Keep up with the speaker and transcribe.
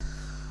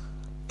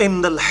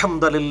إن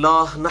الحمد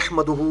لله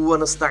نحمده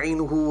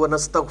ونستعينه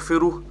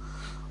ونستغفره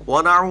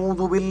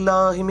ونعوذ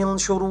بالله من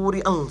شرور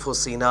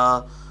أنفسنا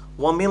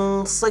ومن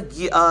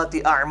سيئات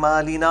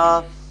أعمالنا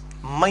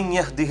من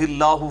يهده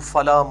الله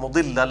فلا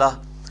مضل له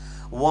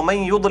ومن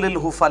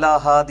يضلله فلا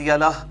هادي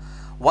له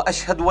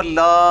وأشهد أن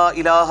لا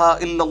إله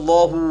إلا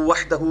الله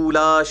وحده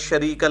لا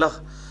شريك له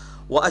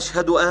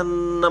وأشهد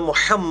أن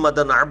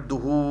محمدا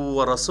عبده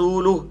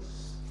ورسوله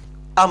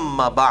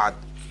أما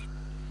بعد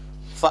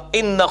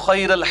فإن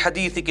خير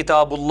الحديث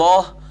كتاب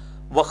الله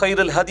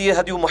وخير الهدي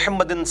هدي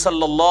محمد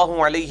صلى الله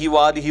عليه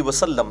وآله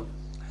وسلم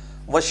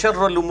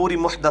وشر الأمور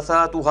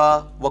محدثاتها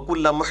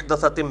وكل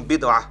محدثة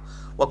بدعة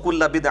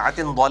وكل بدعة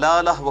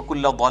ضلالة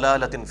وكل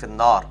ضلالة في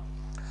النار.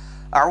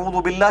 أعوذ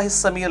بالله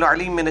السميع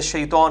العليم من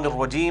الشيطان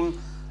الرجيم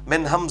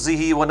من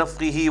همزه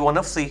ونفخه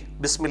ونفثه.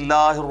 بسم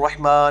الله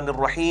الرحمن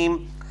الرحيم.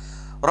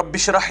 رب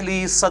اشرح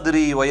لي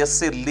صدري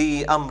ويسر لي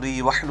أمري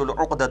واحلل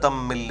عقدة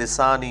من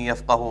لساني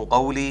يفقهوا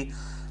قولي.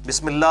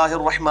 بسم الله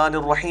الرحمن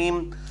الرحيم.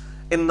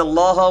 إن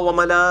الله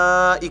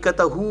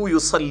وملائكته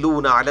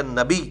يصلون على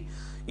النبي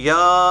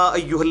يا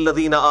أيها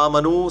الذين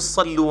آمنوا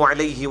صلوا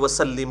عليه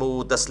وسلموا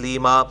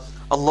تسليما.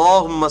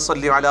 اللهم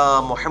صل على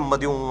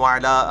محمد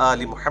وعلى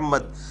آل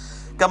محمد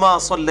كما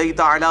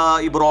صليت على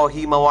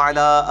إبراهيم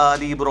وعلى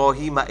آل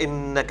إبراهيم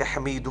إنك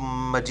حميد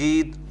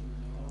مجيد.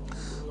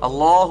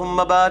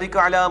 اللهم بارك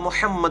على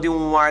محمد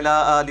وعلى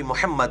آل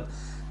محمد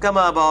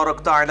كما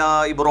باركت على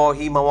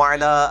إبراهيم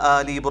وعلى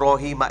آل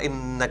إبراهيم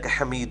إنك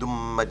حميد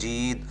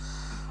مجيد.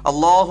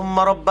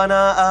 اللهم ربنا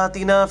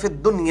آتنا في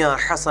الدنيا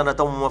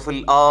حسنة وفي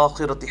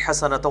الآخرة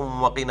حسنة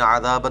وقنا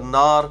عذاب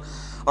النار.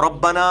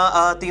 ربنا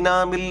آتنا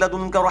من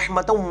لدنك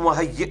رحمة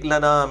وهيئ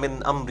لنا من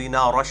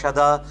أمرنا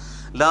رشدا.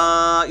 لا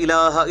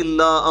إله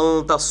إلا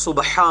أنت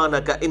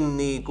سبحانك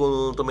إني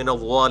كنت من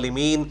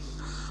الظالمين.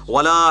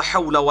 ولا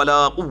حول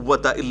ولا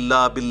قوة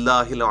إلا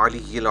بالله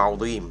العلي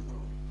العظيم.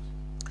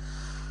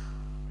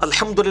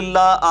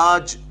 الحمدللہ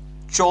آج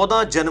 14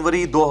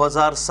 جنوری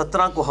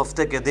 2017 کو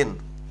ہفتے کے دن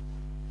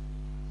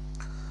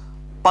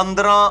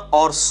 15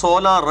 اور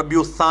 16 ربیع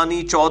الثانی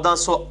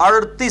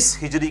 1438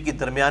 ہجری کی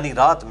درمیانی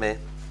رات میں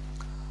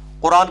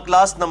قرآن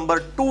کلاس نمبر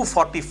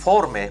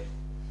 244 میں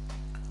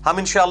ہم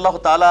انشاءاللہ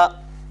تعالی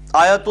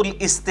آیت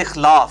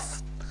الاستخلاف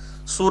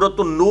سورۃ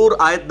النور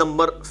آیت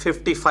نمبر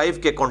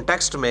 55 کے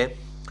کانٹیکسٹ میں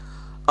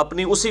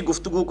اپنی اسی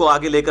گفتگو کو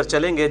آگے لے کر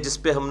چلیں گے جس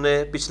پہ ہم نے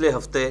پچھلے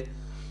ہفتے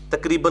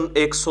تقریباً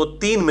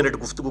 103 منٹ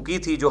گفتگو کی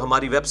تھی، جو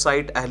ہماری ویب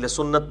سائٹ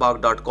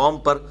اہلسنت.com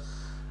پر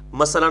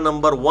مسئلہ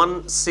نمبر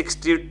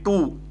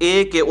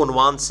 162A کے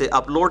عنوان سے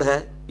اپلوڈ ہے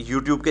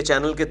یوٹیوب کے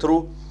چینل کے تھرو،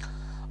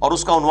 اور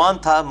اس کا عنوان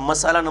تھا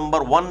مسئلہ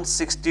نمبر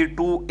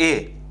 162A،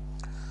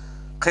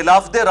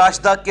 خلافت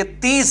راشدہ کے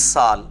 30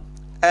 سال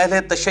اہل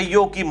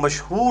تشیع کی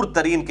مشہور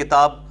ترین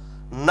کتاب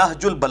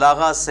نہج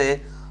البلاغہ سے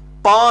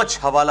 5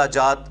 حوالہ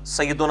جات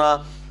سیدنا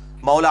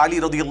مولا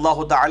علی رضی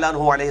اللہ تعالیٰ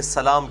عنہ علیہ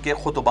السلام کے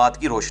خطبات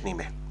کی روشنی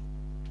میں۔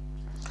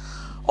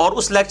 اور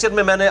اس لیکچر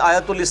میں میں نے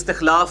آیت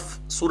الاستخلاف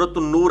سورۃ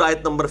النور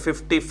آیت نمبر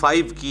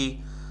 55 کی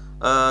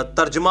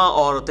ترجمہ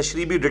اور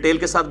تشریحی ڈیٹیل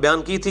کے ساتھ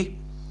بیان کی تھی۔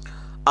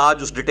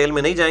 آج اس ڈیٹیل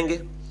میں نہیں جائیں گے۔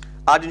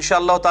 آج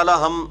انشاءاللہ تعالی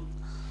ہم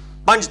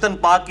پنجتن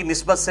پاک کی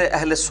نسبت سے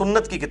اہل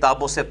سنت کی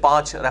کتابوں سے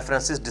 5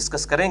 ریفرنسز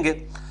ڈسکس کریں گے۔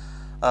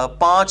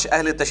 5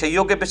 اہل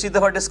تشیع کے پچھلی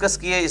دفعہ ڈسکس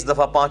کیے، اس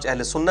دفعہ 5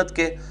 اہل سنت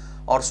کے،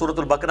 اور سورۃ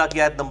البقرہ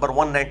کی آیت نمبر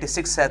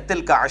 196 ہے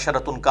تلک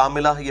عشرۃ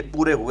کاملہ، یہ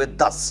پورے ہوئے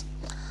 10۔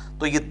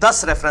 تو یہ 10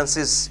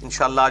 ریفرنسز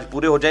انشاءاللہ آج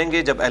پورے ہو جائیں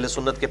گے جب اہل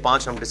سنت کے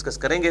 5 ہم ڈسکس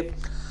کریں گے۔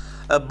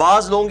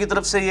 بعض لوگوں کی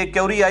طرف سے یہ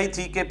کیوری آئی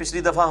تھی کہ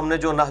پچھلی دفعہ ہم نے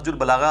جو نہج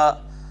البلاغہ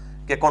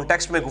کے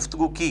کانٹیکسٹ میں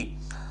گفتگو کی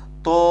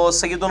تو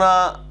سیدنا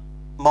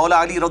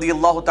مولا علی رضی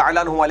اللہ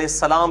تعالیٰ عنہ علیہ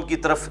السلام کی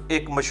طرف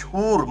ایک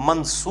مشہور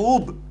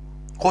منسوب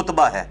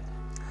خطبہ ہے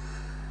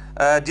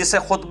جسے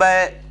خطبہ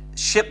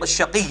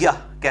شقیہ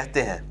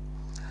کہتے ہیں،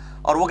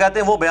 اور وہ کہتے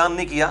ہیں وہ بیان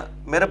نہیں کیا۔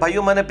 میرے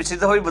بھائیوں، میں نے پچھلی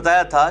دفعہ بھی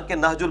بتایا تھا کہ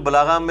نہج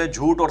البلاغہ میں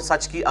جھوٹ اور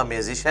سچ کی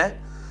آمیزش ہے۔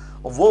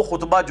 وہ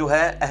خطبہ جو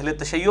ہے اہل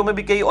تشیع میں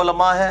بھی کئی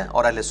علماء ہیں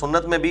اور اہل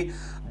سنت میں بھی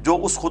جو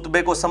اس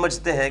خطبے کو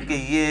سمجھتے ہیں کہ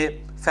یہ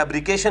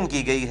فیبریکیشن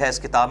کی گئی ہے، اس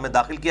کتاب میں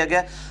داخل کیا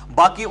گیا ہے۔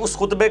 باقی اس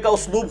خطبے کا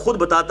اسلوب خود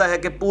بتاتا ہے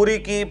کہ پوری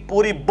کی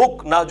پوری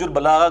بک نہج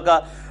البلاغہ کا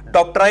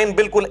ڈاکٹرائن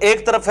بالکل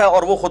ایک طرف ہے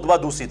اور وہ خطبہ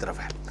دوسری طرف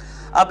ہے۔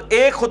 اب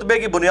ایک خطبے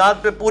کی بنیاد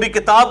پہ پوری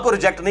کتاب کو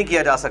ریجیکٹ نہیں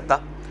کیا جا سکتا،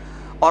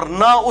 اور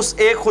نہ اس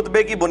ایک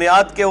خطبے کی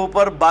بنیاد کے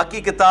اوپر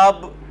باقی کتاب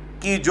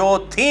کی جو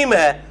تھیم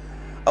ہے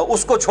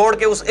اس کو چھوڑ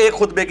کے اس ایک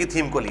خطبے کی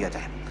تھیم کو لیا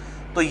جائے۔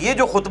 تو یہ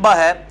جو خطبہ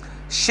ہے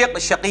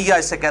شقیہ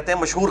اسے کہتے ہیں،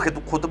 مشہور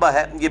خطبہ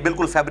ہے، یہ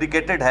بالکل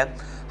فیبریکیٹڈ ہے،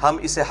 ہم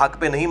اسے حق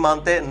پہ نہیں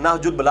مانتے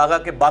نہج البلاغہ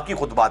کے باقی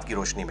خطبات کی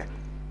روشنی میں۔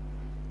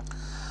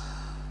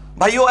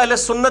 بھائیو، اہل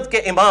سنت کے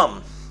امام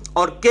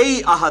اور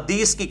کئی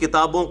احادیث کی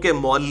کتابوں کے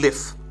مؤلف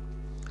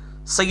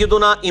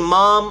سیدنا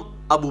امام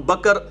ابو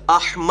بکر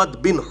احمد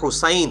بن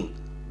حسین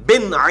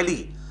بن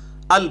علی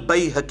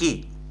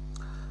البیہقی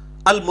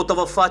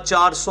المتوفہ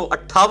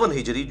 458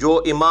 ہجری، جو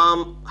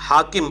امام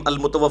حاکم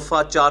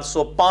المتوفہ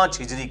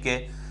 405 ہجری کے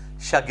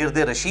شاگرد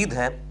رشید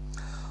ہیں،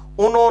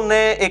 انہوں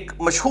نے ایک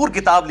مشہور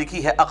کتاب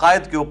لکھی ہے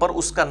عقائد کے اوپر،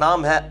 اس کا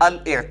نام ہے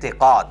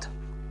الاعتقاد۔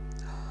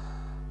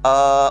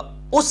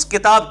 اس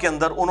کتاب کے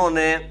اندر انہوں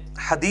نے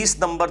حدیث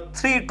نمبر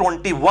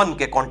 321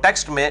 کے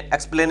کانٹیکسٹ میں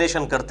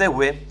ایکسپلینیشن کرتے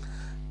ہوئے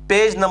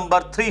پیج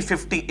نمبر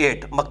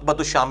 358 مکتبۃ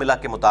الشاملہ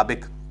کے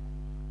مطابق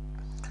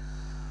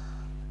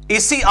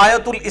اسی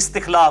آیت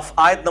الاستخلاف،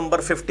 آیت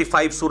نمبر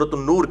 55 سورۃ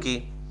النور کی،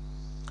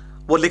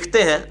 وہ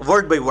لکھتے ہیں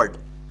ورڈ بائی ورڈ: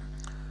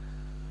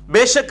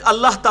 بے شک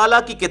اللہ تعالیٰ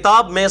کی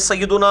کتاب میں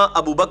سیدنا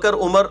ابو بکر،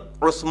 عمر،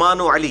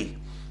 عثمان و علی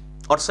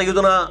اور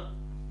سیدنا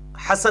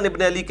حسن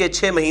ابن علی کے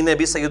 6 مہینے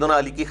بھی سیدنا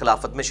علی کی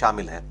خلافت میں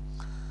شامل ہیں۔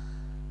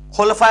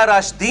 خلفائے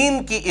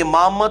راشدین کی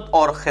امامت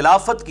اور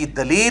خلافت کی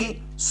دلیل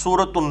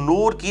سورۃ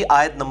النور کی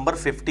آیت نمبر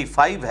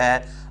 55 ہے: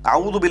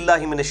 اعوذ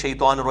باللہ من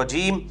الشیطان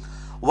الرجیم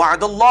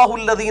وعد اللہ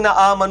الذین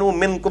آمنوا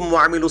منکم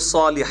وعملوا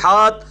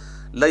الصالحات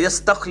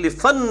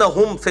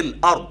لیستخلفنہم فی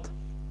الارض۔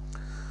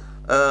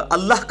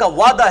 اللہ کا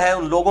وعدہ ہے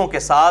ان لوگوں کے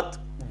ساتھ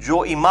جو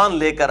ایمان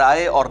لے کر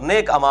آئے اور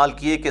نیک اعمال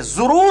کیے کہ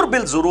ضرور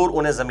بالضرور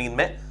انہیں زمین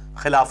میں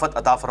خلافت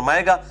عطا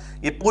فرمائے گا۔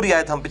 یہ پوری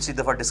آیت ہم پچھلی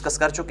دفعہ ڈسکس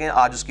کر چکے ہیں،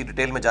 آج اس کی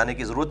ڈیٹیل میں جانے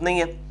کی ضرورت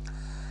نہیں ہے۔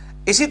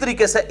 اسی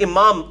طریقے سے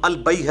امام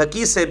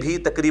البیہقی سے بھی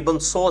تقریباً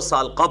 100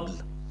 سال قبل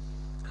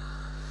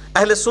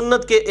اہل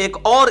سنت کے ایک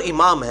اور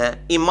امام ہیں،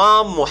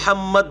 امام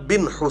محمد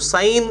بن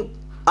حسین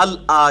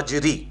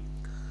الآجری،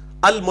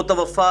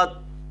 المتوفى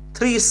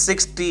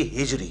 360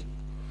 ہجری۔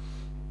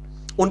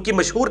 ان کی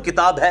مشہور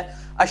کتاب ہے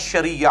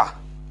الشریعہ۔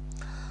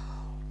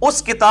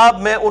 اس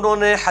کتاب میں انہوں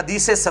نے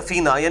حدیث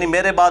سفینہ، یعنی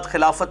میرے بعد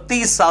خلافت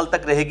 30 سال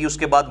تک رہے گی، اس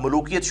کے بعد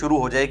ملوکیت شروع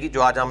ہو جائے گی،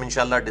 جو آج ہم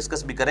انشاءاللہ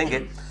ڈسکس بھی کریں گے،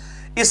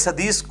 اس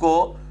حدیث کو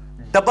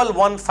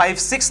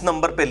 1156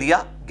 نمبر پہ لیا،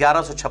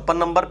 1156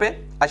 نمبر پہ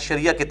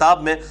الشریعہ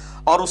کتاب میں،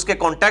 اور اس کے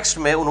کانٹیکسٹ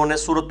میں انہوں نے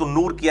سورۃ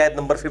النور کی آیت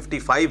نمبر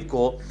 55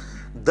 کو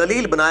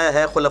دلیل بنایا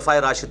ہے خلفائے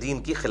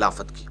راشدین کی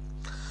خلافت کی۔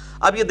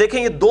 اب یہ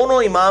دیکھیں، یہ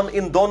دونوں امام،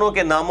 ان دونوں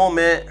کے ناموں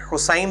میں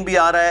حسین بھی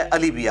آ رہا ہے،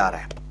 علی بھی آ رہا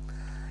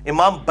ہے۔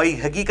 امام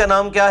بیہقی کا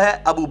نام کیا ہے؟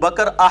 ابو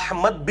بکر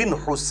احمد بن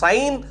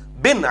حسین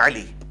بن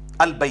علی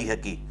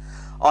البیہقی،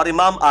 اور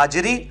امام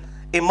آجری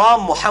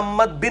امام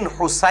محمد بن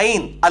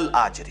حسین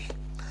الآجری۔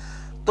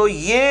 تو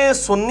یہ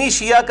سنی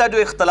شیعہ کا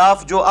جو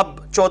اختلاف جو اب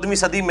 14ویں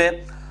صدی میں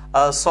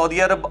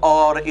سعودی عرب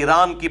اور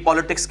ایران کی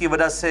پولیٹکس کی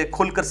وجہ سے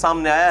کھل کر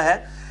سامنے آیا ہے،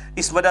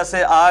 اس وجہ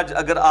سے آج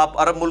اگر آپ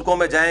عرب ملکوں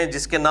میں جائیں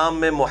جس کے نام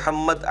میں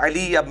محمد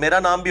علی، اب میرا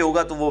نام بھی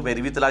ہوگا تو وہ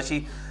میری بھی تلاشی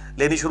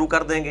لینی شروع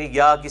کر دیں گے،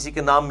 یا کسی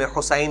کے نام میں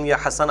حسین یا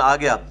حسن آ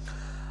گیا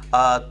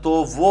تو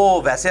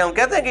وہ ویسے ہم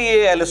کہتے ہیں کہ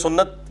یہ اہل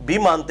سنت بھی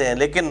مانتے ہیں،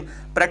 لیکن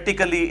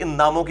پریکٹیکلی ان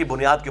ناموں کی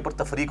بنیاد کے اوپر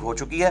تفریق ہو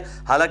چکی ہے۔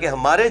 حالانکہ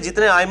ہمارے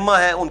جتنے ائمہ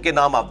ہیں ان کے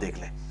نام آپ دیکھ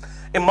لیں۔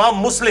 امام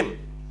مسلم،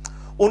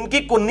 ان کی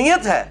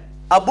کنیت ہے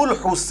ابو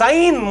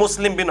الحسین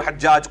مسلم بن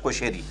حجاج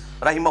قشیری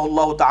رحمہ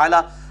اللہ تعالی،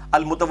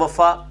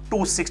 المتوفى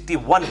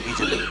 261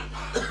 ہجری،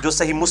 جو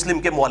صحیح مسلم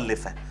کے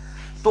مؤلف ہیں۔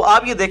 تو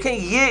آپ یہ دیکھیں،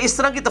 یہ اس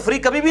طرح کی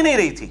تفریق کبھی بھی نہیں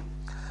رہی تھی۔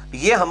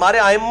 یہ ہمارے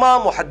ائمہ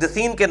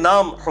محدثین کے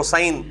نام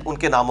حسین ان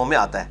کے ناموں میں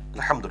آتا ہے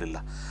الحمدللہ۔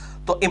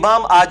 تو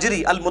امام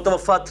آجری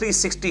المتوفى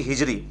 360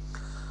 ہجری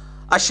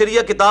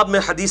الشریعہ کتاب میں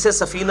حدیث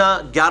سفینہ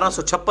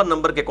 1156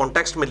 نمبر کے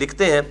کانٹیکسٹ میں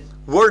لکھتے ہیں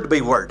ورڈ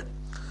بائی ورڈ: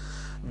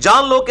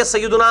 جان لو کہ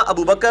سیدنا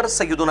ابو بکر،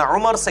 سیدنا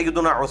عمر،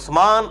 سیدنا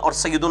عثمان اور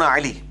سیدنا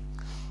علی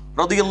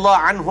رضی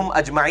اللہ عنہم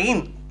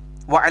اجمعین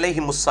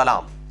وعلیہم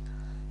السلام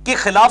کی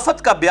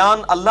خلافت کا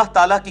بیان اللہ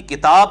تعالیٰ کی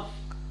کتاب،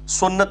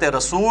 سنت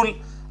رسول،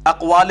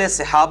 اقوال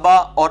صحابہ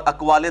اور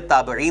اقوال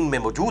تابعین میں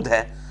موجود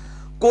ہے۔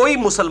 کوئی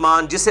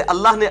مسلمان جسے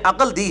اللہ نے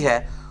عقل دی ہے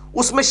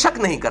اس میں شک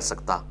نہیں کر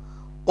سکتا۔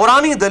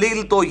 قرآنی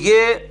دلیل تو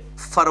یہ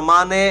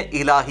فرمان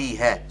الہی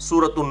ہے،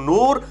 سورۃ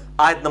النور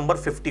آیت نمبر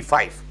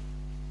 55۔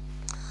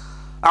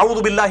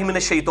 اعوذ باللہ من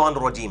الشیطان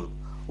الرجیم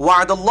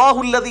وعد اللہ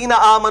الذین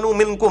آمنوا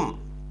منکم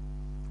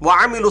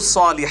وعملوا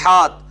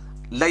الصالحات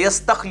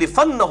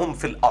لیستخلفنہم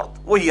فی الارض،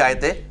 وہی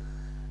آیت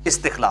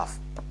استخلاف،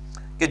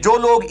 کہ جو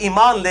لوگ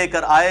ایمان لے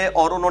کر آئے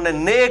اور انہوں نے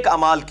نیک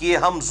اعمال کیے،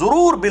 ہم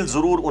ضرور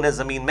بالضرور انہیں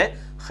زمین میں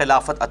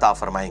خلافت عطا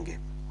فرمائیں گے۔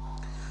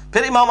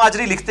 پھر امام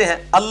آجری لکھتے ہیں: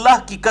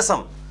 اللہ کی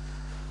قسم،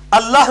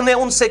 اللہ نے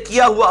ان سے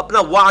کیا ہوا اپنا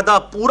وعدہ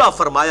پورا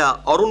فرمایا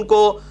اور ان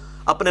کو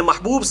اپنے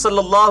محبوب صلی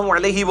اللہ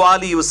علیہ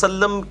وآلہ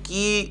وسلم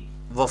کی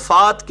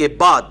وفات کے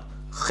بعد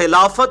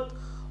خلافت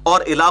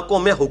اور علاقوں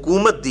میں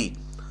حکومت دی۔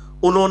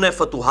 انہوں نے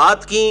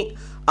فتوحات کی،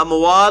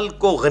 اموال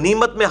کو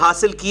غنیمت میں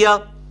حاصل کیا۔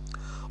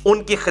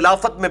 ان کی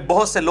خلافت میں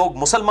بہت سے لوگ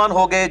مسلمان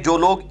ہو گئے، جو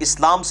لوگ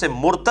اسلام سے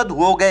مرتد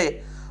ہو گئے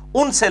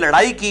ان سے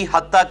لڑائی کی،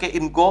 حتیٰ کہ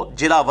ان کو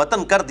جلا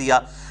وطن کر دیا۔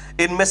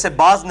 ان میں سے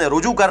بعض نے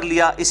رجوع کر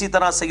لیا۔ اسی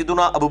طرح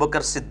سیدنا ابو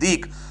بکر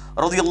صدیق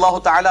رضی اللہ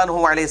تعالیٰ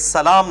عنہ علیہ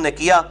السلام نے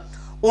کیا۔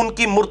 ان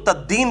کی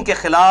مرتدین کے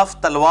خلاف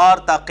تلوار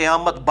تا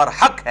قیامت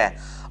برحق ہے۔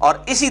 اور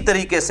اسی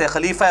طریقے سے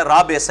خلیفہ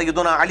رابع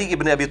سیدنا علی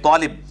ابن ابی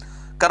طالب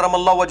کرم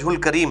اللہ وجہ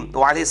الکریم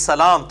علیہ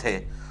السلام تھے،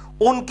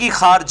 ان کی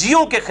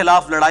خارجیوں کے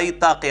خلاف لڑائی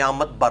تا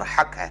قیامت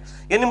برحق ہے۔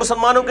 یعنی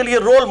مسلمانوں کے لیے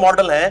رول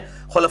ماڈل ہیں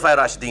خلفائے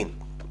راشدین۔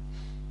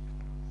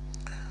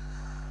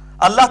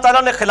 اللہ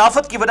تعالیٰ نے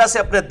خلافت کی وجہ سے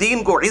اپنے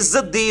دین کو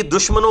عزت دی،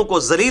 دشمنوں کو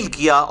ذلیل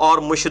کیا، اور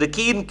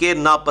مشرکین کے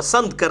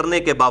ناپسند کرنے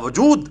کے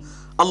باوجود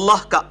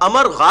اللہ کا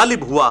امر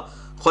غالب ہوا،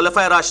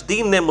 خلفائے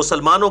راشدین نے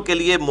مسلمانوں کے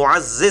لیے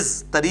معزز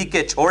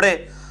طریقے چھوڑے،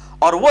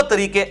 اور وہ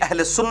طریقے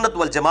اہل سنت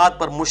والجماعت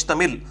پر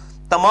مشتمل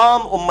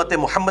تمام امت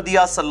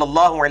محمدیہ صلی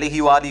اللہ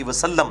علیہ وآلہ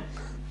وسلم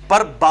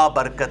پر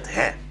بابرکت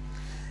ہیں۔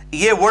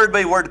 یہ ورڈ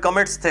بائی ورڈ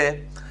کمنٹس تھے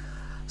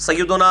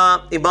سیدنا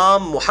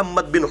امام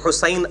محمد بن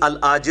حسین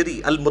الآجری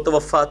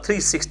المتوفى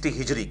 360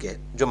 ہجری کے،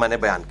 جو میں نے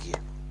بیان کیے۔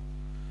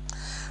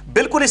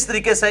 بالکل اس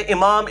طریقے سے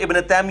امام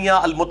ابن تیمیہ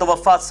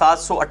المتوفى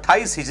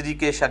 728 ہجری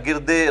کے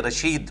شاگرد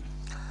رشید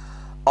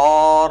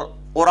اور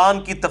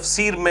قرآن کی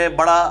تفسیر میں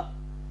بڑا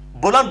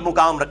بلند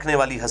مقام رکھنے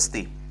والی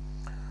ہستی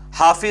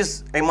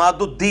حافظ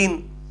عماد الدین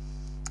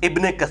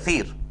ابن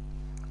کثیر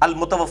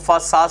المتوفى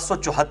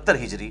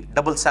 774 ہجری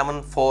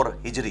 774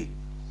 ہجری،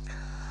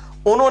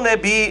 انہوں نے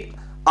بھی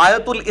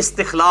آیت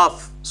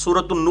الاستخلاف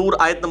سورۃ النور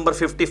آیت نمبر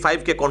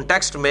 55 کے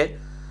کانٹیکسٹ میں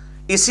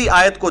اسی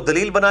آیت کو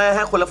دلیل بنایا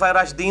ہے خلفائے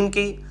راشدین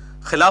کی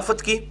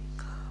خلافت کی،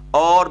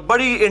 اور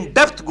بڑی ان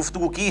ڈیپتھ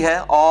گفتگو کی ہے،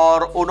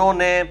 اور انہوں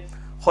نے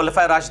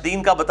خلفائے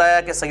راشدین کا بتایا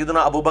کہ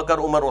سیدنا ابو بکر،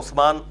 عمر،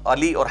 عثمان،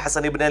 علی اور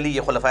حسن ابن علی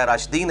یہ خلفائے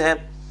راشدین ہیں،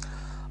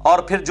 اور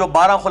پھر جو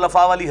 12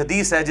 خلفاء والی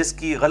حدیث ہے جس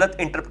کی غلط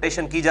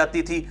انٹرپریٹیشن کی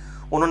جاتی تھی،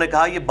 انہوں نے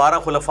کہا یہ 12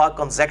 خلفاء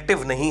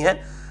کنزیکٹیو نہیں ہیں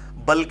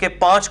بلکہ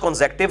 5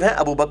 کنزیکٹیو ہیں،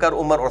 ابو بکر،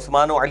 عمر،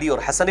 عثمان و علی اور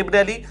حسن ابن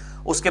علی،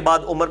 اس کے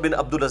بعد عمر بن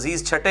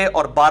عبدالعزیز چھٹے،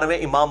 اور 12ویں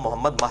امام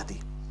محمد مہدی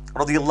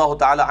رضی اللہ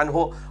تعالی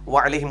عنہ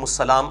وعلیہم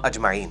السلام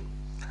اجمعین۔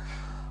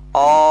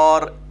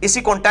 اور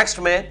اسی کانٹیکسٹ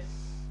میں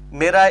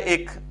میرا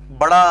ایک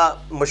بڑا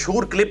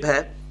مشہور کلپ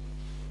ہے،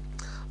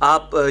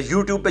 آپ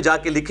یوٹیوب پہ جا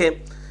کے لکھیں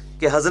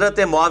کہ حضرت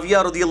معاویہ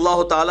رضی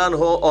اللہ تعالیٰ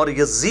عنہ اور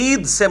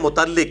یزید سے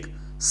متعلق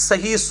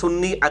صحیح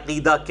سنی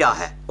عقیدہ کیا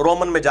ہے،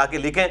 رومن میں جا کے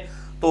لکھیں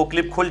تو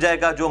کلپ کھل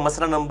جائے گا، جو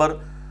مسئلہ نمبر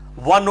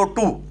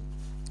 102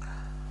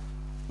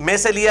 میں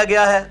سے لیا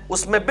گیا ہے۔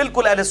 اس میں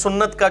بالکل اہل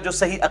سنت کا جو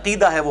صحیح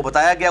عقیدہ ہے وہ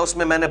بتایا گیا۔ اس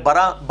میں میں نے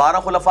 12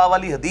 خلفاء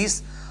والی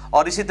حدیث،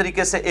 اور اسی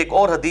طریقے سے ایک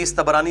اور حدیث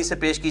طبرانی سے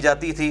پیش کی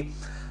جاتی تھی،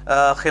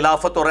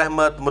 خلافت و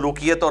رحمت،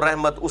 ملوکیت اور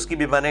رحمت، اس کی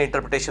بھی میں نے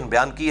انٹرپریٹیشن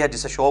بیان کی ہے،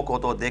 جسے شوق ہو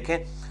تو دیکھیں،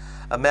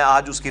 میں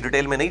آج اس کی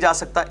ڈیٹیل میں نہیں جا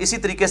سکتا۔ اسی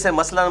طریقے سے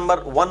مسئلہ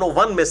نمبر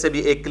 101 میں سے بھی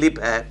ایک کلپ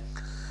ہے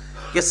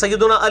کہ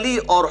سیدنا علی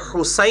اور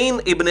حسین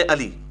ابن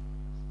علی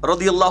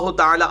رضی اللہ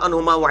تعالی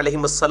عنہما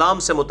وعلیہم السلام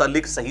سے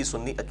متعلق صحیح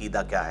سنی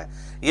عقیدہ کیا ہے،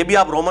 یہ بھی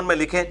آپ رومن میں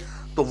لکھیں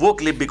تو وہ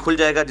کلپ بھی کھل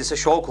جائے گا، جسے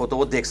شوق ہو تو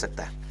وہ دیکھ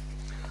سکتا ہے۔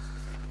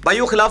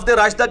 بھائیو، خلافت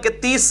راشدہ کے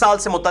 30 سال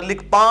سے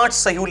متعلق 5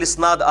 صحیح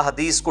الاسناد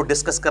احادیث کو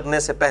ڈسکس کرنے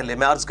سے پہلے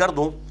میں عرض کر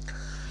دوں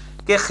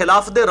کہ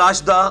خلافت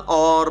راشدہ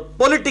اور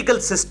پولیٹیکل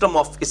سسٹم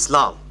آف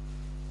اسلام،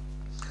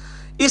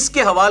 اس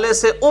کے حوالے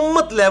سے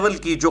امت لیول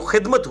کی جو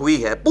خدمت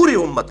ہوئی ہے پوری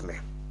امت میں،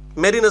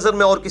 میری نظر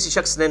میں اور کسی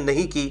شخص نے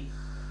نہیں کی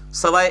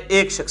سوائے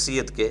ایک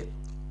شخصیت کے،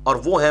 اور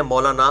وہ ہیں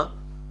مولانا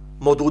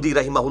مودودی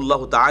رحمہ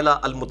اللہ تعالی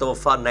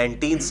المتوفى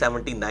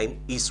 1979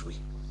 عیسوی۔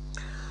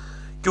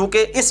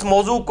 کیونکہ اس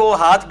موضوع کو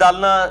ہاتھ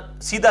ڈالنا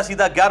سیدھا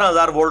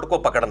 11,000 وولٹ کو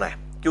پکڑنا ہے،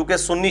 کیونکہ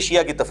سنی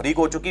شیعہ کی تفریق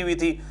ہو چکی ہوئی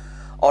تھی،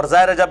 اور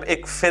ظاہر ہے جب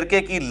ایک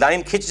فرقے کی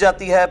لائن کھنچ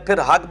جاتی ہے پھر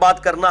حق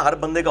بات کرنا ہر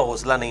بندے کا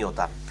حوصلہ نہیں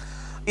ہوتا۔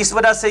 اس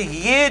وجہ سے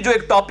یہ جو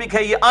ایک ٹاپک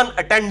ہے یہ ان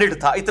اٹینڈڈ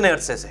تھا اتنے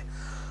عرصے سے،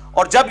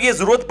 اور جب یہ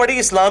ضرورت پڑی،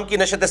 اسلام کی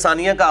نشت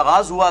ثانیہ کا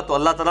آغاز ہوا، تو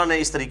اللہ تعالیٰ نے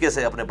اس طریقے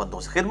سے اپنے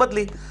بندوں سے خدمت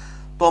لی۔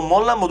 تو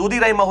مولانا مودودی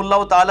رحمہ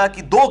اللہ تعالیٰ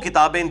کی 2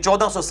 کتابیں ان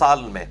 1400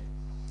 سال میں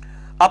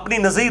اپنی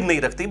نظیر نہیں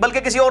رکھتی، بلکہ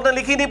کسی اور نے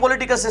لکھی نہیں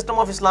پولیٹیکل سسٹم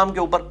آف اسلام کے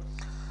اوپر۔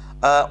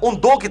 ان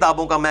 2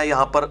 کتابوں کا میں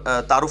یہاں پر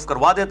تعارف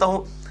کروا دیتا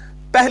ہوں۔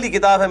 پہلی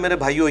کتاب ہے میرے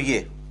بھائیو یہ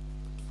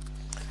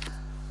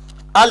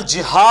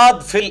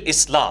الجہاد فی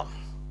الاسلام،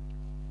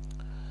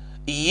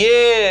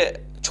 یہ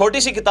چھوٹی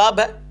سی کتاب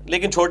ہے،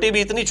 لیکن چھوٹی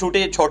بھی اتنی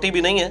چھوٹی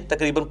بھی نہیں ہے،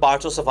 تقریباً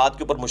 500 صفحات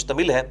کے اوپر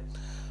مشتمل ہے۔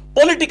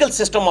 پولیٹیکل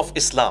سسٹم آف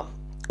اسلام،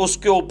 اس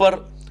کے اوپر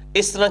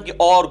اس طرح کی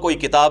اور کوئی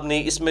کتاب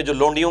نہیں۔ اس میں جو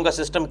لونڈیوں کا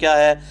سسٹم کیا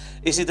ہے،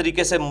 اسی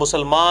طریقے سے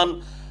مسلمان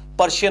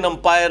پرشین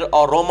امپائر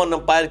اور رومن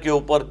امپائر کے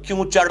اوپر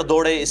کیوں چڑھ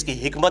دوڑے، اس کی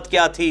حکمت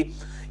کیا تھی،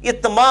 یہ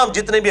تمام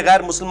جتنے بھی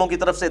غیر مسلموں کی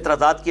طرف سے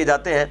اعتراضات کیے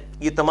جاتے ہیں،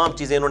 یہ تمام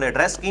چیزیں انہوں نے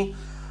ایڈریس کی۔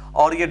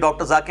 اور یہ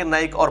ڈاکٹر ذاکر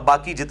نائک اور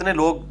باقی جتنے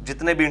لوگ،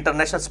 جتنے بھی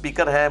انٹرنیشنل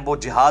سپیکر ہیں، وہ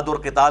جہاد اور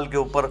قتال کے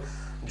اوپر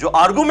جو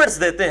آرگومنٹس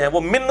دیتے ہیں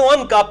وہ من و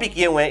ان کاپی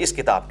کیے ہوئے ہیں اس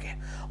کتاب کے۔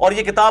 اور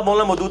یہ کتاب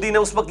مولانا مودودی نے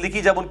اس وقت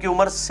لکھی جب ان کی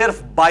عمر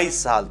صرف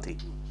 22 سال تھی۔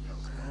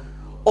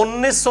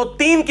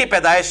 1903 کی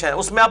پیدائش ہے،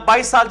 اس میں آپ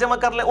 22 سال جمع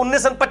کر لیں،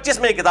 1925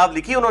 میں یہ کتاب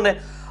لکھی انہوں نے،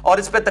 اور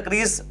اس پہ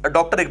تقریر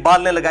ڈاکٹر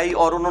اقبال نے لگائی،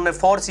 اور انہوں نے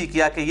فورس ہی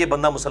کیا کہ یہ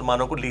بندہ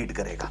مسلمانوں کو لیڈ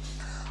کرے گا،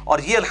 اور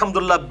یہ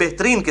الحمدللہ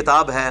بہترین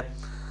کتاب ہے،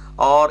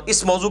 اور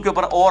اس موضوع کے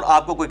اوپر اور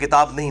آپ کو کوئی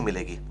کتاب نہیں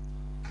ملے گی۔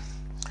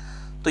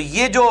 تو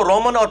یہ جو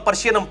رومن اور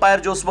پرشین امپائر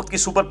جو اس وقت کی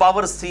سپر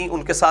پاورز تھیں،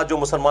 ان کے ساتھ جو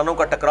مسلمانوں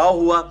کا ٹکراؤ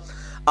ہوا،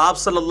 آپ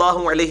صلی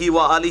اللہ علیہ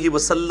وآلہ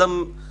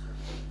وسلم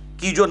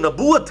کی جو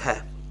نبوت ہے،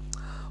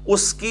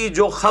 اس کی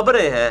جو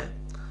خبریں ہیں،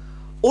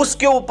 اس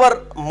کے اوپر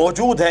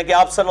موجود ہے کہ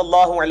آپ صلی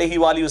اللہ علیہ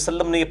وآلہ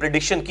وسلم نے یہ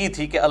پریڈکشن کی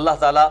تھی کہ اللہ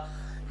تعالیٰ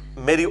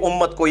میری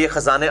امت کو یہ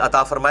خزانے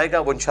عطا فرمائے گا۔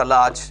 وہ انشاءاللہ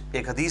آج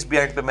ایک حدیث بھی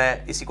اینڈ پہ میں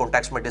اسی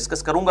کانٹیکسٹ میں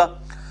ڈسکس کروں گا۔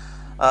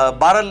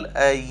 بہرحال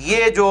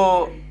یہ جو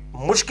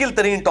مشکل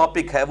ترین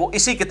ٹاپک ہے وہ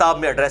اسی کتاب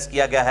میں ایڈریس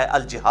کیا گیا ہے،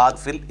 الجہاد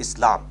فی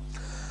الاسلام۔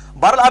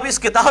 بہرحال اب اس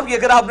کتاب کی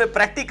اگر آپ نے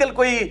پریکٹیکل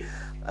کوئی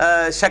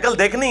شکل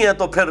دیکھنی ہے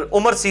تو پھر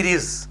عمر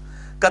سیریز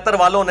قطر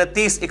والوں نے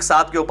 30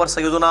 اقساط کے اوپر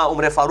سیدنا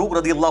عمر فاروق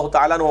رضی اللہ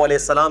تعالیٰ عنہ علیہ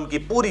السلام کی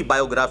پوری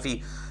بایوگرافی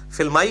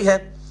فلمائی ہے،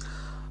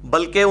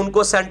 بلکہ ان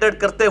کو سینٹرڈ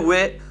کرتے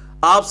ہوئے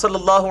آپ صلی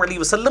اللہ علیہ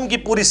وسلم کی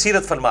پوری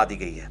سیرت فرما دی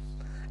گئی ہے،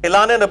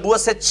 اعلان نبوت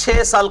سے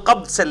 6 سال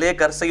قبل سے لے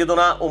کر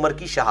سیدنا عمر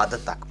کی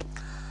شہادت تک.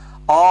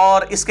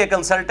 اور اس کے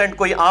کنسلٹنٹ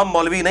کوئی عام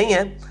مولوی نہیں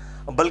ہے،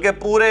 بلکہ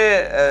پورے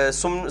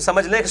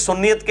سمجھ لیں کہ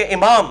سنیت کے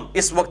امام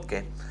اس وقت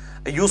کے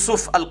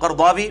یوسف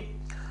القرضاوی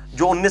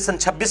جو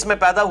 1926 میں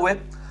پیدا ہوئے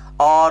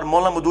اور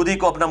مولانا مودودی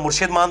کو اپنا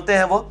مرشد مانتے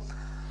ہیں وہ،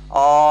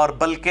 اور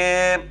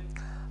بلکہ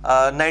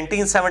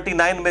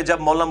 1979 میں جب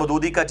مولانا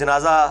مودودی کا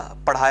جنازہ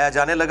پڑھایا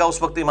جانے لگا،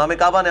 اس وقت امام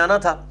کعبہ نے آنا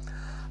تھا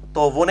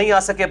تو وہ نہیں آ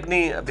سکے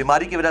اپنی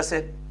بیماری کی وجہ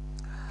سے.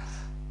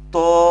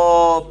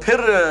 تو پھر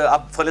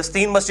اب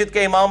فلسطین مسجد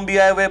کے امام بھی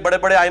آئے ہوئے، بڑے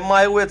بڑے ائمہ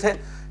آئے ہوئے تھے،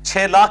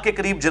 6 لاکھ کے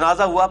قریب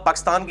جنازہ ہوا.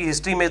 پاکستان کی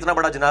ہسٹری میں اتنا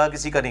بڑا جنازہ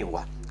کسی کا نہیں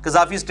ہوا.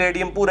 قذافی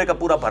اسٹیڈیم پورے کا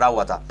پورا بھرا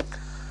ہوا تھا.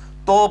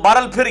 تو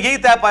بہرحال پھر یہی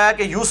طے پایا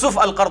کہ یوسف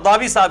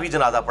القرضاوی صاحب ہی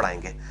جنازہ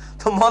پڑھائیں گے.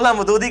 تو مولانا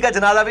مودودی کا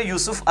جنازہ بھی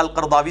یوسف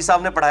القرضاوی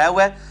صاحب نے پڑھایا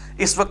ہوا ہے.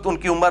 اس وقت ان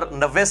کی عمر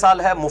 90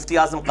 سال ہے، مفتی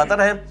اعظم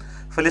قطر ہیں،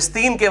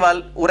 فلسطین کے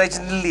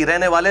اوریجنلی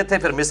رہنے والے تھے،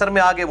 پھر مصر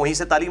میں آگے وہیں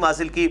سے تعلیم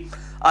حاصل کی.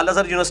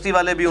 الازہر یونیورسٹی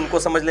والے بھی ان کو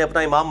سمجھ لیں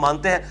اپنا امام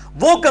مانتے ہیں.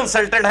 وہ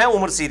کنسلٹنٹ ہیں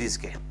عمر سیریز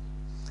کے،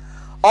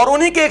 اور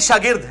انہی کے ایک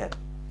شاگرد ہیں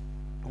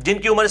جن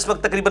کی عمر اس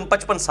وقت تقریباً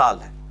 55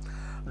 سال ہے،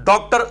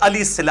 ڈاکٹر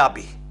علی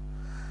سلابی،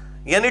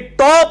 یعنی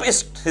ٹاپ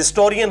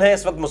ہسٹورین ہیں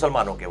اس وقت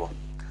مسلمانوں کے. وہ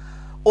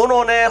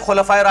انہوں نے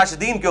خلفائے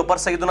راشدین کے اوپر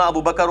سیدنا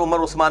ابو بکر،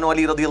 عمر، عثمان و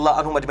علی رضی اللہ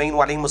عنہم اجمعین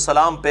علیہم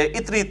السلام پہ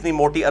اتنی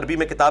موٹی عربی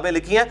میں کتابیں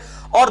لکھی ہیں،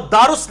 اور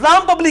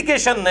دارالاسلام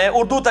پبلیکیشن نے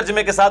اردو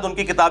ترجمے کے ساتھ ان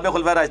کی کتابیں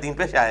خلفائے راشدین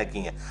پہ شائع کی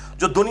ہیں،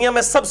 جو دنیا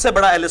میں سب سے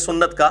بڑا اہل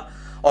سنت کا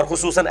اور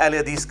خصوصاً اہل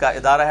حدیث کا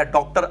ادارہ ہے،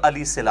 ڈاکٹر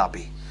علی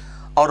سلابی.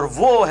 اور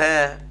وہ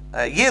ہیں،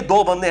 یہ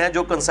 2 بندے ہیں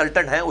جو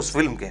کنسلٹنٹ ہیں اس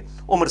فلم کے،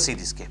 عمر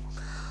سیریز کے.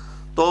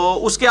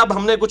 تو اس کے اب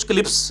ہم نے کچھ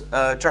کلپس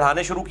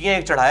چڑھانے شروع کیے ہیں.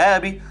 ایک چڑھایا ہے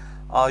ابھی،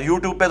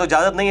 یوٹیوب پہ تو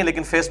اجازت نہیں ہے،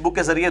 لیکن فیس بک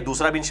کے ذریعے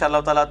دوسرا بھی انشاءاللہ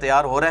تعالیٰ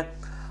تیار ہو رہا ہے.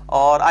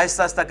 اور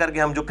آہستہ آہستہ کر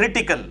کے ہم جو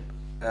کریٹیکل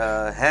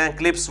ہیں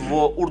کلپس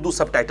وہ اردو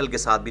سب ٹائٹل کے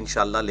ساتھ بھی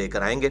انشاءاللہ لے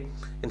کر آئیں گے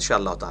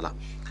انشاءاللہ تعالیٰ.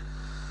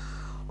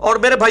 اور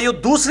میرے بھائیو،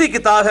 دوسری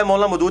کتاب ہے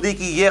مولانا مودودی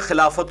کی، یہ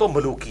خلافت و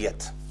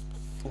ملوکیت،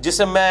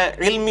 جسے میں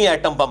علمی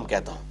ایٹم بم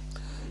کہتا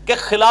ہوں، کہ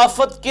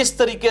خلافت کس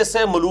طریقے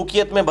سے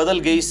ملوکیت میں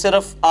بدل گئی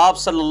صرف آپ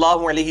صلی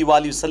اللہ علیہ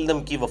وآلہ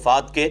وسلم کی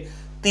وفات کے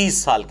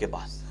 30 سال کے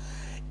بعد.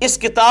 اس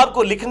کتاب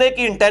کو لکھنے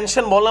کی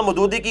انٹینشن مولانا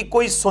مودودی کی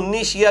کوئی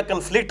سنی شیعہ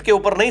کنفلکٹ کے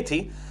اوپر نہیں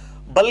تھی،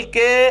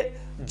 بلکہ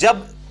جب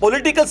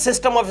پولیٹیکل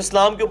سسٹم آف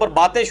اسلام کے اوپر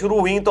باتیں شروع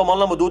ہوئیں تو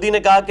مولانا مودودی نے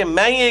کہا کہ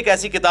میں ہی ایک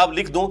ایسی کتاب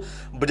لکھ دوں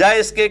بجائے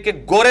اس کے کہ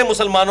گورے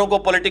مسلمانوں کو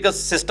پولیٹیکل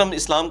سسٹم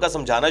اسلام کا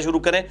سمجھانا شروع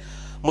کریں،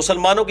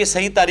 مسلمانوں کی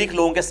صحیح تاریخ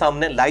لوگوں کے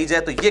سامنے لائی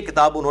جائے. تو یہ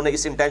کتاب انہوں نے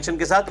اس انٹینشن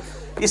کے ساتھ،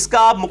 اس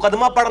کا آپ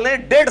مقدمہ پڑھ لیں،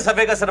 1.5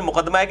 صفحے کا صرف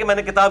مقدمہ ہے کہ میں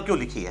نے کتاب کیوں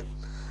لکھی ہے.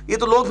 یہ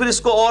تو لوگ پھر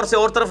اس کو اور سے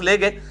اور طرف لے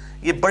گئے.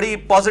 یہ بڑی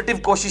پازیٹیو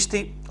کوشش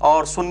تھی،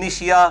 اور سنی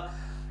شیعہ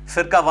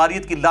فرقہ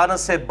واریت کی لعنت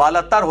سے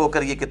بالا تر ہو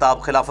کر یہ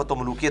کتاب خلافت و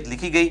ملوکیت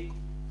لکھی گئی.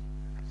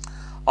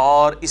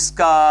 اور اس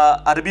کا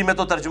عربی میں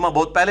تو ترجمہ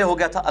بہت پہلے ہو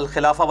گیا تھا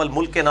الخلافہ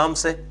والملک کے نام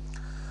سے،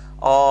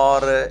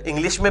 اور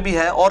انگلش میں بھی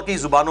ہے، اور کئی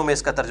زبانوں میں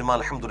اس کا ترجمہ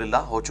الحمدللہ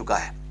ہو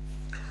چکا ہے.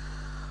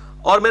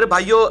 اور میرے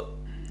بھائیوں،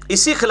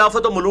 اسی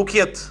خلافت و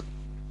ملوکیت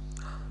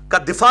کا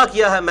دفاع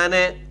کیا ہے میں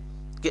نے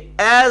کہ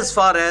as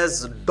far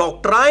as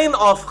doctrine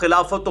of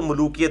Khilafat o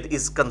Mulukiyat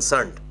is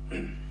concerned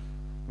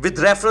with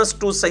reference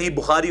to Sahih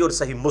Bukhari اور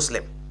صحیح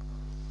مسلم،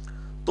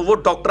 تو وہ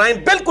ڈاکٹرائن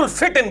بالکل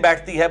فٹ ان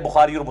بیٹھتی ہے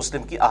بخاری اور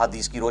مسلم کی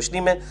احادیث کی روشنی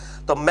میں.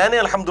 تو میں نے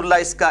الحمدللہ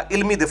اس کا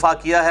علمی دفاع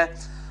کیا ہے.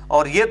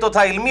 اور یہ تو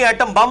تھا علمی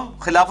ایٹم بم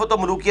خلافت و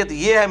ملوکیت.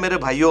 یہ ہے میرے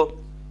بھائیوں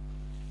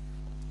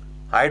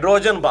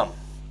ہائیڈروجن بم،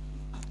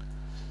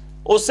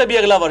 اس سے بھی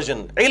اگلا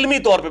ورژن علمی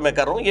طور پہ میں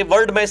کر رہا ہوں. یہ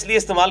ورڈ میں اس لیے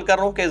استعمال کر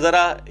رہا ہوں کہ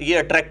ذرا یہ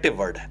اٹریکٹیو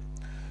ورڈ ہے،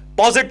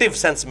 پازیٹیو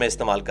سینس میں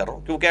استعمال کر رہا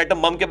ہوں، کیونکہ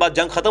ایٹم بم کے بعد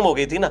جنگ ختم ہو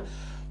گئی تھی نا،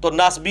 تو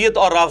ناسبیت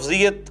اور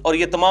رافضیت اور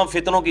یہ تمام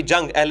فتنوں کی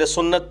جنگ اہل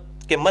سنت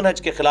کے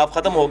منہج کے خلاف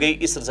ختم ہو گئی.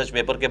 اس ریسرچ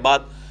پیپر کے بعد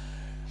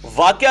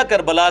واقعہ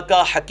کربلا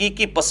کا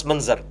حقیقی پس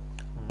منظر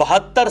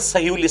 72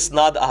 صحیح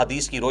الاسناد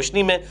احادیث کی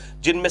روشنی میں،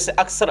 جن میں سے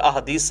اکثر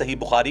احادیث صحیح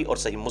بخاری اور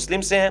صحیح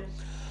مسلم سے ہیں.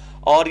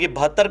 اور یہ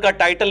 72 کا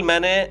ٹائٹل میں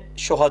نے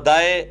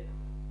شہدائے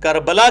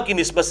کربلا کی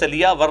نسبت سے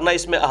لیا، ورنہ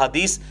اس میں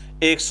احادیث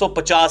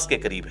 150 کے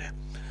قریب ہے.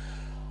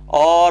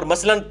 اور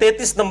مثلا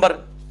 33 نمبر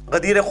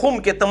غدیر خم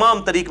کے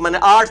تمام طریق میں نے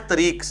 8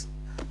 طریق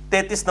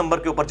 33 نمبر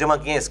کے اوپر جمع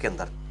کیے ہیں اس کے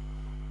اندر.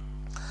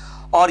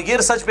 اور یہ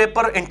ریسرچ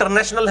پیپر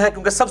انٹرنیشنل ہے،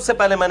 کیونکہ سب سے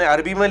پہلے میں نے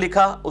عربی میں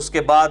لکھا، اس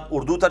کے بعد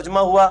اردو ترجمہ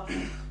ہوا،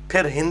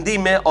 پھر ہندی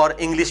میں اور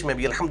انگلش میں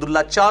بھی الحمدللہ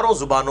 4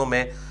 زبانوں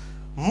میں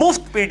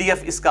مفت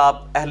PDF اس کا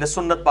آپ اہل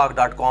سنت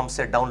پاک.com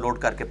سے ڈاؤن لوڈ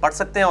کر کے پڑھ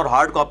سکتے ہیں. اور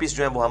ہارڈ کاپیز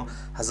جو ہیں وہ ہم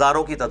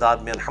ہزاروں کی تعداد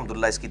میں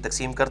الحمدللہ اس کی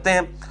تقسیم کرتے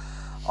ہیں.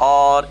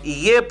 اور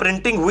یہ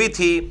پرنٹنگ ہوئی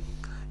تھی،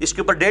 اس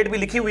کے اوپر ڈیٹ بھی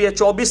لکھی ہوئی ہے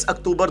 24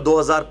 اکتوبر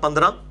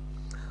 2015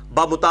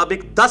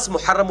 بمطابق 10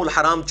 محرم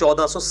الحرام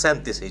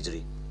 1437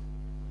 ہجری.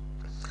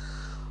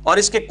 اور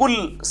اس کے کل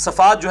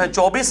صفحات جو ہیں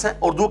 24 ہیں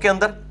اردو کے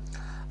اندر،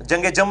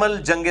 جنگ جمل،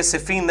 جنگ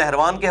صفین،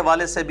 نہروان کے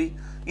حوالے سے بھی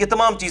یہ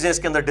تمام چیزیں اس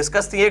کے اندر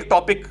ڈسکس تھیں۔ ایک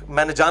ٹاپک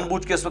میں نے جان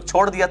بوجھ کے اس وقت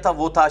چھوڑ دیا تھا،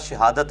 وہ تھا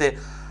شہادت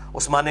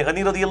عثمان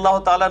غنی رضی اللہ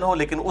تعالیٰ عنہ،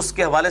 لیکن اس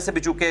کے حوالے سے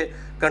بھی چونکہ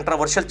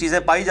کنٹراورشل چیزیں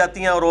پائی جاتی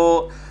ہیں، اور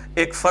وہ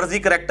ایک فرضی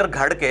کریکٹر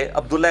گھڑ کے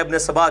عبداللہ ابن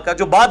سبا کا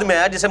جو بعد میں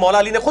آیا، جسے مولا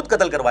علی نے خود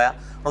قتل کروایا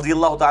رضی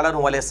اللہ تعالیٰ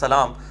عنہ علیہ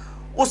السلام،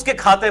 اس کے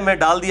کھاتے میں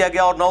ڈال دیا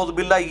گیا، اور نعوذ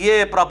باللہ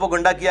یہ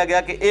پراپوگنڈا کیا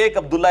گیا کہ ایک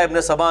عبداللہ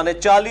ابن سبا نے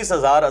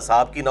 40,000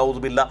 اصحاب کی نعوذ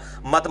باللہ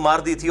مت مار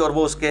دی تھی، اور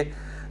وہ اس کے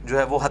جو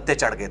ہے وہ ہتھے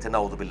چڑھ گئے تھے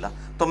نعوذ باللہ۔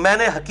 تو میں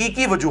نے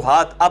حقیقی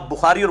وجوہات اب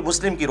بخاری اور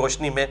مسلم کی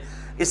روشنی میں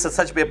اس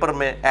سچ پیپر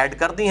میں ایڈ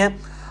کر دی ہیں،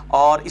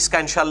 اور اس کا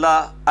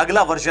انشاءاللہ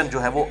اگلا ورژن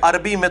جو ہے وہ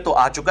عربی میں تو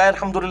آ چکا ہے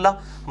الحمدللہ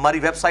ہماری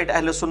ویب سائٹ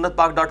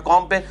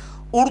ahlsunnatpak.com پہ،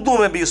 اردو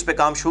میں بھی اس پہ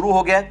کام شروع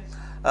ہو گیا ہے،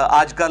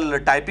 آج کل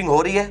ٹائپنگ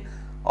ہو رہی ہے،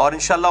 اور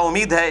انشاءاللہ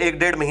امید ہے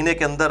 1-1.5 مہینے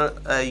کے اندر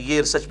یہ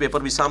ریسرچ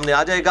پیپر بھی سامنے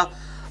آ جائے گا۔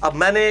 اب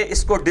میں نے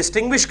اس کو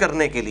ڈسٹنگوش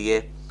کرنے کے لیے،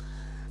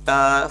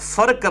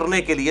 فرق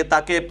کرنے کے لیے،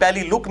 تاکہ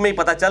پہلی لک میں ہی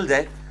پتہ چل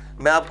جائے،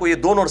 میں آپ کو یہ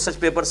دونوں research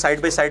paper side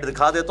by side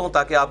دکھا دیتا ہوں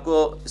تاکہ آپ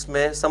کو اس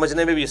میں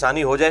سمجھنے میں بھی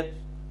آسانی ہو جائے۔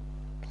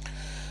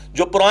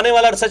 جو پرانے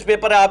والا ریسرچ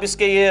پیپر ہے، آپ اس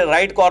کے یہ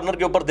رائٹ کارنر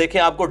کے اوپر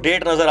دیکھیں، آپ کو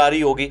ڈیٹ نظر آ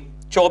رہی ہوگی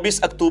 24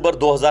 اکتوبر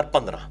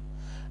 2015۔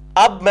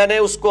 اب میں نے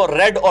اس کو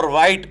ریڈ اور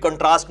وائٹ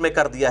کنٹراسٹ میں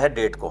کر دیا ہے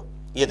ڈیٹ کو،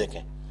 یہ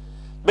دیکھیں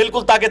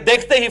بالکل، تاکہ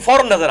دیکھتے ہی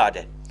فوراً نظر آ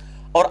جائے۔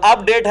 اور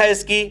اب ڈیٹ ہے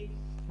اس کی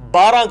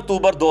 12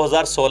 اکتوبر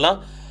 2016،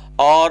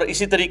 اور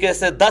اسی طریقے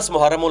سے 10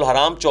 محرم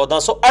الحرام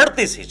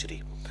 1438 ہجری،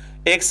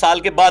 ایک سال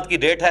کے بعد کی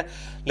ڈیٹ ہے۔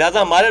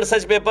 لہٰذا ہمارے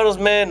ریسرچ پیپرز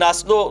میں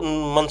ناسخ و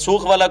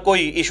منسوخ والا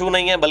کوئی ایشو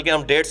نہیں ہے، بلکہ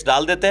ہم ڈیٹس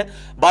ڈال دیتے ہیں۔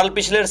 بہرحال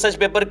پچھلے ریسرچ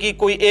پیپر کی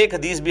کوئی ایک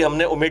حدیث بھی ہم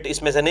نے اومٹ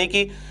اس میں سے نہیں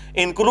کی،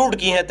 انکلوڈ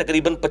کی ہیں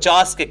تقریباً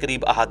 50 کے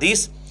قریب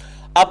احادیث۔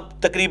 اب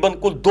تقریباً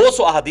کل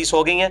 200 احادیث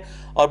ہو گئی ہیں،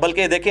 اور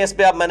بلکہ دیکھیں اس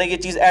پہ اب میں نے یہ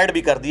چیز ایڈ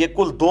بھی کر دی ہے،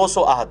 کل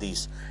 200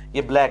 احادیث،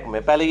 یہ بلیک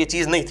میں، پہلے یہ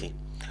چیز نہیں تھی،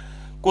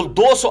 کل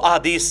 200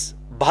 احادیث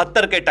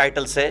 72 کے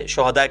ٹائٹل سے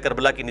شہداء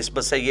کربلا کی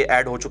نسبت سے یہ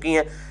ایڈ ہو چکی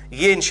ہیں۔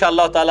 یہ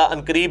انشاءاللہ تعالی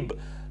عنقریب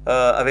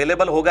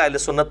اویلیبل ہوگا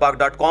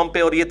ahlsunnatpak.com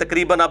پہ، اور یہ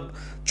تقریباً اب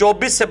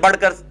 24 سے بڑھ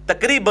کر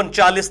تقریباً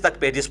 40 تک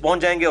پیجز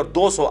پہنچ جائیں گے، اور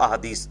 200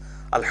 احادیث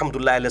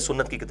الحمدللہ اہل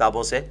سنت کی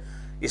کتابوں سے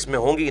اس میں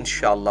ہوں گی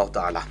انشاءاللہ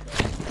تعالی۔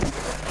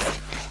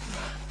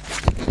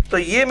 تو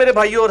یہ میرے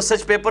بھائیوں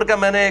ریسرچ پیپر کا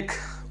میں نے ایک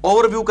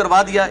اوور ویو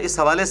کروا دیا اس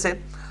حوالے سے۔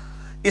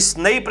 اس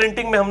نئی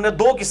پرنٹنگ میں ہم نے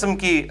 2 قسم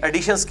کی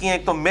ایڈیشنز کی ہیں،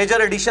 ایک تو میجر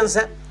ایڈیشنز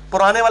ہیں،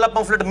 پرانے والا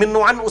پمفلٹ من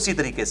و عن اسی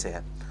طریقے سے ہے۔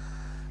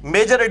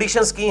 میجر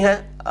ایڈیشنز کی ہیں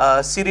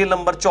سیریل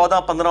نمبر 14،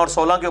 15 اور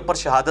 16 کے اوپر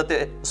شہادت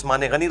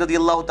عثمان غنی رضی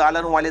اللہ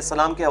تعالیٰ عنہ علیہ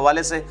السلام کے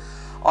حوالے سے،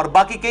 اور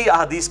باقی کئی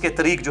احادیث کے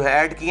طریق جو ہے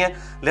ایڈ کی ہیں۔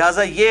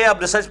 لہٰذا یہ اب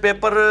ریسرچ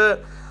پیپر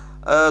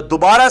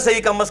دوبارہ سے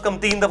ہی کم از کم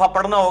 3 دفعہ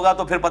پڑھنا ہوگا،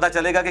 تو پھر پتہ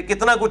چلے گا کہ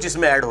کتنا کچھ اس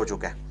میں ایڈ ہو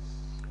چکا ہے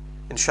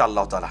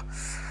انشاءاللہ تعالی۔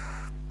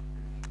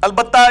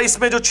 البتہ اس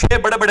میں جو 6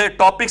 بڑے بڑے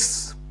ٹاپکس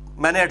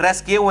میں نے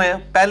ایڈریس کیے ہوئے ہیں،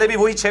 پہلے بھی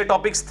وہی 6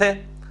 ٹاپکس تھے،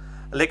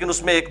 لیکن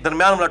اس میں ایک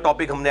درمیان والا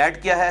ٹاپک ہم نے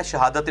ایڈ کیا ہے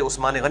شہادت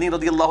عثمان غنی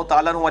رضی اللہ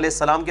تعالیٰ عنہ علیہ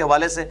السلام کے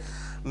حوالے سے۔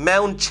 میں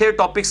ان 6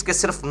 ٹاپکس کے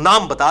صرف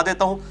نام بتا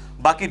دیتا ہوں،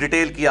 باقی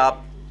ڈیٹیل کی آپ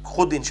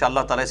خود انشاءاللہ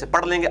تعالیٰ سے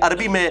پڑھ لیں گے۔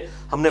 عربی میں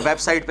ہم نے ویب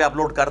سائٹ پہ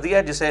اپلوڈ کر دیا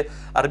ہے، جسے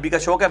عربی کا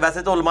شوق ہے۔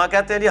 ویسے تو علماء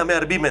کہتے ہیں جی ہمیں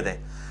عربی میں دیں،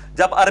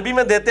 جب عربی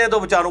میں دیتے ہیں تو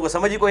بیچاروں کو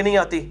سمجھ ہی کوئی نہیں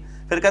آتی،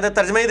 پھر کہتے ہیں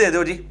ترجمہ ہی دے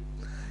دو جی۔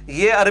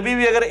 یہ عربی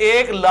بھی اگر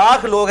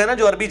 1,00,000 لوگ ہیں نا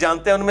جو عربی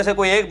جانتے ہیں، ان میں سے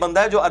کوئی ایک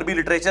بندہ ہے جو عربی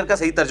لٹریچر کا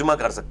صحیح ترجمہ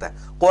کر سکتا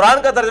ہے۔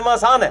 قرآن کا ترجمہ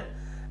آسان ہے،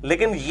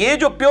 لیکن یہ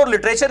جو پیور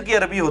لٹریچر کی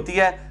عربی ہوتی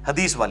ہے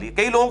حدیث والی،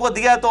 کئی لوگوں کو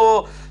دیا ہے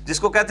تو جس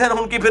کو کہتے ہیں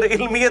نا ان کی پھر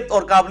علمیت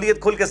اور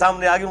قابلیت کھل کے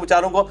سامنے آ گئی،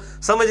 بیچاروں کو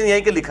سمجھ نہیں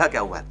آئی کہ لکھا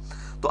کیا ہوا ہے۔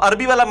 تو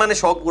عربی والا میں نے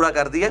شوق پورا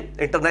کر دیا،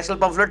 انٹرنیشنل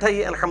پمفلٹ ہے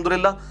یہ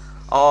الحمدللہ،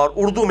 اور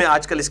اردو میں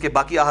آج کل اس کے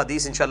باقی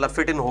احادیث انشاءاللہ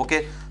فٹ ان ہو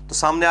کے تو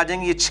سامنے آ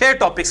جائیں گے۔ یہ 6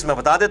 ٹاپکس میں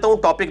بتا دیتا ہوں۔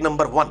 ٹاپک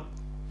نمبر 1،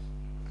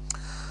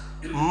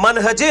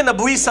 منہج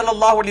نبوی صلی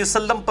اللہ علیہ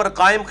وسلم پر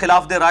قائم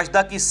خلافت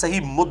راشدہ کی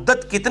صحیح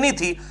مدت کتنی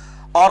تھی،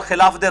 اور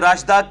خلافت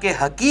راشدہ کے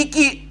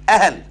حقیقی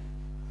اہل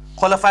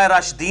خلفائے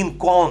راشدین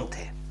کون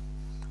تھے۔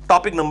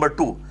 ٹاپک نمبر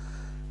 2،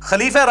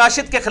 خلیفہ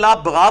راشد کے خلاف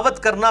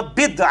بغاوت کرنا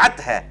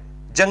بدعت ہے۔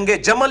 جنگ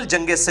جمل،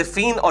 جنگ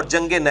صفین اور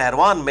جنگ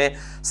نہروان میں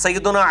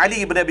سیدنا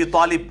علی ابن ابی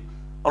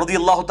طالب رضی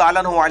اللہ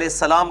تعالیٰ عنہ علیہ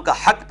السلام کا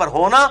حق پر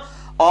ہونا،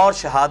 اور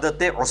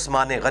شہادت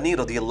عثمان غنی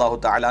رضی اللہ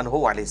تعالیٰ عنہ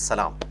علیہ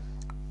السلام۔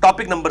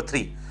 ٹاپک نمبر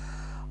 3،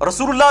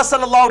 رسول اللہ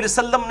صلی اللہ علیہ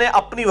وسلم نے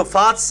اپنی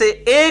وفات سے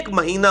 1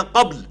 مہینہ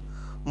قبل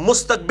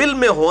مستقبل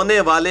میں ہونے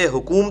والے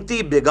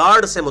حکومتی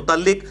بگاڑ سے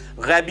متعلق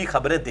غیبی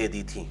خبریں دے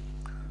دی تھیں۔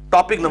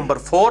 ٹاپک نمبر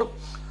 4،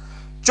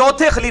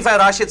 چوتھے خلیفہ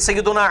راشد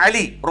سیدنا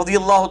علی رضی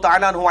اللہ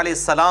تعالیٰ عنہ علیہ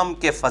السلام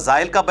کے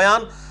فضائل کا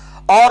بیان،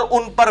 اور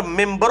ان پر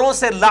ممبروں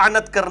سے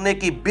لعنت کرنے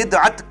کی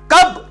بدعت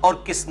کب اور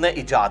کس نے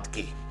ایجاد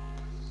کی۔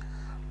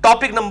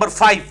 ٹاپک نمبر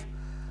 5،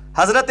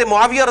 حضرت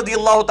معاویہ رضی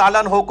اللہ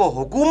تعالیٰ عنہ کو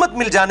حکومت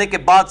مل جانے کے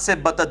بعد سے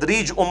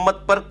بتدریج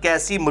امت پر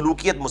کیسی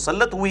ملوکیت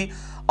مسلط ہوئی،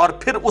 اور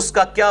پھر اس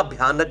کا کیا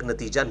بھیانک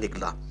نتیجہ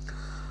نکلا۔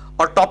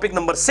 اور ٹاپک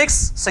نمبر 6،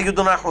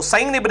 سیدنا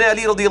حسین ابن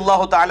علی رضی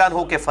اللہ تعالیٰ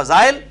عنہ کے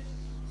فضائل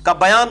کا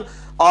بیان،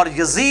 اور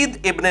یزید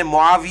ابن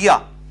معاویہ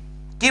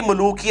کی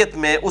ملوکیت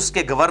میں اس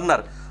کے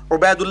گورنر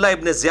عبید اللہ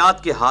ابن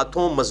زیاد کے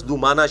ہاتھوں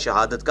مظلومانہ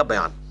شہادت کا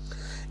بیان۔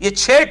 یہ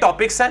 6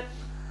 ٹاپکس ہیں۔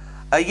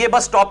 یہ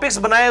بس ٹاپکس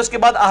بنائے, اس کے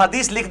بعد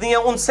احادیث لکھ دی ہیں,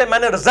 ان سے میں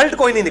نے رزلٹ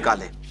کوئی نہیں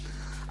نکالے.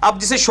 اب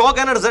جسے شوق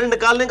ہے نا رزلٹ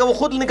نکالنے کا وہ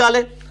خود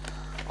نکالے.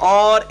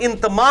 اور ان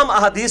تمام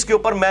احادیث کے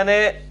اوپر میں نے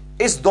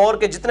اس دور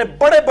کے جتنے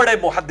بڑے بڑے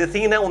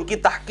محدثین ہیں ان کی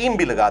تحکیم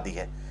بھی لگا دی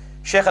ہے.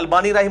 شیخ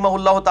البانی رحمہ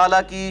اللہ تعالیٰ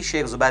کی,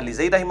 شیخ زبیر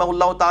لیزئی رحمہ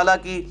اللہ تعالیٰ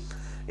کی,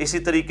 اسی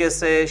طریقے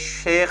سے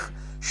شیخ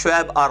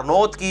شعیب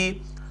آرنوت کی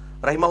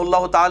رحمہ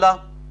اللہ تعالیٰ,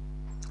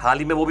 حال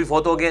ہی میں وہ بھی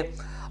فوت ہو گئے,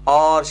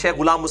 اور شیخ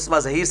غلام مصطفیٰ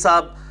ظہیر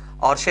صاحب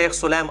اور شیخ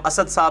سلیم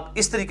اسد صاحب,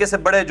 اس طریقے سے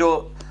بڑے جو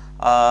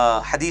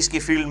حدیث کی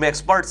فیلڈ میں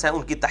ایکسپرٹس ہیں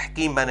ان کی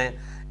تحکیم میں نے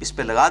اس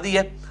پہ لگا دی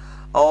ہے.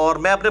 اور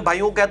میں اپنے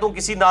بھائیوں کو کہتا ہوں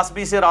کسی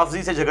ناسبی سے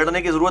رافضی سے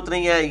جھگڑنے کی ضرورت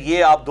نہیں ہے,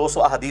 یہ آپ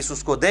 200 احادیث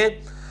اس کو دیں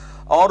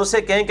اور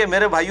اسے کہیں کہ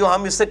میرے بھائیوں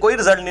ہم اس سے کوئی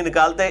رزلٹ نہیں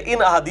نکالتے,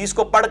 ان احادیث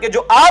کو پڑھ کے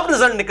جو آپ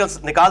رزلٹ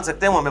نکال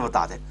سکتے ہیں وہ ہمیں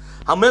بتا دیں.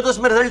 ہم نے تو اس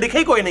میں رزلٹ لکھا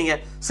ہی کوئی نہیں ہے,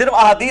 صرف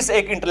احادیث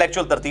ایک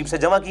انٹلیکچوئل ترتیب سے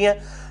جمع کی ہیں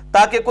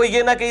تاکہ کوئی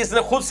یہ نہ کہ اس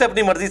نے خود سے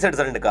اپنی مرضی سے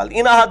رزلٹ نکال.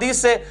 ان احادیث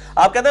سے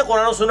آپ کہتے ہیں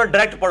قرآن و سنت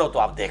ڈائریکٹ پڑھو, تو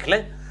آپ دیکھ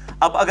لیں.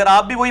 اب اگر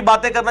آپ بھی وہی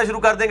باتیں کرنا شروع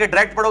کر دیں کہ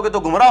ڈائریکٹ پڑھو گے تو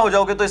گمراہ ہو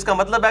جاؤ گے, تو اس کا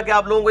مطلب ہے کہ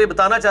آپ لوگوں کو یہ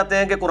بتانا چاہتے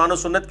ہیں کہ قرآن و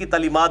سنت کی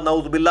تعلیمات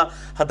نعوذ باللہ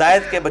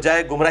ہدایت کے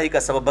بجائے گمراہی کا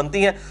سبب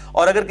بنتی ہیں.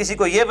 اور اگر کسی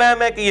کو یہ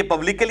وہم ہے کہ یہ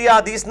پبلک کے لیے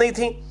حدیث نہیں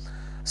تھیں,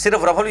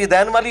 صرف رفع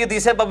الیدین والی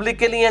حدیثیں پبلک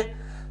کے لیے ہیں,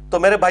 تو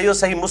میرے بھائیوں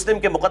صحیح مسلم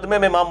کے مقدمے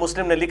میں امام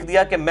مسلم نے لکھ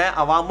دیا کہ میں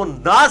عوام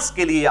الناس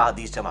کے لیے یہ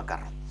حدیث جمع کر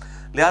رہا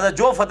ہوں, لہٰذا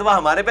جو فتویٰ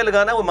ہمارے پہ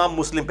لگانا ہے وہ امام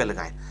مسلم پہ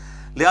لگائیں.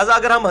 لہٰذا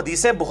اگر ہم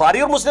حدیثیں بخاری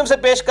اور مسلم سے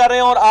پیش کر رہے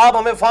ہیں اور آپ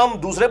ہمیں فہم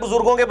دوسرے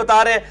بزرگوں کے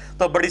بتا رہے ہیں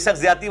تو بڑی سخت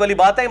زیادتی والی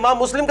بات ہے. امام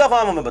مسلم کا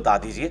فہم ہمیں بتا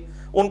دیجئے,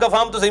 ان کا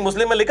فہم تو صحیح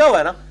مسلم میں لکھا ہوا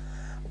ہے نا,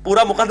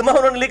 پورا مقدمہ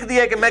انہوں نے لکھ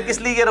دیا ہے کہ میں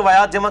کس لیے یہ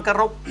روایات جمع کر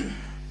رہا ہوں.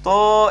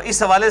 تو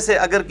اس حوالے سے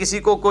اگر کسی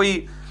کو کوئی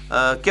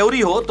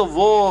کیوری ہو تو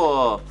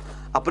وہ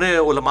اپنے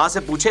علماء سے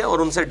پوچھے اور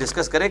ان سے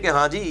ڈسکس کرے کہ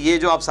ہاں جی یہ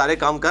جو آپ سارے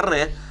کام کر رہے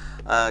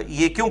ہیں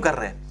یہ کیوں کر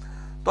رہے ہیں.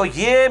 تو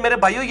یہ میرے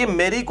بھائیوں یہ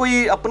میری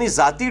کوئی اپنی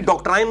ذاتی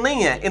ڈاکٹرائن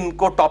نہیں ہے ان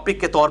کو ٹاپک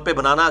کے طور پہ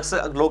بنانا.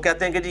 اکثر لوگ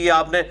کہتے ہیں کہ جی یہ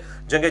آپ نے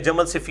جنگ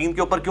جمل صفین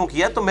کے اوپر کیوں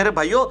کیا ہے. تو میرے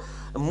بھائیوں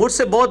مجھ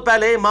سے بہت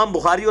پہلے امام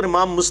بخاری اور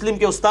امام مسلم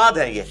کے استاد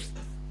ہیں یہ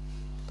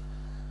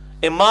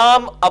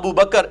امام ابو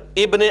بکر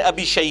ابن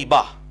ابی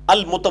شیبہ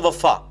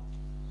المتوفا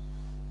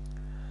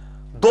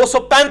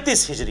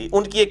 235 ہجری,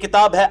 ان کی ایک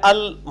کتاب ہے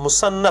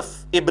المصنف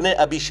ابن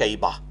ابی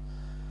شیبہ.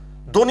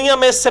 دنیا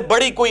میں اس سے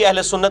بڑی کوئی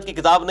اہل سنت کی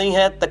کتاب نہیں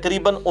ہے,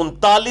 تقریباً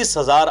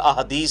 39,000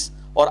 احادیث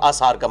اور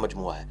آثار کا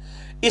مجموعہ ہے.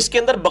 اس کے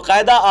اندر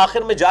باقاعدہ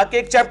آخر میں جا کے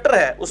ایک چیپٹر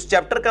ہے, اس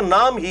چیپٹر کا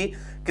نام ہی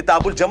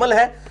کتاب الجمل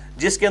ہے,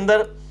 جس کے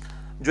اندر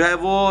جو ہے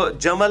وہ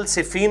جمل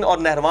صفین اور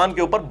نہروان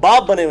کے اوپر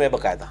باب بنے ہوئے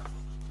باقاعدہ.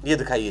 یہ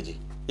دکھائیے جی,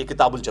 یہ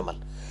کتاب الجمل.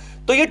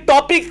 تو یہ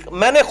ٹاپک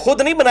میں نے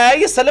خود نہیں بنایا,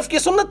 یہ سلف کی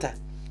سنت ہے,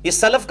 یہ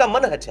سلف کا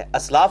منہج ہے,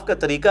 اسلاف کا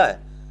طریقہ ہے.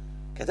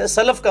 کہتے ہیں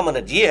سلف کا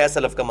منہج, یہ ہے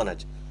سلف کا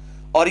منہج.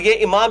 اور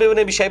یہ امام ابن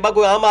ابی شیبہ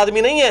کوئی عام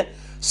آدمی نہیں ہے.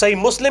 صحیح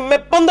مسلم میں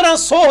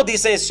 1500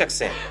 حدیثیں اس شخص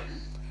سے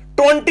ہیں.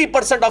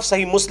 20% آف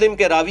صحیح مسلم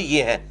کے راوی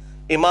یہ ہیں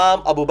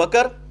امام ابو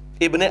بکر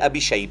ابن ابی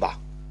شیبہ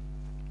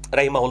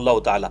رحمہ اللہ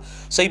تعالی.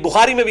 صحیح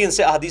بخاری میں بھی ان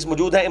سے احادیث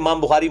موجود ہیں.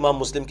 امام بخاری امام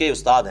مسلم کے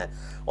استاد ہیں,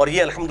 اور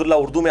یہ الحمدللہ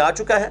اردو میں آ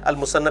چکا ہے.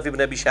 المصنف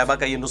ابن ابی شیبہ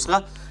کا یہ نسخہ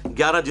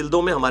 11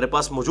 جلدوں میں ہمارے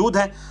پاس موجود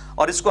ہے,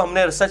 اور اس کو ہم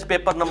نے ریسرچ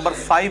پیپر نمبر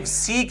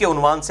 5C کے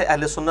عنوان سے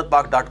اہل سنت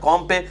پاک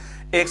 .com پہ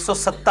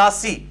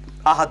 187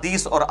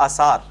 احادیث اور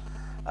آثار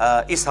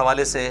اس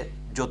حوالے سے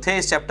جو تھے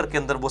اس چیپٹر کے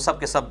اندر وہ سب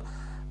کے سب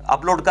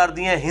اپلوڈ کر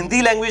دیے ہیں.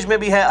 ہندی لینگویج میں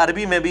بھی ہے,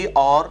 عربی میں بھی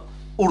اور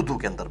اردو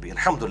کے اندر بھی.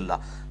 الحمدللہ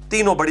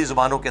تینوں بڑی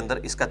زبانوں کے اندر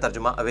اس کا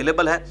ترجمہ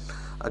اویلیبل ہے,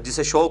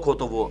 جسے شوق ہو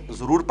تو وہ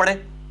ضرور پڑھیں.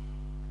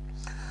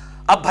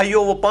 اب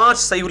بھائیو وہ 5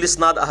 صحیح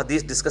الاسناد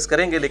احادیث ڈسکس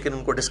کریں گے, لیکن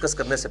ان کو ڈسکس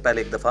کرنے سے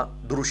پہلے ایک دفعہ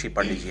دروشی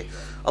پڑھ لیجئے.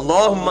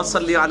 اللہم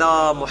صلی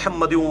علی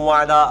محمد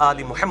وعلی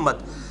آل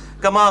محمد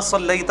کما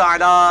صلیت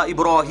علی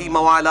ابراہیم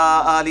وعلی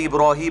آل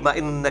ابراہیم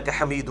انک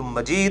حمید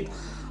مجید.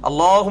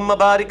 اللہم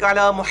بارک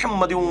علی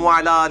محمد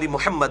وعلی آل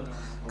محمد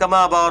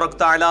کما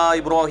بارکت علی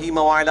ابراہیم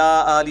وعلی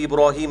آل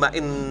ابراہیم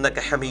انک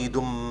حمید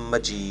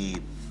مجید.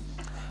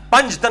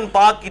 پنجتن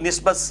پاک کی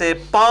نسبت سے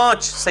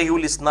 5 صحیح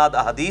الاسناد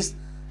احادیث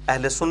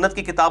اہل سنت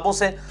کی کتابوں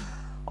سے,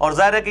 اور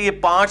ظاہر ہے کہ یہ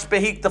 5 پہ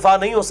ہی اکتفا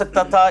نہیں ہو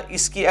سکتا تھا,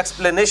 اس کی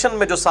ایکسپلینیشن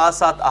میں جو ساتھ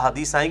ساتھ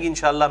احادیث آئیں گی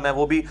انشاءاللہ میں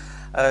وہ بھی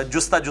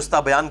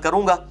جستہ بیان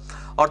کروں گا.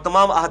 اور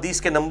تمام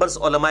احادیث کے نمبرز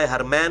علماء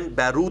حرمین,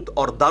 بیروت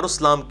اور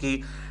دارالاسلام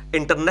کی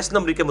انٹرنیشنل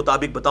نمبر کے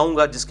مطابق بتاؤں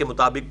گا, جس کے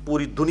مطابق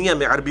پوری دنیا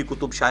میں عربی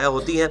کتب شائع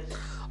ہوتی ہیں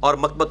اور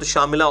مکتبۃ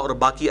الشاملہ اور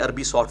باقی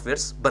عربی سافٹ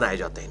ویئرز بنائے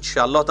جاتے ہیں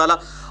انشاءاللہ تعالی.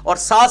 اور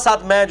ساتھ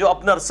ساتھ میں جو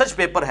اپنا ریسرچ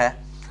پیپر ہے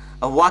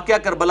واقعہ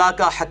کربلا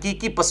کا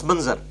حقیقی پس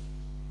منظر,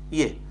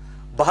 یہ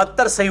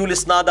 72 صحیح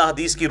الاسناد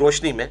احادیث کی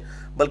روشنی میں,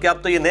 بلکہ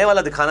اب تو یہ نئے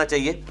والا دکھانا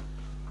چاہیے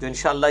جو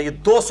انشاءاللہ یہ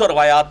 200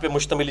 روایات پہ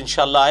مشتمل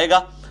انشاءاللہ آئے گا.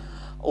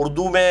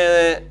 اردو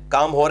میں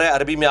کام ہو رہا ہے,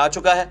 عربی میں آ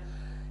چکا ہے.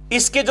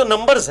 اس کے جو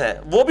نمبرز ہیں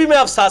وہ بھی میں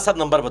اب ساتھ ساتھ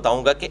نمبر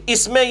بتاؤں گا کہ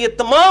اس میں یہ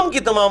تمام کی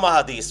تمام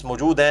احادیث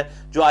موجود ہیں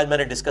جو آج میں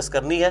نے ڈسکس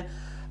کرنی ہے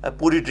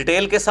پوری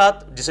ڈیٹیل کے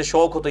ساتھ. جسے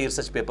شوق ہو تو یہ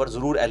ریسرچ پیپر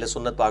ضرور اہل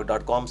سنت پاک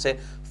 .com سے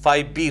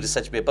 5B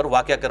ریسرچ پیپر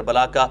واقعہ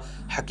کربلا کا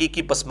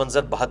حقیقی پس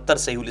منظر 72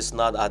 صحیح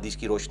الاسناد احادیث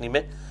کی روشنی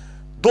میں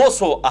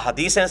 200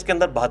 احادیث ہیں اس کے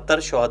اندر 72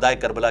 شہداء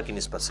کربلا کی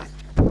نسبت سے,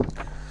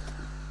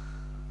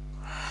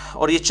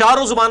 اور یہ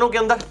چاروں زبانوں کے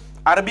اندر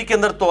عربی کے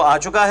اندر تو آ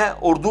چکا ہے،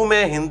 اردو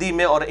میں، ہندی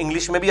میں اور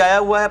انگلش میں بھی آیا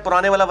ہوا ہے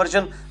پرانے والا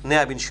ورژن،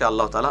 نیا بھی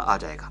انشاءاللہ تعالی آ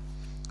جائے گا۔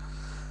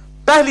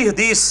 پہلی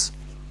حدیث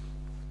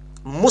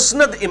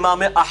مسند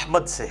امام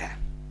احمد سے ہے،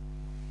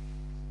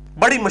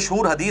 بڑی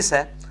مشہور حدیث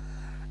ہے،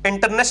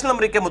 انٹرنیشنل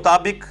نمبر کے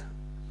مطابق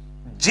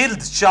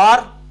جلد 4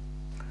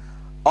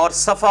 اور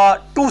صفحہ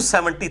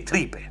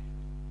 273 پہ،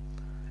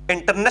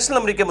 انٹرنیشنل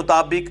نمبر کے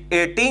مطابق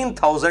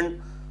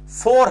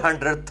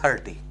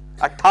 18,430،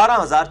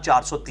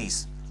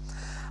 18,430۔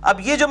 اب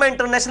یہ جو میں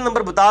انٹرنیشنل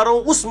نمبر بتا رہا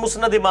ہوں اس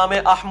مسند امام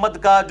احمد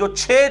کا جو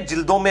 6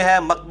 جلدوں میں ہے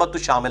مکتبۃ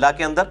الشاملہ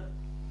کے اندر،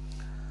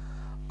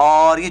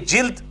 اور یہ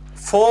جلد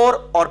 4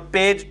 اور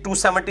پیج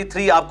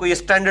 273 آپ کو یہ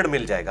سٹینڈرڈ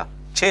مل جائے گا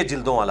 6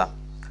 جلدوں والا،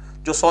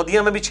 جو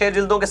سعودیہ میں بھی 6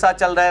 جلدوں کے ساتھ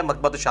چل رہا ہے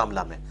مکتبۃ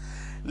الشاملہ میں،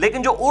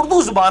 لیکن جو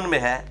اردو زبان میں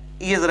ہے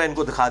یہ ذرا ان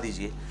کو دکھا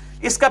دیجئے۔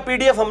 اس کا پی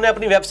ڈی ایف ہم نے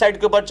اپنی ویب سائٹ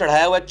کے اوپر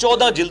چڑھایا ہوا ہے،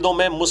 14 جلدوں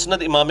میں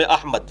مسند امام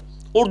احمد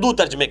اردو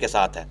ترجمے کے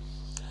ساتھ ہے،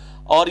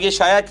 اور یہ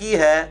شائع کی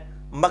ہے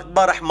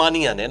مکتبہ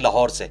رحمانیہ نے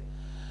لاہور سے۔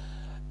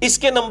 اس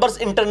کے نمبرز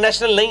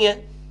انٹرنیشنل نہیں ہیں،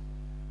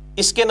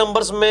 اس کے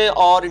نمبرز میں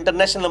اور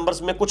انٹرنیشنل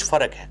نمبرز میں کچھ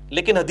فرق ہے،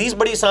 لیکن حدیث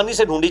بڑی آسانی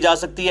سے ڈھونڈی جا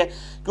سکتی ہے،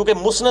 کیونکہ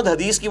مسند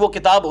حدیث کی وہ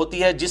کتاب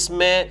ہوتی ہے جس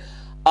میں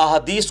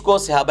احادیث کو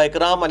صحابہ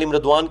کرام علیہم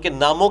رضوان کے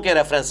ناموں کے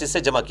ریفرنسز سے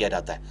جمع کیا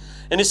جاتا ہے،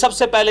 یعنی سب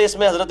سے پہلے اس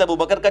میں حضرت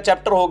ابوبکر کا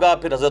چیپٹر ہوگا،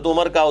 پھر حضرت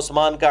عمر کا،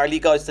 عثمان کا، علی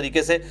کا، اس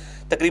طریقے سے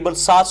تقریباً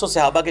 700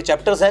 صحابہ کے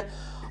چیپٹرز ہیں،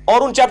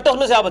 اور ان چیپٹرز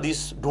میں سے آپ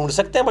حدیث ڈھونڈ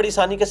سکتے ہیں بڑی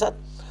آسانی کے ساتھ۔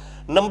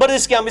 نمبر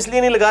اس کے ہم اس لیے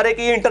نہیں لگا رہے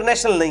کہ یہ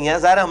انٹرنیشنل نہیں ہے،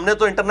 ظاہر ہم نے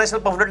تو انٹرنیشنل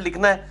پمفلٹ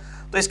لکھنا ہے،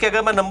 تو اس کے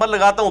اگر میں نمبر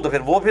لگاتا ہوں تو پھر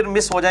وہ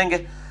مس ہو جائیں گے،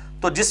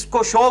 تو جس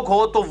کو شوق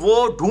ہو تو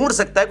وہ ڈھونڈ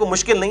سکتا ہے، کوئی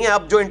مشکل نہیں ہے۔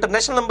 اب جو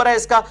انٹرنیشنل نمبر ہے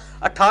اس کا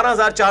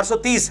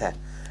 18,430 ہے،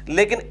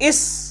 لیکن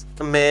اس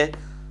میں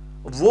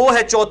وہ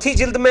ہے 4تھی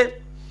جلد میں،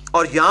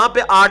 اور یہاں پہ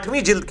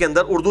 8ویں جلد کے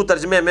اندر اردو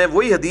ترجمے میں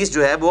وہی حدیث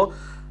جو ہے وہ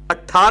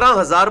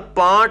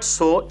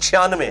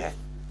 18,596 ہے،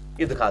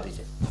 یہ دکھا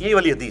دیجئے، یہ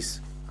والی حدیث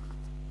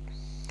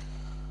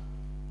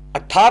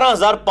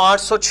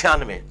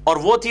 18,596 اور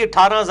وہ تھی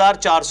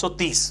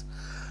 18,430،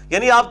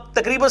 یعنی آپ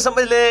تقریباً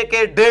سمجھ لیں کہ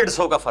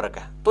 150 کا فرق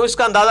ہے، تو اس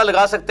کا اندازہ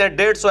لگا سکتے ہیں،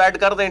 150 ایڈ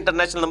کر دیں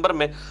انٹرنیشنل نمبر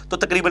میں تو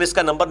تقریباً اس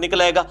کا نمبر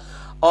نکل آئے گا۔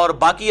 اور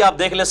باقی آپ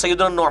دیکھ لیں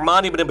سیدنا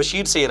نعمان ابن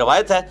بشیر سے یہ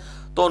روایت ہے،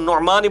 تو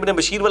نعمان ابن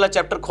بشیر والا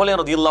چیپٹر کھولیں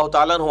رضی اللہ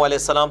تعالیٰ عنہ علیہ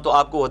السلام، تو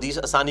آپ کو حدیث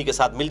آسانی کے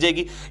ساتھ مل جائے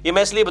گی۔ یہ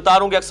میں اس لیے بتا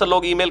رہا ہوں کہ اکثر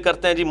لوگ ای میل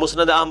کرتے ہیں جی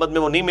مسند احمد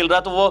میں وہ نہیں مل رہا،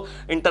 تو وہ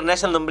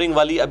انٹرنیشنل نمبرنگ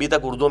والی ابھی تک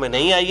اردو میں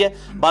نہیں آئی ہے،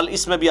 بل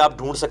اس میں بھی آپ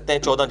ڈھونڈ سکتے ہیں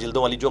 14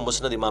 جلدوں والی جو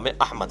مسند امام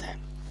احمد ہے،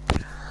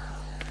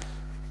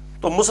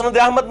 تو مسند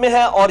احمد میں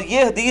ہے۔ اور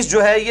یہ حدیث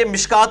جو ہے یہ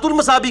مشکات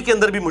المصابیح کے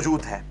اندر بھی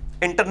موجود ہے،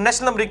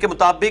 انٹرنیشنل نمبرنگ کے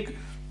مطابق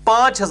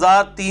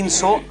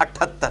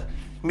 5,378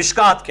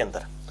 مشکات کے اندر،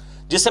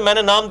 جسے میں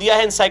نے نام دیا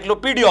ہے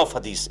انسائکلوپیڈیا آف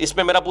حدیث۔ اس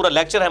میں میرا پورا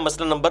لیکچر ہے،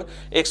 مسئلہ نمبر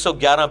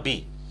 111B،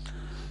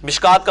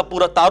 مشکات کا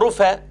پورا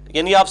تعارف ہے،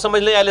 یعنی آپ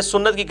سمجھ لیں اہل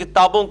سنت کی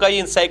کتابوں کا یہ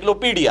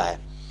انسائکلوپیڈیا ہے،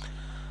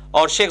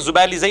 اور شیخ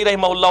زبیر علی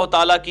رحمہ اللہ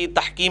تعالیٰ کی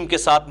تحکیم کے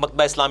ساتھ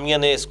مکتبہ اسلامیہ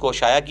نے اس کو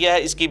شائع کیا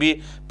ہے۔ اس کی بھی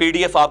پی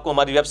ڈی ایف آپ کو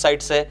ہماری ویب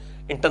سائٹ سے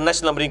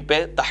انٹرنیشنل نمبرنگ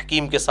پہ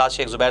تحکیم کے ساتھ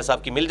شیخ زبیر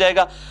صاحب کی مل جائے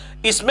گا،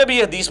 اس میں بھی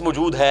یہ حدیث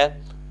موجود ہے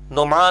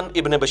نعمان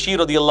ابن بشیر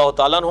رضی اللہ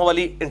تعالیٰ عنہ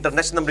والی،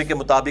 انٹرنیشنل نمبرنگ کے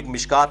مطابق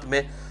مشکات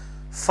میں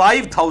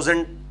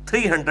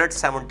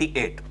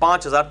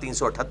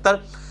 5,378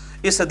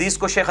 اس حدیث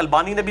کو شیخ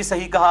البانی نے بھی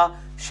صحیح کہا،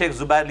 شیخ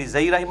زبیر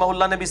علی رحمہ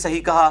اللہ نے بھی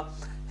صحیح کہا،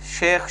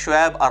 شیخ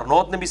شعیب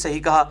ارنوت نے بھی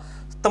صحیح کہا،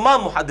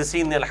 تمام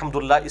محدثین نے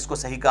الحمدللہ اس کو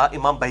صحیح کہا،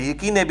 امام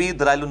بہیقی نے بھی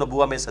دلائل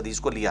النبوہ میں اس حدیث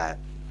کو لیا ہے۔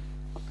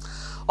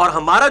 اور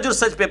ہمارا جو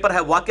ریسرچ پیپر ہے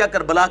واقعہ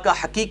کربلا کا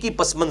حقیقی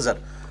پس منظر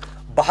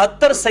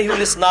 72 صحیح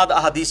الاسناد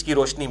احادیث کی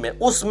روشنی میں،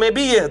 اس میں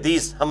بھی یہ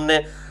حدیث ہم نے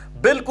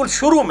بالکل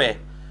شروع میں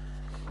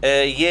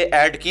یہ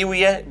ایڈ کی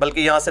ہوئی ہے، بلکہ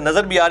یہاں سے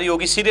نظر بھی آ رہی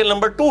ہوگی سیریل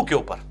نمبر 2 کے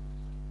اوپر،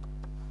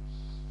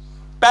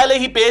 پہلے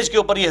ہی پیج کے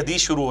اوپر یہ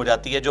حدیث شروع ہو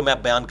جاتی ہے جو میں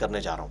بیان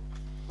کرنے جا رہا ہوں۔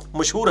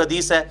 مشہور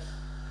حدیث ہے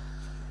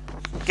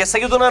کہ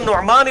سیدنا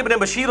نعمان ابن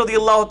بشیر رضی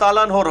اللہ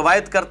تعالیٰ عنہ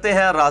روایت کرتے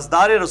ہیں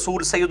رازدار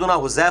رسول سیدنا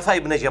حذیفہ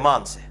ابن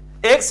یمان سے،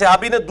 ایک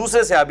صحابی نے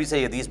دوسرے صحابی سے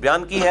یہ حدیث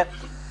بیان کی ہے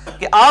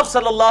کہ آپ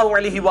صلی اللہ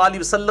علیہ وآلہ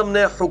وسلم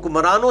نے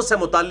حکمرانوں سے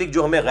متعلق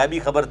جو ہمیں غیبی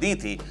خبر دی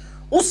تھی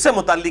اس سے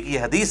متعلق یہ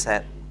حدیث ہے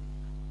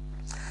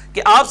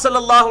کہ آپ صلی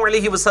اللہ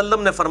علیہ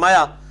وسلم نے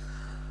فرمایا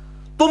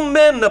تم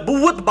میں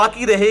نبوت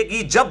باقی رہے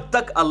گی جب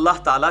تک اللہ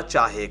تعالیٰ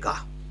چاہے گا،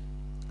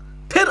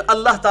 پھر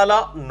اللہ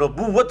تعالیٰ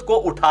نبوت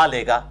کو اٹھا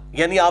لے گا،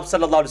 یعنی آپ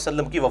صلی اللہ علیہ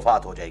وسلم کی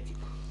وفات ہو جائے گی،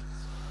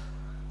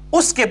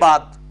 اس کے بعد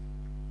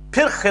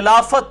پھر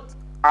خلافت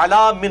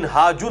علی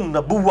منہاج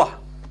النبوہ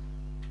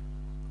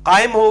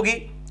قائم ہوگی،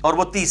 اور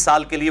وہ 30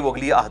 سال کے لیے وہ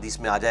اگلی احادیث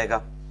میں آ جائے گا،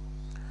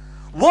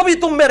 وہ بھی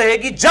تم میں رہے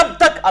گی جب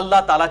تک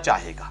اللہ تعالیٰ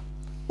چاہے گا،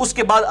 اس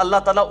کے بعد اللہ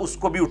تعالیٰ اس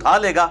کو بھی اٹھا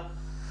لے گا،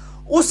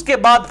 اس کے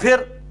بعد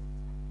پھر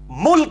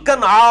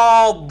ملکن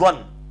عاضن،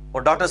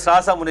 اور ڈاکٹر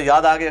سرار صاحب مجھے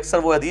یاد آ گئے اکثر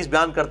وہ حدیث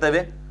بیان کرتے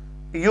ہوئے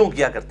یوں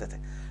کیا کرتے تھے،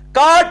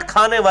 کاٹ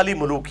کھانے والی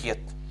ملوکیت،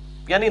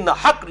 یعنی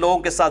ناحق لوگوں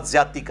کے ساتھ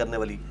زیادتی کرنے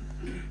والی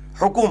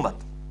حکومت،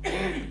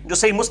 جو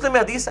صحیح مسلم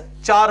میں حدیث ہے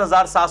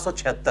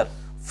 4776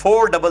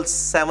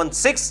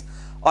 4776،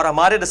 اور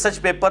ہمارے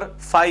ریسرچ پیپر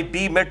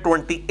 5B میں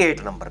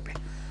 28 نمبر پہ۔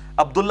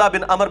 عبداللہ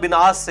بن عمر بن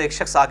عاص سے ایک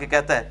شخص آ کے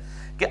کہتا ہے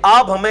کہ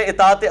آپ ہمیں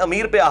اطاعت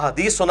امیر پہ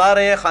احادیث سنا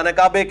رہے ہیں خانہ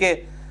کعبے کے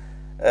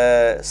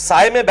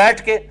سائے میں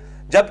بیٹھ کے،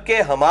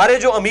 جبکہ ہمارے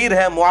جو امیر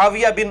ہیں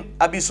معاویہ بن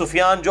ابی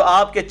سفیان جو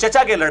آپ کے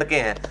چچا کے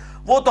لڑکے ہیں،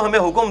 وہ تو ہمیں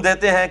حکم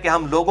دیتے ہیں کہ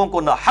ہم لوگوں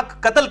کو ناحق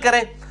قتل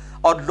کریں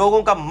اور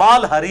لوگوں کا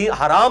مال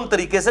حرام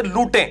طریقے سے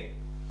لوٹیں،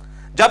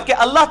 جبکہ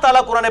اللہ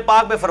تعالیٰ قرآن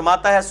پاک میں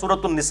فرماتا ہے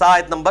سورۃ النساء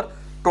آیت نمبر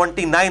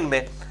 29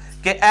 میں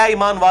کہ اے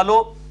ایمان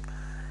والو،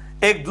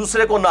 ایک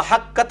دوسرے کو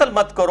ناحق قتل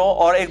مت کرو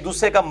اور ایک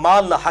دوسرے کا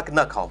مال ناحق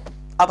نہ کھاؤ۔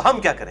 اب ہم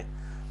کیا کریں؟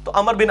 تو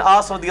عمر بن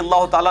عاص رضی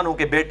اللہ تعالیٰ عنہ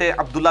کے بیٹے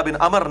عبداللہ بن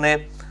عمر نے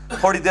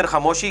تھوڑی دیر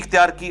خاموشی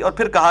اختیار کی اور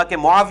پھر کہا کہ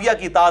معاویہ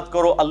کی اطاعت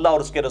کرو اللہ اور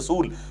اس کے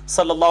رسول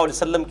صلی اللہ علیہ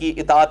وسلم کی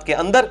اطاعت کے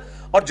اندر،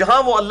 اور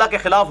جہاں وہ اللہ کے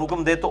خلاف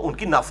حکم دے تو ان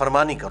کی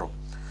نافرمانی کرو۔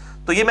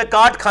 تو یہ میں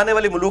کاٹ کھانے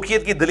والی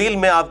ملوکیت کی دلیل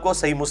میں آپ کو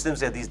صحیح مسلم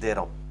سے حدیث دے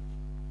رہا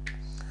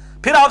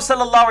ہوں۔ پھر آپ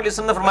صلی اللہ علیہ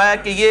وسلم نے فرمایا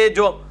کہ یہ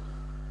جو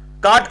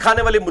کاٹ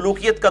کھانے والی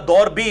ملوکیت کا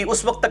دور بھی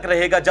اس وقت تک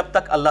رہے گا جب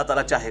تک اللہ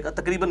تعالیٰ چاہے گا،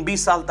 تقریباً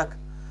 20 سال تک،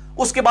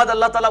 اس کے بعد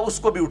اللہ تعالیٰ اس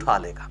کو بھی اٹھا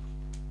لے گا۔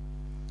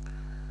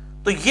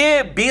 تو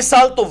یہ 20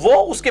 سال تو وہ،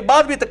 اس کے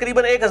بعد بھی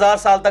تقریباً 1000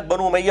 سال تک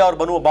بنو امیہ اور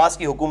بنو عباس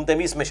کی حکومتیں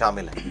بھی اس میں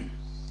شامل ہیں۔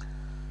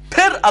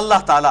 پھر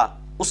اللہ تعالیٰ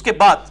اس کے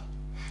بعد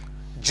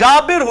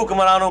جابر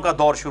حکمرانوں کا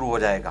دور شروع ہو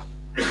جائے گا،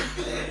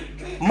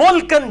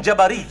 ملکن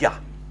جبریہ،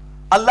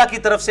 اللہ کی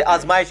طرف سے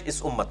آزمائش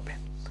اس امت پہ،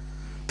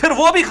 پھر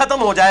وہ بھی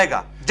ختم ہو جائے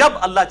گا جب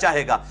اللہ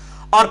چاہے گا،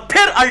 اور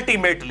پھر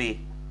الٹیمیٹلی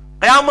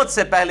قیامت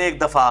سے پہلے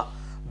ایک دفعہ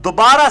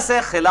دوبارہ سے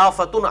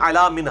خلافت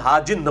علی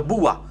منہاج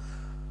النبوہ،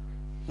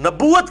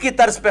 نبوت کی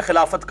طرز پہ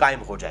خلافت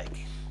قائم ہو جائے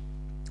گی،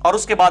 اور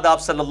اس کے بعد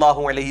آپ صلی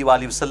اللہ علیہ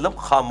وآلہ وسلم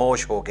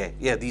خاموش ہو گئے۔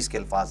 یہ حدیث کے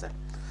الفاظ ہیں۔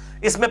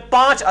 اس میں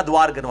 5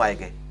 ادوار گنوائے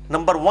گئے۔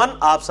 نمبر 1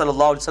 آپ صلی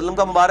اللہ علیہ وسلم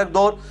کا مبارک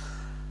دور،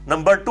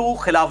 نمبر 2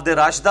 خلافت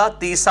راشدہ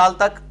 30 سال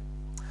تک،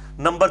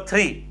 نمبر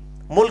 3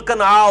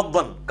 ملکن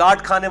عاضن،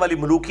 کاٹ کھانے والی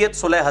ملوکیت،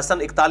 صلح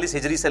حسن 41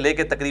 ہجری سے لے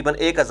کے تقریباً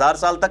 1000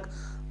 سال تک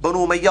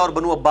بنو امیہ اور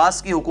بنو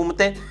عباس کی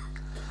حکومتیں،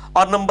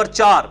 اور نمبر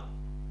 4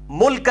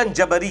 ملکن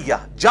جبریہ،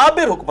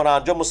 جابر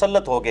حکمران جو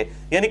مسلط ہو گئے،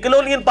 یعنی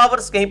کلونین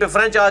پاورز، کہیں پہ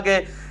فرینچ آ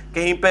گئے،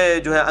 کہیں پہ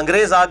جو ہے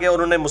انگریز آ گئے،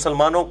 انہوں نے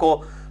مسلمانوں کو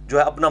جو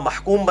ہے اپنا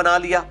محکوم بنا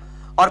لیا،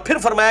 اور پھر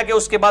فرمایا کہ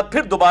اس کے بعد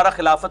پھر دوبارہ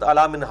خلافت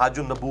علی منہاج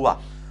النبوہ،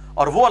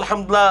 اور وہ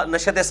الحمدللہ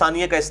نشأت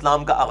ثانیہ کا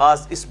اسلام کا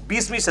آغاز اس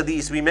 20ویں صدی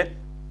عیسوی میں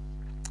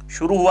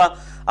شروع ہوا،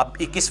 اب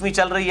 21ویں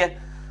چل رہی ہے،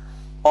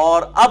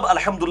 اور اب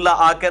الحمدللہ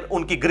آ کر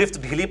ان کی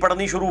گرفت ڈھیلی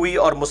پڑنی شروع ہوئی،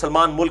 اور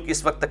مسلمان ملک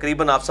اس وقت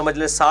تقریباً آپ سمجھ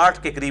لیں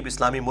 60 کے قریب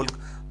اسلامی ملک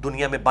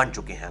دنیا میں بن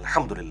چکے ہیں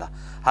الحمدللہ،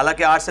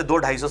 حالانکہ آج سے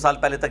 200-250 سال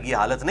پہلے تک یہ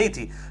حالت نہیں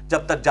تھی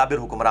جب تک جابر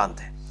حکمران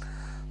تھے۔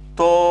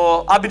 تو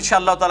اب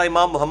انشاءاللہ تعالی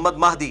امام محمد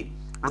مہدی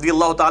رضی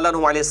اللہ تعالیٰ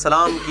عنہ علیہ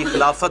السلام کی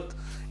خلافت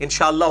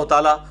انشاءاللہ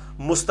تعالی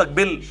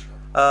مستقبل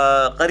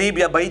قریب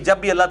یا بعید جب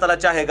بھی اللہ تعالیٰ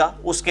چاہے گا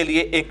اس کے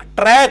لیے ایک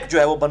ٹریک جو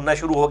ہے وہ بننا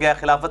شروع ہو گیا۔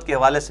 خلافت کے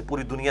حوالے سے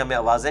پوری دنیا میں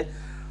آوازیں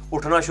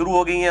اٹھنا شروع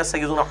ہو گئی ہیں،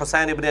 سیدنا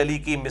حسین ابن علی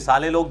کی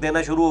مثالیں لوگ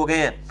دینا شروع ہو گئے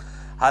ہیں،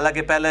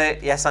 حالانکہ پہلے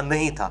ایسا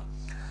نہیں تھا۔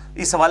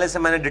 اس حوالے سے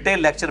میں نے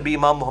ڈیٹیل لیکچر بھی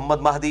امام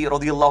محمد مہدی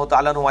رضی اللہ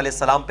تعالیٰ عنہ علیہ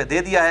السلام پہ دے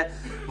دیا ہے،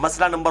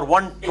 مسئلہ نمبر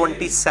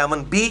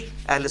 127B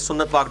اہل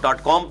سنت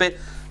واق.com پہ،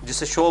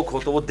 جسے شوق ہو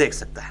تو وہ دیکھ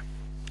سکتا ہے۔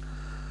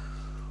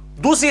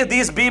 دوسری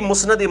حدیث بھی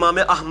مسند امام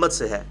احمد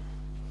سے ہے،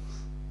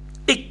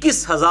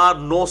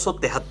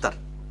 21973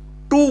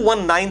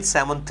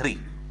 21973،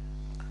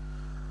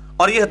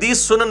 اور یہ حدیث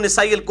سنن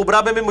نسائی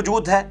الکبریٰ میں بھی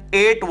موجود ہے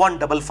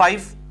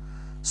 8155،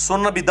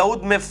 سنن ابی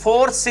داؤد میں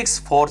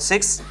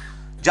 4646،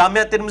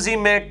 جامعہ ترمذی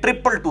میں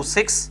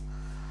 2226،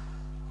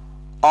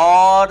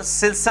 اور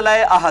سلسلہ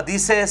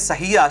احادیث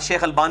صحیحہ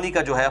شیخ البانی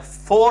کا جو ہے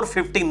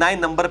 459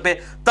 نمبر پہ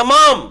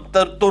تمام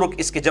طرق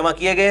اس کے جمع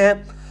کیے گئے ہیں۔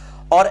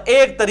 اور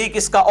ایک طریق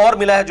اس کا اور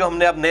ملا ہے جو ہم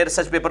نے اب نئے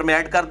ریسرچ پیپر میں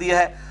ایڈ کر دیا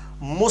ہے،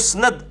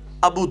 مسند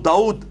ابو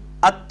داؤد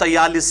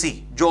الطیالسی،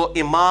 جو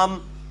امام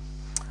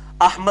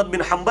احمد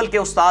بن حنبل کے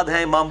استاد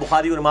ہیں، امام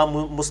بخاری اور امام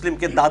مسلم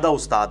کے دادا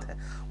استاد ہیں،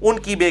 ان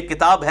کی بھی ایک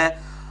کتاب ہے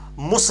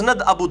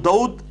مسند ابو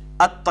داؤد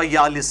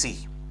الطیالسی،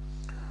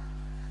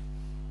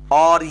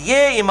 اور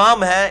یہ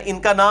امام ہیں، ان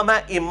کا نام ہے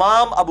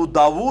امام ابو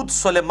داؤد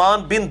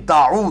سلیمان بن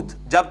داؤد،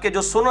 جبکہ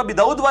جو سنن ابی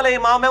داؤد والے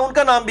امام ہیں ان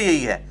کا نام بھی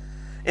یہی ہے،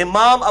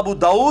 امام ابو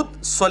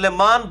داؤد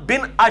سلیمان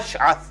بن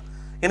اشعث،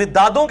 یعنی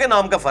دادوں کے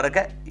نام کا فرق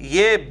ہے،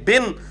 یہ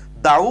بن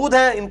داؤد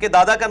ہیں ان کے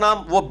دادا کا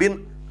نام، وہ بن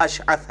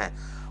اشعث ہیں،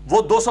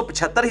 وہ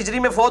 275 ہجری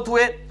میں فوت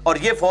ہوئے اور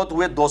یہ فوت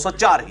ہوئے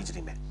 204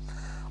 ہجری میں،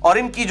 اور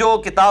ان کی جو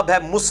کتاب ہے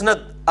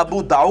مسند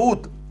ابو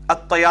داؤد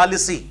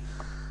الطیالسی،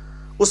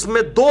 اس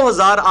میں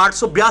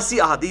 2882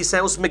 احادیث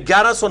ہیں، اس میں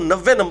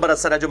 1190 نمبر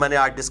اثر ہے جو میں نے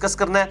آج ڈسکس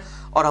کرنا ہے،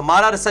 اور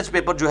ہمارا ریسرچ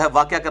پیپر جو ہے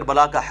واقعہ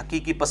کربلا کا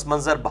حقیقی پس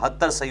منظر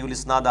 72 صحیح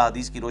الاسناد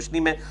احادیث کی روشنی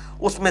میں،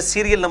 اس میں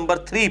سیریل نمبر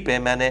 3 پہ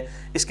میں نے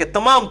اس کے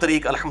تمام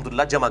طریق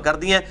الحمدللہ جمع کر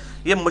دیے ہیں۔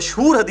 یہ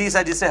مشہور حدیث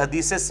ہے جسے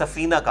حدیث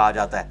سفینہ کہا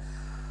جاتا ہے،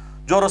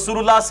 جو رسول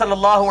اللہ صلی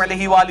اللہ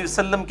علیہ وآلہ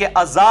وسلم کے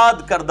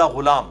آزاد کردہ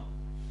غلام،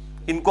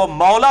 ان کو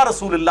مولا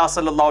رسول اللہ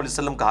صلی اللہ علیہ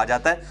وسلم کہا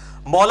جاتا ہے،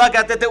 مولا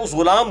کہتے تھے اس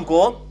غلام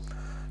کو،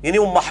 یعنی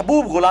وہ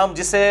محبوب غلام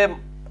جسے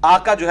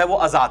آقا جو ہے وہ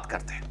آزاد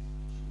کرتے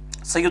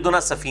ہیں، سیدنا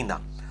سفینہ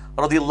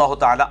رضی اللہ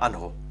تعالی عنہ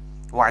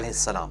وعلیہ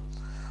السلام،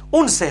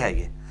 ان سے ہے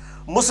یہ۔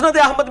 مسند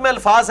احمد میں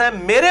الفاظ ہیں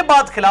میرے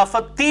بعد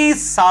خلافت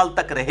 30 سال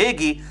تک رہے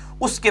گی،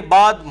 اس کے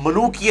بعد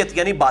ملوکیت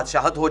یعنی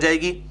بادشاہت ہو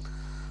جائے گی۔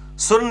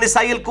 سنن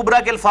نسائی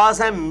الکبریٰ کے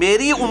الفاظ ہیں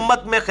میری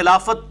امت میں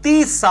خلافت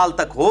 30 سال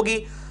تک ہوگی،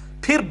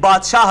 پھر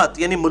بادشاہت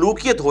یعنی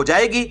ملوکیت ہو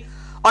جائے گی۔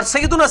 اور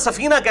سیدنا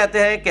سفینہ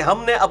کہتے ہیں کہ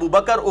ہم نے ابو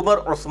بکر، عمر،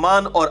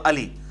 عثمان اور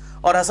علی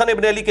اور حسن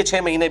ابن علی کے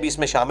 6 مہینے بھی اس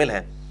میں شامل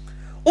ہیں،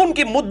 ان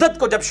کی مدت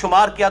کو جب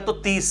شمار کیا تو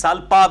 30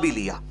 سال پا بھی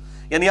لیا،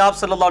 یعنی آپ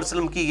صلی اللہ علیہ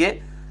وسلم کی یہ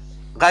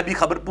غیبی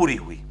خبر پوری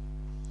ہوئی۔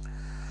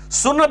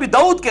 سنن نبی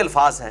داؤد کے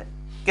الفاظ ہیں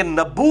کہ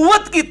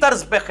نبوت کی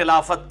طرز پہ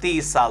خلافت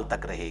 30 سال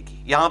تک رہے گی۔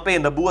 یہاں پہ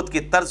نبوت کی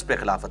طرز پہ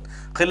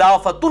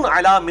خلافت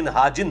علی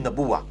منہاج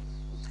النبوہ،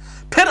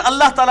 پھر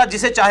اللہ تعالیٰ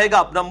جسے چاہے گا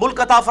اپنا ملک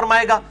عطا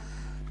فرمائے گا۔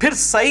 پھر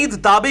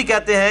سعید تابعی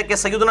کہتے ہیں کہ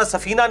سیدنا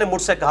سفینہ نے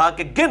مجھ سے کہا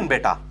کہ گن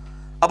بیٹا،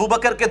 ابو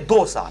بکر کے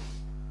 2 سال،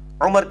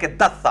 عمر کے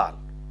 10 سال،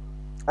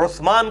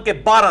 عثمان کے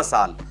 12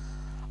 سال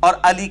اور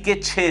علی کے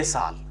 6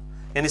 سال،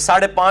 یعنی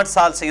 5.5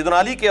 سال سیدنا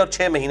علی کے اور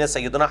 6 مہینے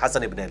سیدنا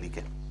حسن ابن علی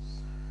کے۔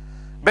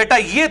 بیٹا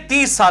یہ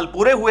 30 سال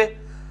پورے ہوئے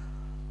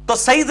تو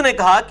سعید نے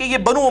کہا کہ یہ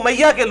بنو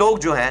امیہ کے لوگ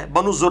جو ہیں،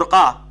 بنو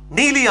زرقا،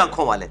 نیلی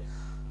آنکھوں والے،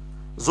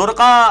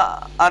 زرقا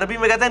عربی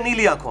میں کہتے ہیں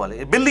نیلی آنکھوں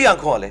والے، بلی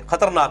آنکھوں والے،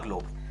 خطرناک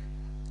لوگ،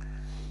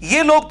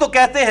 یہ لوگ تو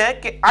کہتے ہیں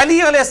کہ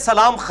علی علیہ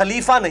السلام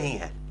خلیفہ نہیں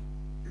ہے۔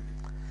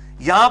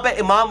 یہاں پہ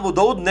امام ابو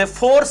داؤد نے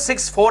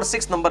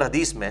 4646 نمبر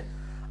حدیث میں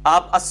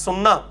آپ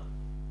السنہ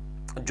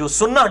جو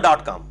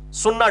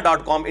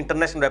sunnah.com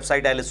انٹرنیشنل ویب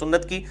سائٹ اہل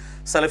سنت کی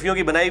سلفیوں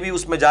کی بنائی ہوئی،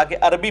 اس میں جا کے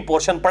عربی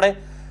پورشن پڑھیں،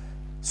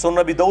 سنن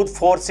نبی داؤد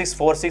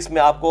 4646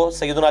 میں آپ کو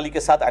سیدنا علی کے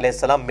ساتھ علیہ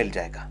السلام مل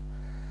جائے گا۔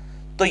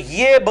 تو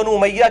یہ بنو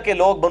امیہ کے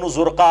لوگ، بنو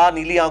زرقا،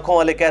 نیلی آنکھوں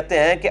والے کہتے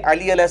ہیں کہ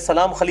علی علیہ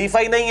السلام خلیفہ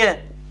ہی نہیں ہے۔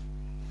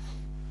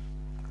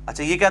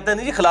 اچھا یہ کہتے ہیں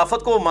نہیں جی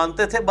خلافت کو وہ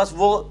مانتے تھے، بس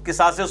وہ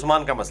قصاص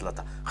عثمان کا مسئلہ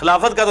تھا،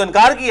 خلافت کا تو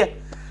انکار کیا۔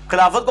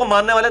 خلافت کو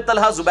ماننے والے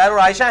طلحہ، زبیر اور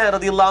عائشہ ہیں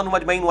رضی اللہ عنہم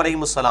اجمعین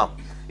علیہم السلام،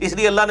 اس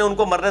لیے اللہ نے ان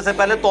کو مرنے سے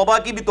پہلے توبہ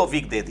کی بھی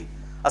توفیق دے دی۔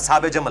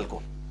 اصحاب جمل کو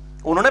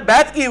انہوں نے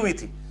بیعت کی ہوئی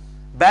تھی،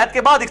 بیعت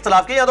کے بعد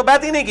اختلاف کیا، یا تو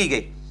بیعت ہی نہیں کی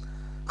گئی،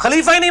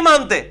 خلیفہ ہی نہیں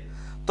مانتے۔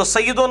 تو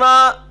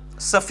سیدنا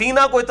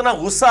سفینہ کو اتنا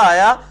غصہ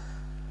آیا،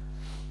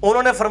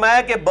 انہوں نے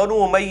فرمایا کہ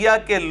بنو امیہ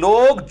کے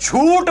لوگ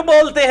جھوٹ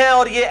بولتے ہیں،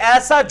 اور یہ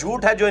ایسا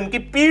جھوٹ ہے جو ان کی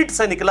پیٹھ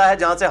سے نکلا ہے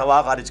جہاں سے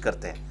ہوا خارج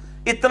کرتے ہیں،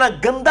 اتنا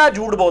گندا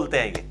جھوٹ بولتے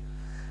ہیں یہ۔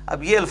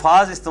 اب یہ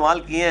الفاظ استعمال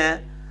کیے ہیں،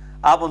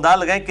 آپ انداز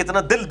لگائیں کتنا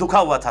دل دکھا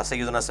ہوا تھا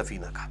سیدنا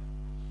سفینہ کا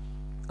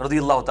رضی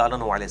اللہ تعالیٰ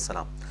عنہ علیہ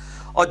السلام۔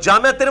 اور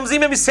جامع ترمذی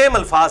میں بھی سیم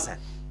الفاظ ہیں،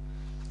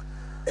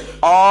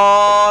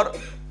 اور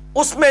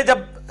اس میں جب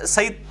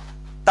سعید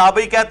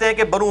تابعی کہتے ہیں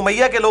کہ بنو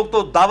امیہ کے لوگ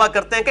تو دعویٰ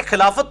کرتے ہیں کہ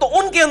خلافت تو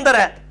ان کے اندر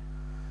ہے،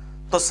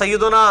 تو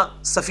سیدنا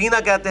سفینہ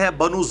کہتے ہیں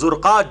بنو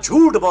زرقا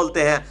جھوٹ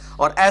بولتے ہیں،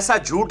 اور ایسا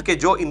جھوٹ کہ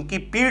جو ان کی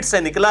پیٹھ سے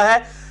نکلا ہے۔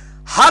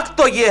 حق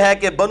تو یہ ہے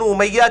کہ بنو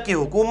امیہ کی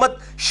حکومت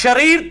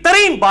شریر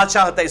ترین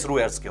بادشاہت ہے اس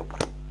روئے ارض کے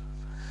اوپر۔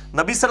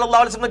 نبی صلی اللہ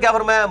علیہ وسلم نے کیا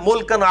فرمایا؟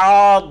 ملکن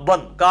عاضبن،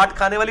 کاٹ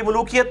کھانے والی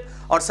ملوکیت،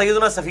 اور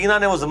سیدنا سفینہ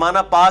نے وہ زمانہ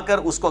پا کر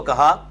اس کو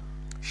کہا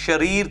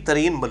شریر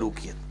ترین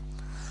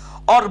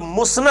ملوکیت۔ اور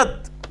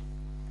مسند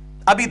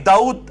ابی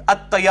داؤد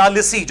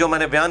الطیالسی جو میں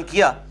نے بیان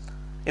کیا،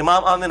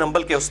 امام احمد بن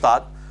حنبل کے استاد،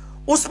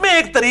 اس میں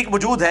ایک طریق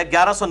موجود ہے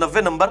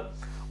 1190 نمبر،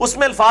 اس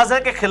میں الفاظ ہے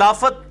کہ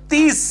خلافت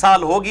 30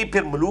 سال ہوگی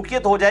پھر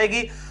ملوکیت ہو جائے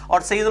گی،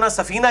 اور سیدنا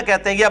سفینہ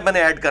کہتے ہیں، یہ اب میں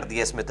نے ایڈ کر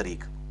دیا اس میں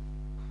طریق،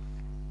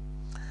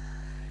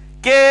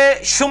 کہ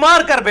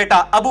شمار کر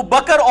بیٹا ابو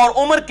بکر اور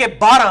عمر کے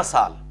 12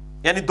 سال،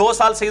 یعنی 2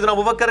 سال سیدنا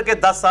ابو بکر کے،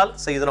 10 سال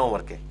سیدنا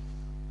عمر کے،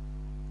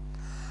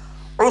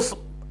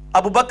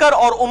 ابو بکر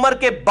اور عمر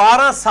کے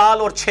 12 سال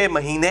اور 6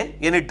 مہینے،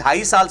 یعنی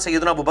 2.5 سال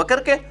سیدنا ابو بکر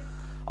کے،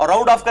 اور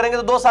راؤنڈ آف کریں گے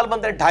تو 2 سال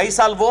بنتے ہیں، 2.5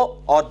 سال وہ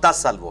اور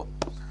 10 سال وہ۔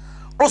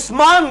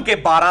 عثمان کے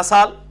 12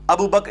 سال،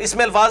 ابو بکر، اس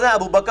میں الفاظ ہیں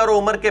ابو بکر اور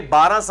عمر کے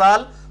 12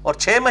 سال اور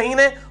 6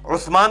 مہینے،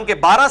 عثمان کے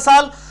 12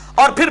 سال،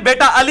 اور پھر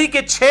بیٹا علی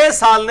کے 6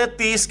 سال نے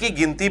 30 کی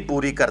گنتی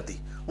پوری کر دی،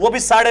 وہ بھی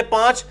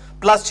 5.5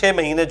 پلس 6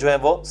 مہینے جو ہیں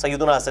وہ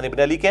سیدنا حسن ابن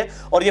علی کے ہیں۔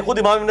 اور یہ خود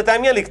امام ابن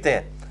تیمیہ لکھتے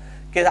ہیں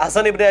کہ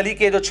حسن ابن علی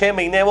کے جو 6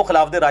 مہینے ہیں وہ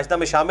خلافت راشدہ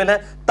میں شامل ہیں،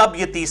 تب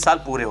یہ 30 سال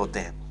پورے ہوتے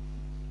ہیں۔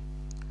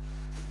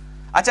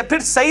 اچھا پھر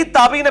سعید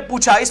تابعی نے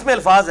پوچھا، اس میں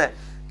الفاظ ہے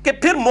کہ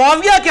پھر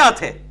معاویہ کیا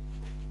تھے؟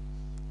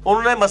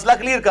 انہوں نے مسئلہ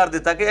کلیئر کر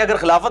دیتا کہ اگر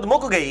خلافت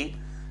مک گئی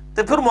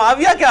تو پھر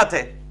معاویہ کیا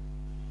تھے؟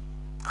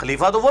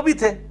 خلیفہ تو وہ بھی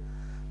تھے،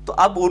 تو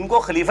اب ان کو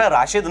خلیفہ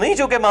راشد نہیں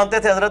چونکہ مانتے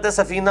تھے حضرت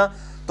سفینہ،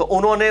 تو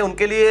انہوں نے ان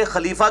کے لیے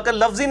خلیفہ کا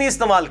لفظ ہی نہیں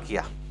استعمال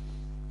کیا۔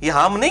 یہ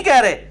ہم نہیں کہہ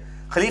رہے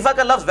خلیفہ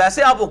کا لفظ،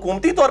 ویسے آپ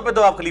حکومتی طور پہ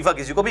تو آپ خلیفہ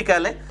کسی کو بھی کہہ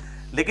لیں،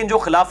 لیکن جو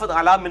خلافت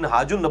علی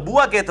منہاج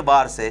النبوہ کے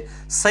اعتبار سے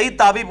سعید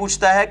تابعی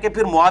پوچھتا ہے کہ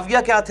پھر معاویہ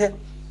کیا تھے؟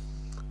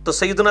 تو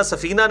سیدنا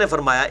سفینہ نے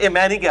فرمایا،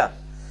 میں نہیں کیا،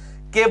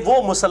 کہ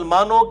وہ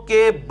مسلمانوں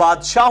کے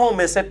بادشاہوں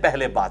میں سے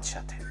پہلے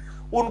بادشاہ تھے،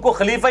 ان کو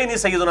خلیفہ ہی نہیں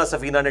سیدنا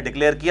سفینہ نے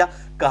ڈکلیئر کیا،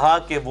 کہا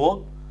کہ وہ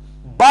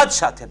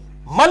بادشاہ تھے،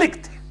 ملک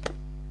تھے۔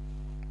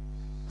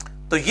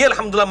 تو یہ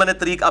الحمدللہ میں نے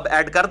طریق اب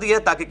ایڈ کر دی ہے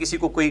تاکہ کسی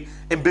کو کوئی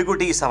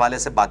ایمبیگوٹی اس حوالے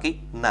سے باقی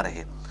نہ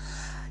رہے۔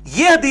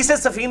 یہ حدیث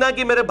سفینہ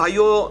کی میرے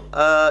بھائیوں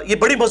یہ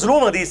بڑی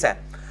مظلوم حدیث ہے،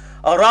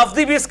 اور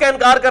رافضی بھی اس کا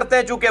انکار کرتے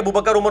ہیں چونکہ ابو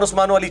بکر عمر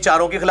عثمان و علی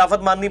چاروں کی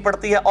خلافت ماننی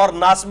پڑتی ہے، اور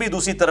ناسبی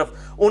دوسری طرف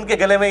ان کے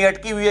گلے میں یہ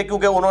اٹکی ہوئی ہے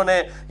کیونکہ انہوں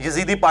نے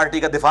یزیدی پارٹی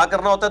کا دفاع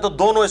کرنا ہوتا ہے، تو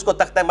دونوں اس کو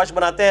تختہ مشق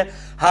بناتے ہیں،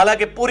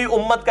 حالانکہ پوری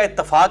امت کا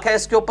اتفاق ہے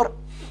اس کے اوپر،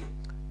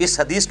 اس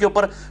حدیث کے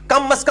اوپر۔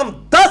 کم از کم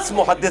 10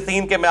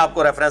 محدثین کے میں آپ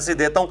کو ریفرنس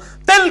دیتا ہوں۔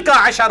 تلک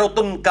عشرۃ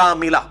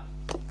کاملہ،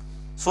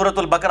 سورۃ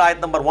البقرہ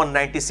آیت نمبر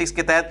 196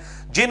 کے تحت،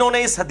 جنہوں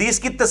نے اس حدیث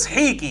کی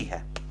تصحیح کی ہے۔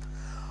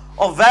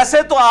 اور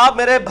ویسے تو آپ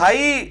میرے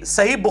بھائی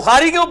صحیح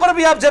بخاری کے اوپر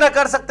بھی آپ جرح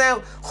کر سکتے ہیں،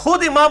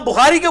 خود امام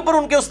بخاری کے اوپر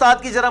ان کے استاد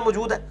کی جرح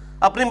موجود ہے،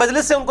 اپنی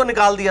مجلس سے ان کو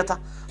نکال دیا تھا،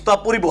 تو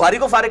آپ پوری بخاری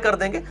کو فارغ کر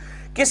دیں گے؟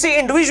 کسی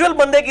انڈیویجول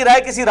بندے کی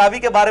رائے کسی راوی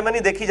کے بارے میں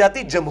نہیں دیکھی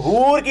جاتی،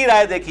 جمہور کی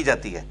رائے دیکھی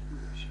جاتی ہے۔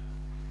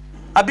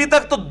 ابھی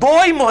تک تو 2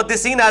 ہی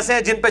محدثین ایسے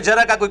ہیں جن پہ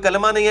جرح کا کوئی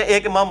کلمہ نہیں ہے،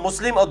 ایک امام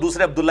مسلم اور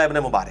دوسرے عبداللہ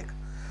ابن مبارک۔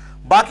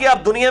 باقی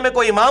آپ دنیا میں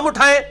کوئی امام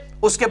اٹھائیں،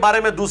 اس کے بارے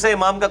میں دوسرے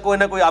امام کا کوئی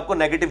نہ کوئی آپ کو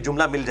نیگیٹو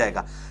جملہ مل جائے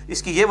گا۔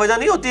 اس کی یہ وجہ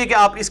نہیں ہوتی ہے کہ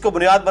آپ اس کو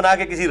بنیاد بنا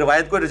کے کسی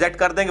روایت کو ریجیکٹ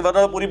کر دیں گے،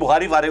 ورنہ پوری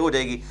بخاری فارغ ہو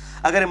جائے گی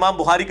اگر امام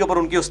بخاری کے اوپر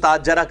ان کی استاد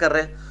جرح کر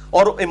رہے ہیں۔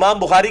 اور امام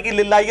بخاری کی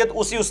للہیت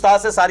اسی استاد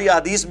سے ساری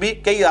احادیث بھی،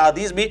 کئی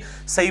احادیث بھی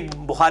صحیح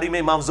بخاری میں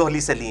امام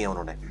زہلی سے لی ہیں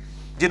انہوں نے،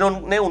 جنہوں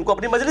نے ان کو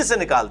اپنی مجلس سے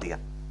نکال دیا۔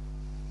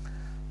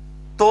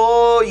 تو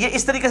یہ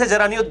اس طریقے سے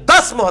جرح نہیں ہو۔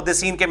 10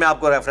 محدثین کے میں آپ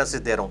کو ریفرنس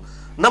دے رہا ہوں۔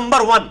 نمبر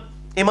 1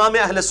 امام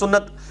اہل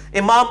سنت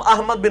امام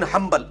احمد بن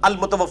حنبل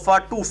المتوفى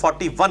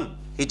 241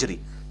 ہجری۔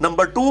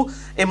 نمبر 2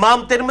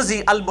 امام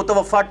ترمذی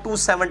المتوفى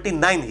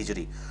 279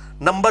 ہجری۔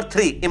 نمبر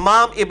 3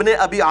 امام ابن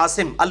ابی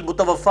عاصم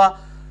المتوفى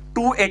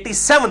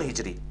 287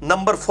 ہجری۔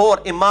 نمبر 4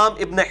 امام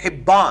ابن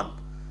حبان،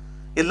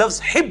 یہ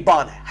لفظ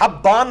حبان ہے،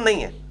 حبان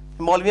نہیں ہے،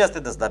 مولوی ہستے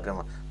دستا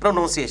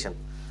پروننسیشن،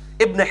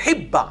 ابن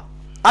حبان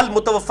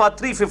المتوفى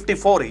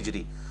 354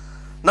 ہجری۔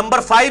 نمبر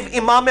 5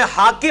 امام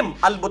حاکم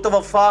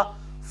المتوفى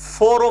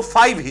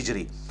 405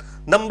 ہجری۔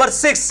 نمبر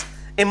 6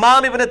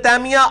 امام ابن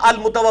تیمیہ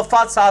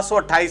المتوفى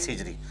 728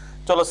 ہجری۔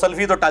 چلو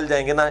سلفی تو ٹل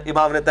جائیں گے نا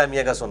امام ابن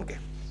تیمیہ کا سن کے۔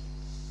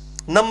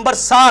 نمبر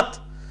 7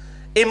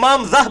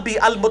 امام ذہبی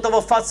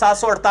المتوفى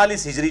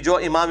 748 ہجری، جو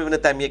امام ابن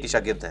تیمیہ کی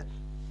شاگرد ہیں۔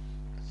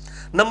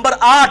 نمبر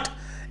 8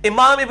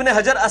 امام ابن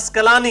حجر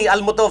عسقلانی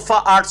المتوفى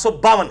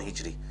 852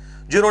 ہجری،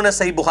 جنہوں نے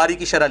صحیح بخاری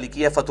کی شرح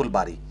لکھی ہے فتح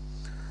الباری۔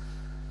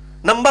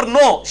 نمبر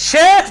 9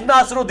 شیخ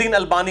ناصر الدین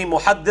البانی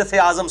محدث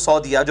اعظم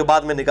سعودیہ، جو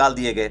بعد میں نکال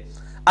دیے گئے،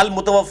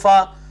 المتوفى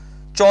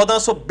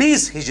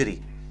 1420 ہجری۔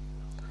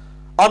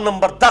 اور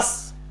نمبر 10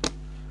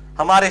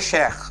 ہمارے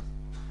شیخ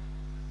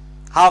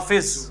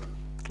حافظ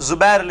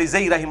زبیر علی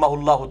زئی رحمہ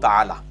اللہ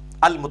تعالی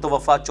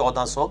المتوفى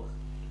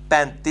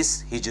 1435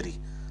 ہجری،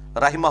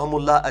 رحمہم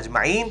اللہ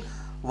اجمعین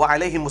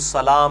وعلیہم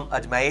السلام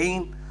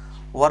اجمعین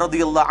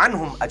ورضی اللہ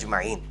عنہم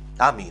اجمعین،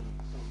 آمین۔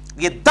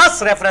 یہ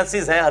 10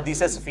 ریفرنسز ہیں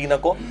حدیث سفینہ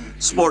کو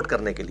سپورٹ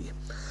کرنے کے لیے،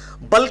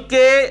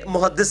 بلکہ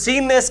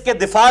محدثین نے اس کے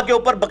دفاع کے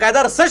اوپر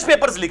باقاعدہ ریسرچ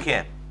پیپرز لکھے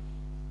ہیں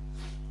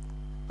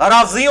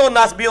رافضیوں اور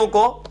ناسبیوں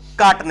کو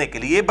کاٹنے کے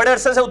لیے۔ یہ بڑے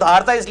عرصے سے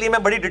ادھار تھا، اس لیے میں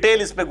بڑی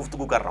ڈیٹیل اس پہ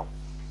گفتگو کر رہا ہوں۔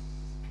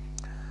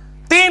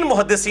 3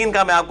 محدثین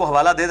کا میں آپ کو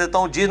حوالہ دے دیتا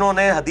ہوں جنہوں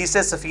نے حدیث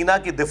سفینہ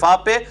کی دفاع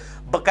پہ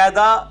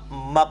باقاعدہ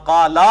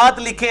مقالات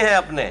لکھے ہیں،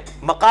 اپنے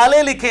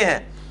مقالے لکھے ہیں۔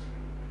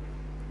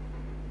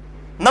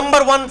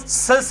 نمبر 1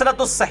 سلسلۃ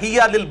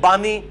الصحیحہ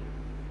للبانی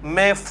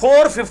میں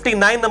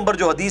 459 نمبر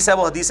جو حدیث ہے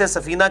وہ حدیث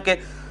سفینہ کے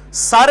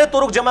سارے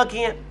طرق جمع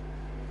کیے ہیں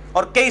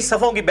اور کئی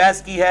صفوں کی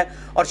بحث کی ہے۔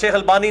 اور شیخ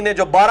البانی نے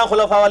جو 12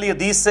 خلفاء والی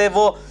حدیث سے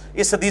وہ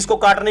اس حدیث کو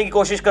کاٹنے کی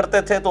کوشش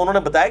کرتے تھے، تو انہوں نے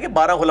بتایا کہ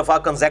 12 خلفاء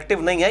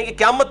کنزیکٹو نہیں ہیں، یہ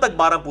قیامت تک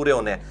 12 پورے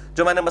ہونے ہیں،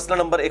 جو میں نے مسئلہ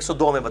نمبر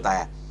 102 میں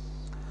بتایا۔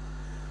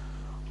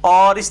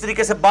 اور اس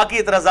طریقے سے باقی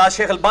اعتراضات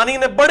شیخ البانی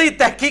نے بڑی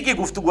تحقیقی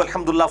گفتگو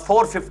الحمدللہ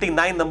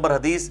 459 نمبر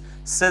حدیث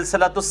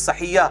سلسلۃ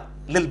الصحیحہ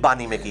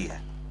للبانی میں کی ہے۔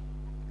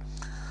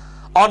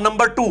 اور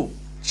نمبر 2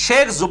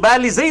 شیخ زبیر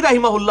علی زئی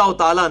رحمہ اللہ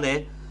تعالی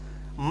نے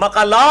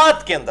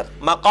مقالات کے اندر،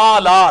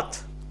 مقالات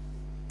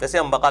جیسے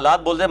ہم مقالات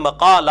بولتے ہیں،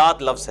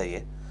 مقالات لفظ ہے یہ،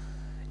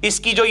 اس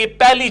کی جو یہ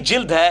پہلی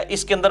جلد ہے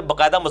اس کے اندر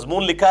باقاعدہ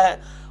مضمون لکھا ہے۔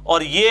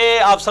 اور یہ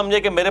آپ سمجھے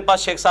کہ میرے پاس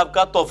شیخ صاحب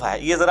کا تحفہ ہے،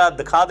 یہ ذرا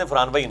دکھا دیں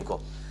فرحان بھائی ان کو۔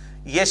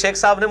 یہ شیخ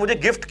صاحب نے مجھے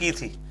گفٹ کی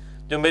تھی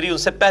جو میری ان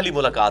سے پہلی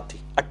ملاقات تھی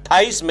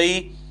 28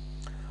 مئی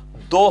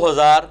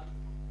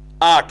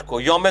 2008 کو،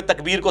 یوم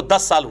تکبیر کو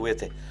 10 سال ہوئے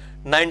تھے۔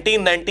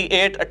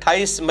 1998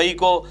 28 مئی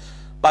کو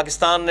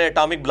پاکستان نے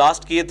اٹامک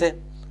بلاسٹ کیے تھے،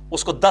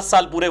 اس کو 10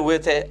 سال پورے ہوئے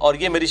تھے، اور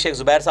یہ میری شیخ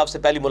زبیر صاحب سے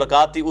پہلی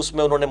ملاقات تھی۔ اس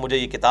میں انہوں نے مجھے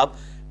یہ کتاب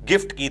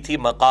گفٹ کی تھی،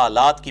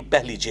 مقالات کی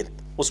پہلی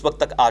جلد، اس وقت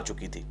تک آ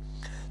چکی تھی۔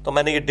 تو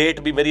میں نے یہ ڈیٹ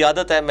بھی، میری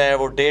عادت ہے میں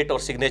وہ ڈیٹ اور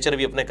سگنیچر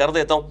بھی اپنے کر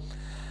دیتا ہوں۔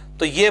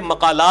 تو یہ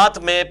مقالات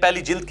میں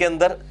پہلی جلد کے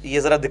اندر یہ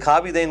ذرا دکھا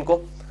بھی دیں ان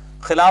کو،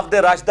 خلافت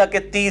راشدہ کے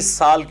 30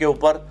 سال کے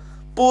اوپر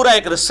پورا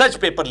ایک ریسرچ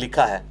پیپر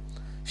لکھا ہے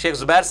شیخ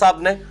زبیر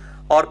صاحب نے،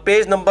 اور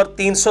پیج نمبر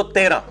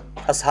 313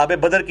 اصحاب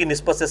بدر کی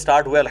نسبت سے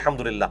سٹارٹ ہوا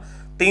الحمدللہ،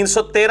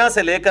 313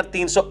 سے لے کر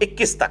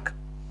 321 تک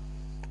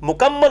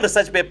مکمل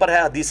ریسرچ پیپر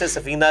ہے حدیث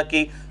سفینہ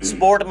کی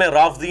سپورٹ میں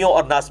رافضیوں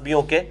اور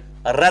ناسبیوں کے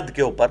رد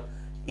کے اوپر۔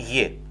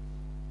 یہ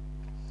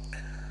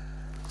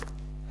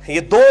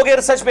 2 ہو گئے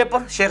ریسرچ پیپر،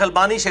 شیخ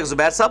البانی، شیخ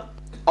زبیر صاحب،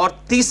 اور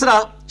تیسرا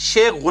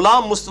شیخ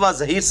غلام مصطفیٰ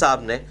ظہیر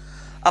صاحب نے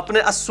اپنے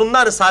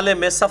السنہ رسالے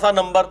میں صفحہ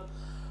نمبر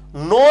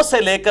 9 سے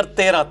لے کر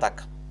 13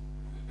 تک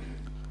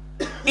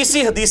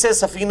اسی حدیث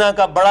سفینہ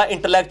کا بڑا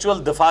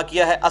انٹلیکچوئل دفاع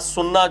کیا ہے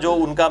السنہ، جو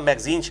ان کا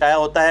میگزین شائع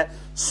ہوتا ہے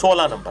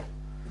 16 نمبر،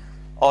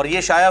 اور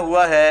یہ شائع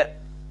ہوا ہے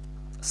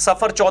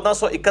صفر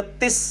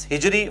 1431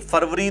 ہجری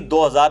فروری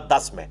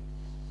 2010 میں۔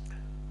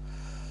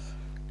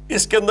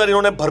 اس کے اندر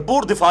انہوں نے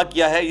بھرپور دفاع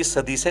کیا ہے اس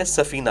حدیث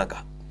سفینہ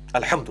کا،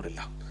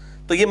 الحمدللہ۔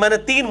 تو یہ میں نے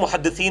 3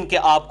 محدثین کے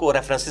آپ کو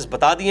ریفرنسز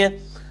بتا دیے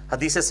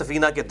حدیث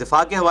سفینہ کے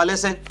دفاع کے حوالے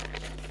سے۔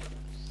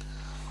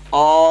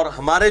 اور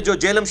ہمارے جو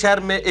جیلم شہر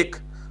میں ایک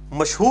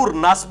مشہور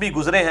ناسبی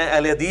گزرے ہیں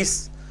اہل حدیث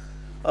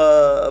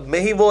میں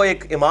ہی، وہ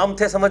ایک امام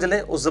تھے سمجھ لیں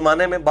اس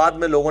زمانے میں، بعد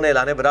میں لوگوں نے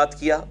اعلان برات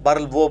کیا،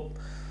 بہرحال وہ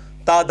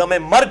تا دم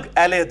مرگ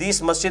اہل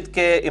حدیث مسجد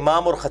کے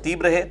امام اور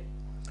خطیب رہے،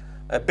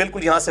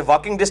 بالکل یہاں سے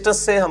واکنگ ڈسٹنس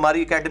سے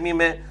ہماری اکیڈمی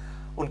میں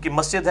ان کی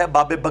مسجد ہے،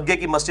 باب بگے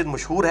کی مسجد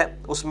مشہور ہے،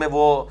 اس میں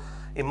وہ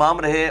امام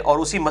رہے، اور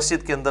اسی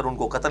مسجد کے اندر ان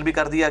کو قتل بھی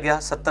کر دیا گیا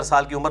 70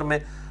 سال کی عمر میں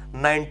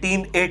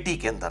 1980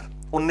 کے اندر،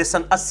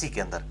 1980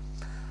 کے اندر۔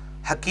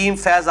 حکیم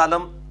فیض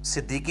عالم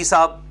صدیقی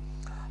صاحب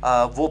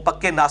وہ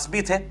پکے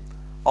ناسبی تھے،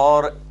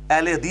 اور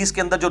اہل حدیث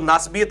کے اندر جو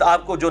ناسبیت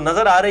آپ کو جو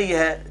نظر آ رہی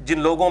ہے جن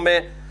لوگوں میں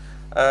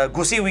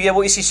گھسی ہوئی ہے،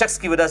 وہ اسی شخص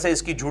کی وجہ سے،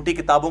 اس کی جھوٹی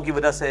کتابوں کی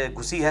وجہ سے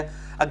گھسی ہے۔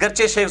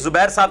 اگرچہ شیخ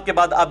زبیر صاحب کے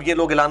بعد اب یہ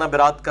لوگ اعلانہ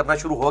برات کرنا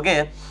شروع ہو گئے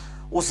ہیں،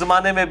 اس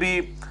زمانے میں بھی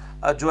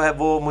جو ہے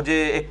وہ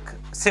مجھے ایک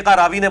ثقہ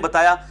راوی نے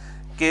بتایا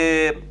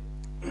کہ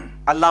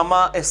علامہ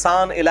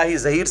احسان الہی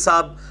ظہیر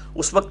صاحب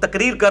اس وقت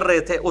تقریر کر رہے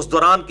تھے، اس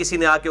دوران کسی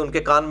نے آ کے ان کے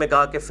کان میں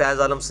کہا کہ فیض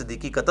عالم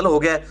صدیقی قتل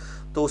ہو گیا ہے،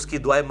 تو اس کی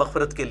دعائے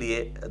مغفرت کے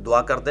لیے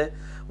دعا کر دیں۔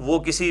 وہ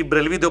کسی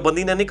بریلوی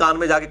دیوبندی نے نہیں کان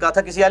میں جا کے کہا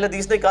تھا، کسی اہل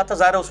حدیث نے کہا تھا،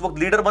 ظاہر ہے اس وقت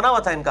لیڈر بنا ہوا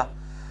تھا ان کا۔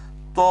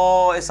 تو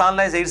احسان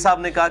اللہ ظہیر صاحب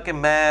نے کہا کہ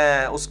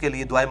میں اس کے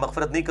لیے دعائے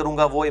مغفرت نہیں کروں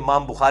گا، وہ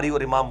امام بخاری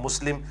اور امام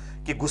مسلم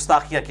کی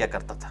گستاخیاں کیا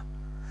کرتا تھا۔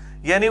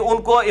 یعنی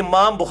ان کو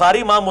امام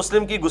بخاری امام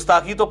مسلم کی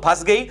گستاخی تو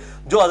پھنس گئی،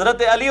 جو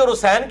حضرت علی اور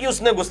حسین کی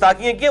اس نے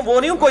گستاخیاں کی ہیں وہ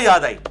نہیں ان کو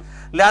یاد آئی،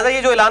 لہٰذا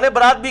یہ جو اعلان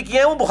برات بھی کیے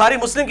ہیں وہ بخاری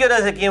مسلم کی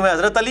وجہ سے کیے ہوئے،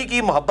 حضرت علی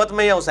کی محبت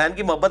میں یا حسین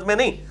کی محبت میں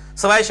نہیں،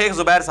 سوائے شیخ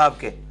زبیر صاحب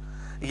کے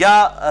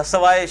یا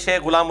سوائے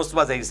شیخ غلام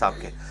مصطفیٰ ظہیر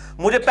صاحب کے۔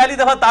 مجھے پہلی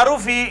دفعہ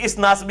تعارف ہی اس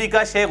ناسبی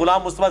کا شیخ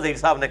غلام مصطفیٰ ظہیر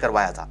صاحب نے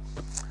کروایا تھا،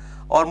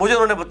 اور مجھے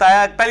انہوں نے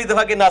بتایا پہلی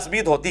دفعہ کہ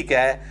ناسبیت ہوتی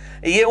کیا ہے،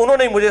 یہ انہوں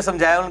نے مجھے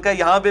سمجھایا۔ ان کا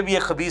یہاں پہ بھی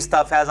ایک خبیث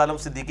تھا، فیض عالم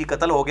صدیقی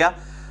قتل ہو گیا،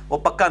 وہ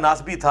پکا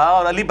ناسبی تھا،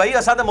 اور علی بھائی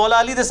اسد مولا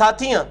علی دے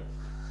ساتھی ہیں۔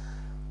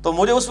 تو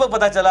مجھے اس وقت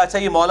پتا چلا اچھا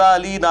یہ مولا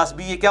علی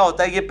ناسبی یہ کیا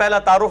ہوتا ہے، یہ پہلا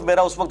تعارف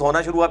میرا اس وقت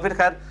ہونا شروع ہوا۔ پھر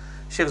خیر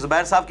شیخ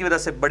زبیر صاحب کی وجہ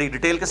سے بڑی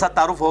ڈیٹیل کے ساتھ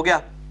تعارف ہو گیا۔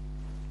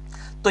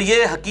 تو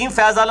یہ حکیم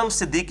فیض عالم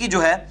صدیقی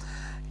جو ہے،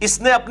 اس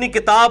نے اپنی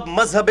کتاب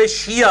مذہب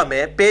شیعہ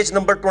میں پیج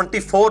نمبر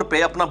 24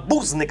 پہ اپنا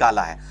بغض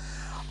نکالا ہے،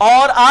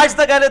 اور آج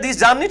تک اہل حدیث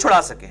جان نہیں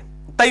چھڑا سکے۔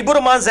 طیب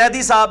الرحمان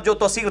زیدی صاحب جو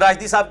توصیف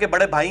راشدی صاحب کے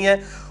بڑے بھائی ہیں،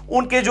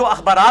 ان کے جو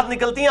اخبارات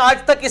نکلتی ہیں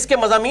آج تک اس کے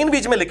مضامین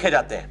بیچ میں لکھے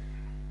جاتے ہیں،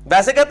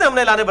 ویسے کہتے ہیں ہم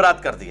نے اعلان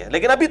برات کر دی ہے،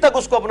 لیکن ابھی تک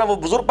اس کو اپنا وہ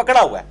بزرگ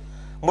پکڑا ہوا ہے۔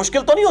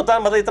 مشکل تو نہیں ہوتا،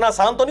 مطلب اتنا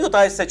آسان تو نہیں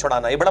ہوتا اس سے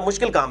چھڑانا، یہ بڑا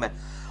مشکل کام ہے،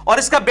 اور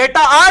اس کا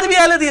بیٹا آج بھی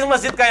اہل حدیث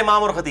مسجد کا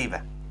امام اور خطیب ہے،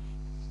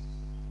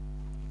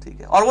 ٹھیک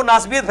ہے، اور وہ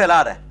ناسبیت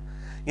پھیلا رہا ہے۔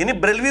 یعنی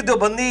بریلوی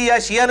دیوبندی یا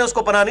شیعہ نے اس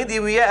کو پناہ نہیں دی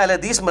ہوئی ہے، اہل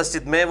حدیث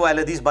مسجد میں وہ اہل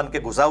حدیث بن کے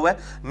گھسا ہوا ہے۔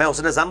 میں اس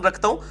نے ظن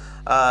رکھتا ہوں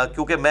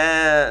کیونکہ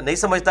میں نہیں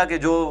سمجھتا کہ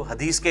جو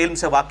حدیث کے علم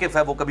سے واقف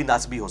ہے وہ کبھی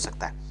ناسبی ہو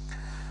سکتا ہے۔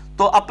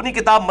 تو اپنی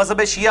کتاب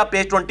مذہب شیعہ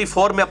پیج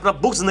 24 میں اپنا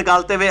بغض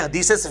نکالتے ہوئے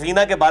حدیث سفینہ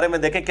کے بارے میں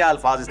دیکھیں کیا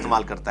الفاظ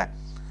استعمال کرتا ہے،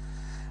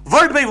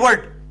 ورڈ بائی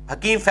ورڈ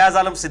حکیم فیض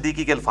عالم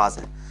صدیقی کے الفاظ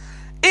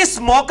ہیں۔ اس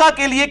موقع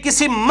کے لیے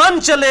کسی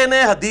من چلے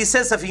نے حدیث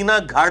سفینہ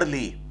گھاڑ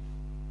لی،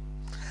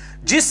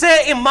 جسے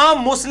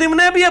امام مسلم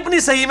نے بھی اپنی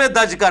صحیح میں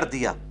درج کر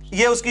دیا۔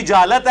 یہ اس کی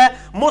جہالت ہے،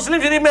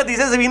 مسلم شریف میں حدیث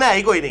سفینہ ہے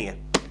ہی کوئی نہیں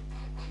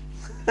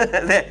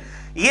ہے۔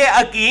 یہ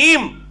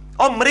حکیم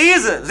اور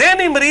مریض،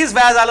 ذہنی مریض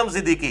فیض عالم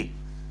صدیقی،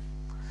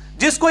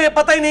 جس کو یہ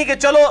پتہ ہی نہیں کہ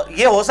چلو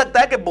یہ ہو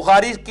سکتا ہے کہ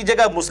بخاری کی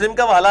جگہ مسلم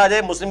کا حوالہ آ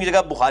جائے، مسلم کی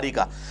جگہ بخاری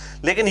کا،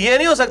 لیکن یہ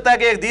نہیں ہو سکتا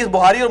کہ حدیث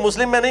بخاری اور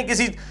مسلم میں نہیں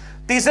کسی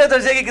تیسرے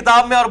درجے کی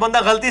کتاب میں اور بندہ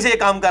غلطی سے یہ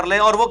کام کر لے۔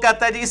 اور وہ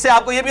کہتا ہے جی، اس سے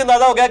آپ کو یہ بھی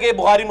اندازہ ہو گیا کہ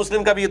بخاری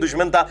مسلم کا بھی یہ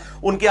دشمن تھا،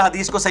 ان کی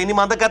حدیث کو صحیح نہیں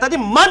مانتا، کہتا ہے جی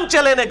من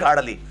چلے نے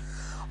گھاڑ لی،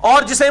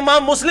 اور جسے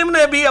امام مسلم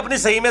نے بھی اپنی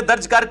صحیح میں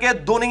درج کر کے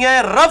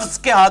دنیا رفض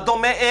کے ہاتھوں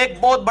میں ایک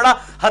بہت بڑا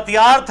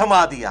ہتھیار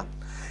تھما دیا۔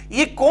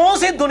 یہ کون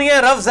سی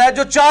دنیا رفض ہے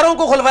جو چاروں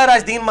کو خلفائے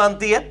راشدین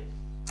مانتی ہے؟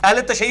 اہل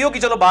تشیع کی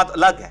چلو بات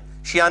الگ ہے،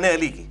 شیعان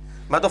علی کی،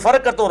 میں تو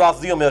فرق کرتا ہوں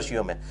رافضیوں میں اور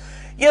شیعوں میں۔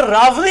 یہ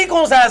رافضی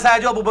کون سا ایسا ہے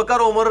جو ابوبکر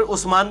عمر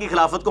عثمان کی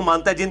خلافت کو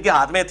مانتا ہے، جن کے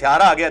ہاتھ میں ہتھیار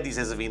آ گیا حدیث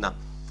سفینہ؟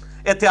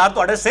 ہتھیار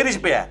تو اڑے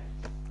سرج پہ ہے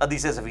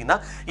حدیث سفینہ،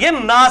 یہ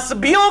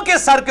ناسبیوں کے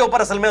سر کے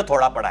اوپر اصل میں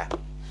تھوڑا پڑا ہے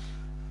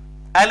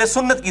اہل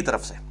سنت کی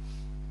طرف سے۔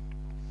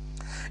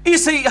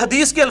 اس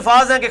حدیث کے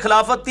الفاظ ہیں کہ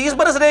خلافت 30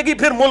 برس رہے گی،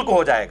 پھر ملک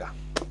ہو جائے گا،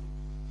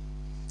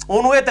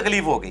 انہیں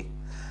تکلیف ہو گئی۔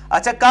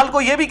 اچھا، کل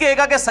کو یہ بھی کہے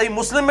گا کہ صحیح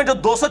مسلم میں جو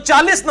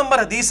 240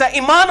 نمبر حدیث ہے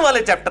ایمان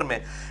والے چیپٹر میں،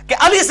 کہ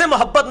علی سے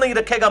محبت نہیں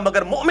رکھے گا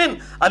مگر مومن،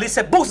 علی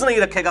سے بغض نہیں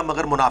رکھے گا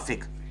مگر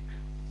منافق،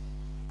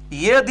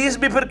 یہ حدیث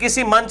بھی پھر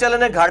کسی من چلے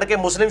نے گھاڑ کے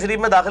مسلم شریف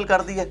میں داخل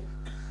کر دی ہے،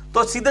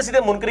 تو سیدھے سیدھے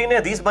منکرین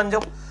حدیث بن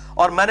جاؤ۔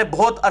 اور میں نے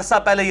بہت عرصہ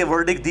پہلے یہ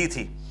ورڈک دی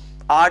تھی،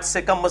 آج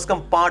سے کم از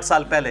کم 5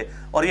 سال پہلے،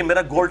 اور یہ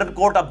میرا گولڈن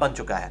کوٹ اب بن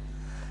چکا ہے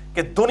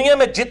کہ دنیا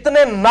میں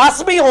جتنے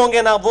ناسبی ہوں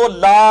گے نا وہ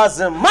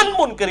لازماً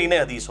منکرین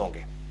حدیث ہوں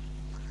گے،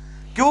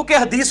 کیونکہ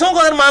حدیثوں کو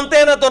اگر مانتے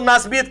ہیں نا تو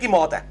ناسبیت کی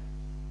موت ہے،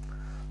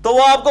 تو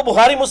وہ آپ کو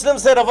بخاری مسلم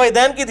سے رفع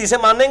دین کی حدیثیں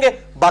مانیں گے،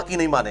 باقی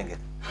نہیں مانیں گے۔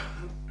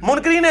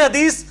 منکرین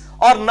حدیث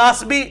اور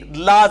ناسبی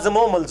لازم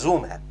و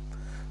ملزوم ہے،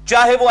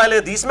 چاہے وہ اہل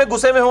حدیث میں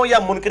گھسے ہوئے ہوں یا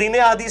منکرین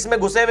حدیث میں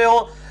گھسے ہوئے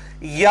ہوں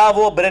یا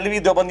وہ بریلوی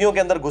دیوبندیوں کے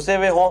اندر گھسے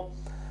ہوئے ہوں،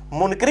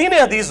 منکرین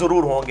حدیث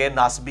ضرور ہوں گے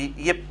ناسبی،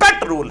 یہ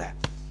پیٹ رول ہے،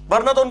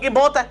 ورنہ تو ان کی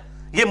موت ہے۔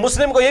 یہ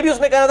مسلم کو یہ بھی اس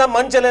نے کہا تھا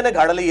من چلے نے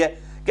گھاڑ لی ہے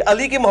کہ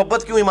علی کی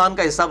محبت کیوں ایمان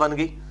کا حصہ بن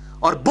گئی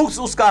اور بغض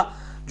اس کا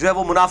جو ہے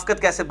وہ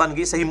منافقت کیسے بن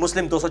گئی، صحیح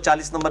مسلم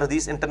 240 نمبر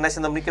حدیث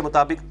انٹرنیشنل نمبر کے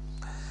مطابق۔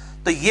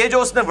 تو یہ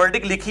جو اس نے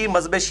ورڈک لکھی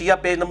مذہب شیعہ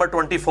پیج نمبر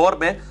 24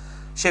 میں،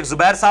 شیخ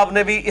زبیر صاحب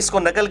نے بھی اس کو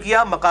نقل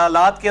کیا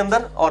مقالات کے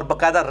اندر اور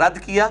باقاعدہ رد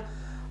کیا،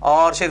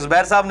 اور شیخ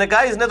زبیر صاحب نے کہا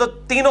اس نے تو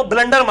تینوں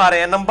بلنڈر مارے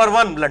ہیں۔ نمبر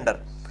 1 بلنڈر،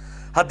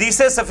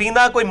 حدیث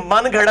سفینہ کوئی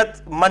من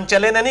گھڑت من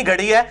چلے نے نہیں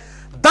گھڑی ہے،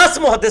 10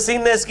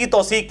 محدثین نے اس کی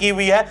توثیق کی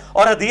ہوئی ہے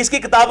اور حدیث کی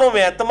کتابوں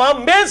میں ہے،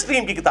 تمام مین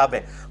سٹریم کی کتابیں،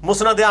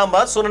 مسند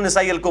احمد، سنن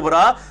نسائی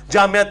الکبریٰ،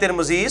 جامعہ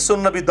ترمذی،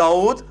 سنن ابی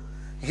داؤد،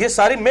 یہ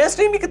ساری مین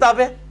سٹریم کی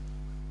کتابیں۔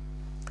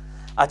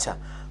 اچھا،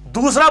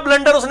 دوسرا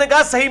بلنڈر اس نے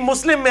کہا صحیح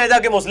مسلم میں، جا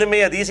کے مسلم میں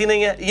یہ حدیث ہی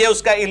نہیں ہے، یہ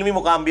اس کا علمی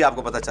مقام بھی آپ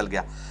کو پتہ چل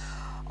گیا۔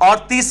 اور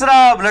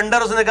تیسرا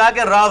بلنڈر اس نے کہا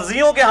کہ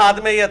رافضیوں کے ہاتھ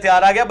میں یہ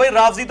ہتھیار آ گیا۔ بھائی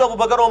رافضی تو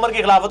ابوبکر عمر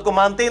کی خلافت کو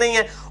مانتے ہی نہیں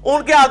ہیں،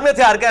 ان کے ہاتھ میں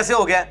ہتھیار کیسے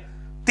ہو گیا؟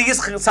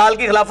 30 سال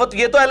کی خلافت،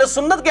 یہ تو اہل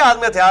سنت کے ہاتھ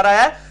میں ہتھیار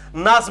آیا ہے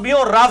ناسبیوں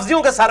اور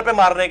رافضیوں کے سر پہ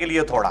مارنے کے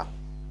لیے تھوڑا،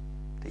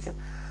 ٹھیک ہے؟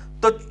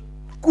 تو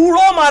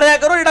کوڑو ماریا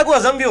کرو جڑا کوئی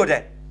ہضم بھی ہو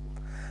جائے۔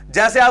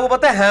 جیسے آپ کو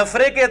پتہ ہے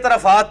ہیفرے کے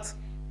اطرافات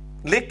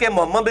لکھ کے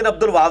محمد بن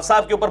عبد الوہاب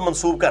صاحب کے اوپر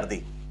منسوب کر دی،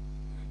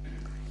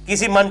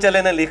 کسی من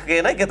چلے نے لکھ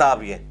کے نا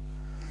کتاب یہ،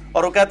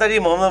 اور وہ کہتا ہے جی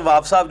محمد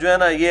وہاب صاحب جو ہے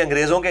نا یہ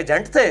انگریزوں کے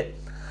ایجنٹ تھے،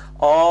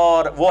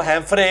 اور وہ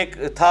ہیمفرے ایک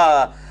تھا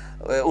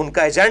ان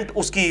کا ایجنٹ،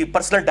 اس کی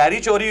پرسنل ڈائری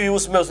چوری ہوئی،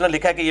 اس میں اس نے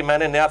لکھا کہ یہ میں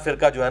نے نیا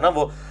فرقہ جو ہے نا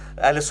وہ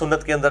اہل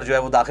سنت کے اندر جو ہے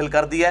وہ داخل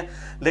کر دیا ہے،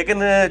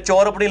 لیکن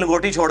چور اپنی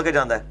لنگوٹی چھوڑ کے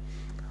جانا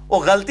ہے۔ وہ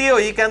غلطی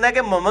ہوئی، کہنا ہے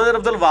کہ محمد بن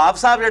عبد الوہاب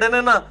صاحب جڑے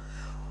نے نا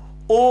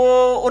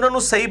وہ انہوں نے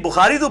صحیح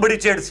بخاری تو بڑی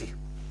چیڑ سی،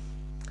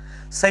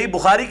 صحیح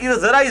بخاری کی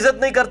ذرا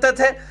عزت نہیں کرتے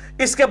تھے۔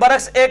 اس کے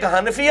برعکس ایک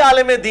حنفی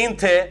عالم دین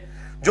تھے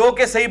جو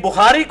کہ صحیح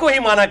بخاری کو ہی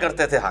مانا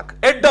کرتے تھے حق،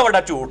 ایڈا بڑا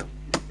جھوٹ،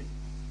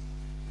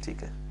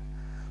 ٹھیک ہے؟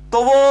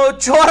 تو وہ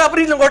چور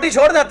اپنی لنگوٹی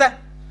چھوڑ جاتا ہے،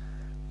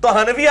 تو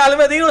حنفی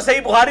عالم دین وہ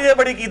صحیح بخاری سے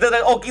بڑی قیدت ہے،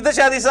 اور قیدت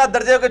شاید اس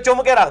درجے کے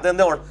چم کے رکھ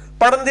دیندے ہون،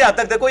 پڑھنے دی حد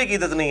تک کوئی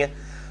قیدت نہیں ہے۔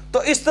 تو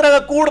اس طرح کا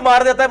کوڑ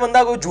مار دیتا ہے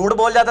بندہ، کوئی جھوٹ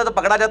بول جاتا ہے تو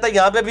پکڑا جاتا ہے۔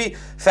 یہاں پہ بھی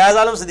فیض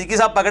عالم صدیقی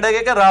صاحب پکڑے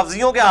گئے کہ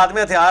رافضیوں کے ہاتھ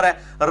میں ہتھیار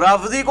ہے۔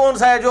 رافضی کون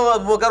سا ہے جو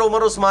ابوبکر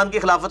عمر عثمان کی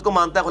خلافت کو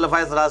مانتا ہے،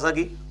 خلفائے ثلاثہ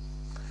کی؟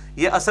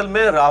 یہ اصل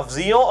میں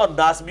رافضیوں اور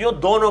ناسبیوں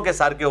دونوں کے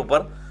سر کے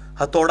اوپر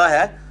ہتھوڑا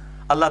ہے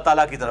اللہ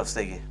تعالیٰ کی طرف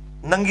سے،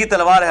 یہ ننگی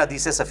تلوار ہے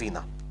حدیث سفینہ۔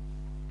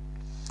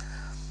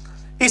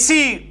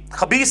 اسی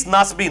خبیث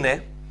ناسبی نے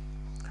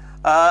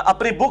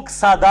اپنی بک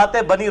سادات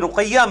بنی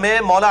رقیہ میں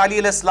مولا علی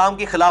علیہ السلام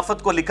کی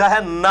خلافت کو لکھا ہے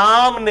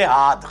نام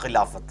نہاد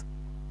خلافت۔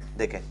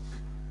 دیکھیں،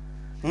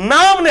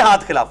 نام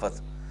نہاد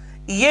خلافت،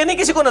 یہ نہیں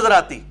کسی کو نظر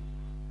آتی،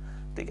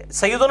 ٹھیک ہے؟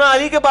 سیدنا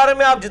علی کے بارے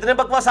میں آپ جتنے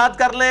بکواسات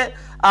کر لیں،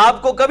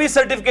 آپ کو کبھی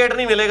سرٹیفکیٹ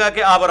نہیں ملے گا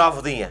کہ آپ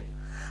رافضی ہیں۔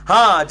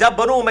 ہاں، جب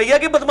بنو امیہ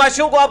کی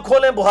بدماشیوں کو آپ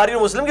کھولیں بخاری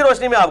اور مسلم کی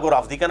روشنی میں، آپ کو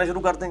رافضی کہنا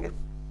شروع کر دیں گے۔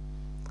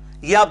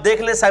 یہ آپ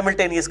دیکھ لیں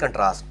سائملٹینیس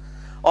کنٹراسٹ۔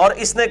 اور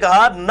اس نے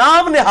کہا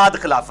نام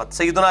نہاد خلافت،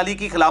 سیدنا علی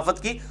کی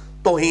خلافت کی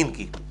توہین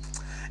کی۔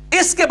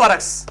 اس کے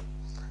برعکس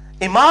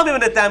امام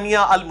ابن تیمیہ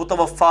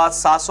المتوفی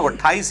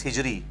 728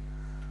 ہجری،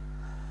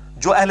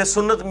 جو اہل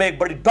سنت میں ایک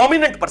بڑی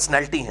ڈومیننٹ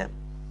پرسنالٹی ہیں،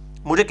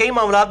 مجھے کئی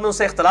معاملات میں ان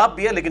سے اختلاف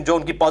بھی ہے، لیکن جو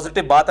ان کی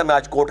پازیٹیو بات ہے میں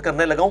آج کوٹ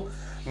کرنے لگا ہوں۔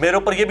 میرے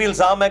اوپر یہ بھی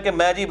الزام ہے کہ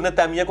میں جی ابن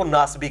تیمیہ کو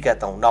ناسبی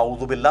کہتا ہوں،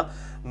 نعوذ باللہ۔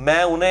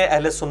 میں انہیں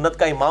اہل سنت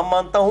کا امام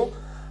مانتا ہوں،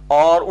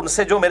 اور ان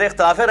سے جو میرے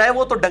اختلاف رہے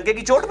وہ تو ڈنکے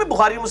کی چوٹ میں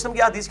بخاری اور مسلم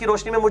کی حدیث کی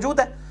روشنی میں موجود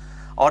ہے۔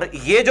 اور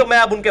یہ جو میں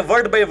اب ان کے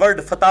ورڈ بائی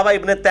ورڈ فتاوی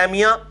ابن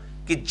تیمیہ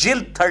کی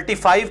جلد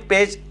 35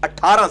 پیج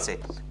 18 سے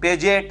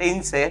پیج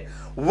 18 سے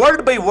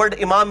ورڈ بائی ورڈ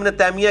امام ابن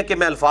تیمیہ کے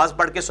میں الفاظ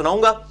پڑھ کے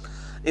سناؤں گا۔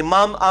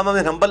 امام احمد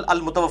بن حنبل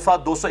المتوفی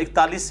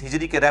 241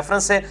 ہجری کے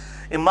ریفرنس سے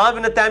امام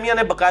ابن تیمیہ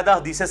نے باقاعدہ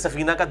حدیث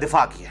سفینہ کا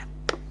دفاع کیا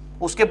ہے۔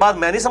 اس کے بعد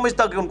میں نہیں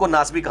سمجھتا کہ ان کو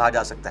ناسبی کہا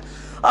جا سکتا ہے۔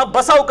 اب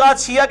بسا اوقات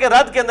شیعہ کے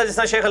رد کے اندر، جس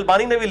طرح شیخ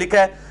البانی نے بھی لکھا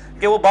ہے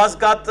کہ وہ بعض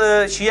اوقات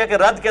شیعہ کے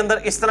رد کے اندر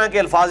اس طرح کے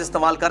الفاظ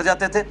استعمال کر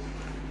جاتے تھے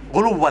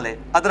غلو والے،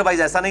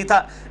 ادروائز ایسا نہیں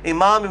تھا۔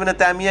 امام ابن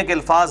تیمیہ کے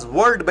الفاظ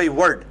ورڈ بائی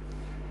ورڈ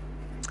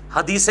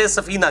حدیث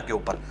سفینہ کے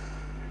اوپر،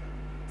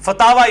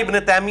 فتاوی ابن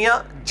تیمیہ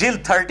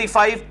جلد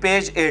 35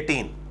 پیج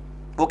 18،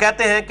 وہ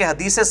کہتے ہیں کہ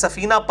حدیث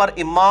سفینہ پر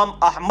امام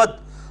احمد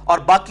اور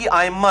باقی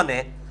ائمہ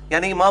نے،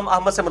 یعنی امام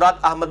احمد سے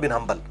مراد احمد بن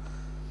حنبل،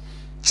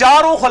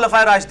 چاروں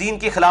خلفائے راشدین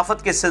کی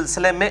خلافت کے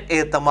سلسلے میں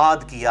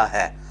اعتماد کیا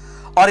ہے،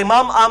 اور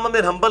امام احمد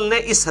بن حنبل نے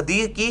اس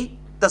حدیث کی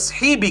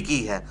تصحیح بھی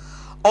کی ہے،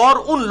 اور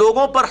ان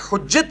لوگوں پر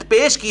حجت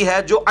پیش کی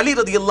ہے جو علی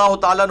رضی اللہ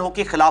تعالیٰ عنہ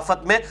کی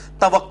خلافت میں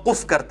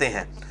توقف کرتے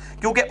ہیں،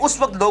 کیونکہ اس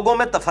وقت لوگوں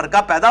میں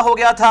تفرقہ پیدا ہو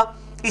گیا تھا۔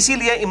 اسی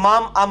لیے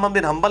امام احمد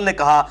بن حنبل نے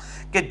کہا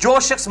کہ جو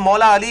شخص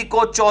مولا علی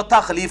کو چوتھا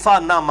خلیفہ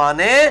نہ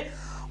مانے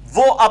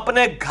وہ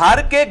اپنے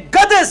گھر کے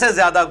گدھے سے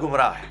زیادہ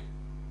گمراہ ہے.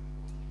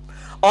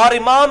 اور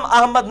امام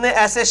احمد نے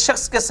ایسے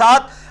شخص کے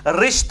ساتھ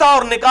رشتہ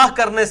اور نکاح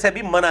کرنے سے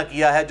بھی منع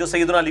کیا ہے جو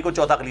سیدنا علی کو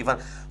چوتھا خلیفہ.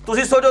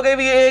 تسی سوچو گے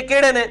بھی یہ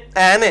کیڑے نے؟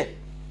 اے نے.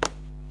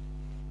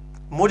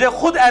 مجھے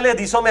خود اہل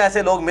حدیثوں میں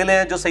ایسے لوگ ملے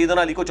ہیں جو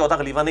سیدنا علی کو چوتھا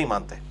خلیفہ نہیں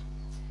مانتے.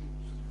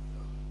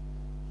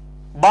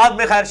 بعد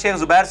میں خیر شیخ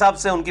زبیر صاحب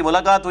سے ان کی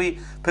ملاقات ہوئی,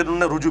 پھر انہوں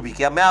نے رجوع بھی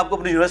کیا. میں آپ کو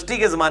اپنی یونیورسٹی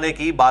کے زمانے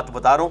کی بات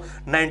بتا رہا ہوں,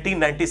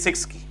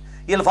 1996 کی.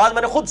 یہ الفاظ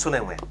میں نے خود سنے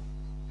ہوئے ہیں.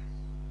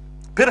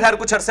 پھر خیر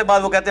کچھ عرصے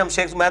بعد وہ کہتے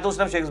ہیں میں تو اس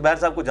نے شیخ زبیر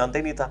صاحب کو جانتے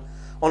ہی نہیں تھا.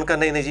 ان کا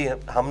نہیں جی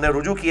ہم نے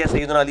رجوع کیا,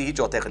 سیدنا علی ہی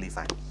چوتھے خلیفہ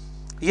ہیں.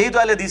 یہی تو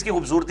اہل حدیث کی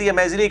خوبصورتی ہے.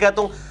 میں اس لیے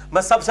کہتا ہوں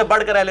میں سب سے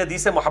بڑھ کر اہل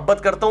حدیث سے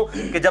محبت کرتا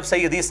ہوں کہ جب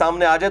صحیح حدیث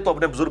سامنے آ جائے تو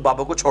اپنے بزرگ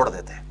بابوں کو چھوڑ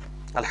دیتے ہیں.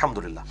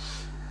 الحمدللہ.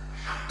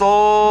 تو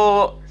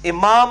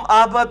امام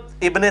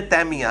احمد ابن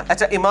تیمیہ,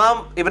 اچھا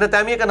امام ابن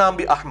تیمیہ کا نام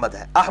بھی احمد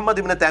ہے, احمد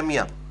ابن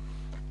تیمیہ,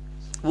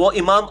 وہ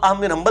امام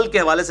احمد بن حنبل کے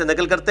حوالے سے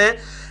نقل کرتے ہیں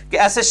کہ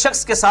ایسے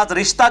شخص کے ساتھ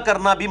رشتہ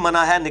کرنا بھی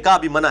منع ہے, نکاح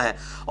بھی منع ہے.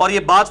 اور یہ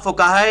بات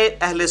فقہائے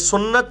اہل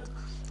سنت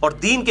اور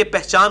دین کے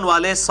پہچان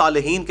والے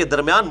صالحین کے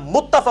درمیان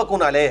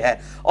متفقن علیہ ہے,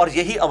 اور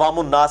یہی عوام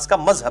الناس کا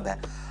مذہب ہے.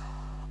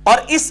 اور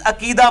اس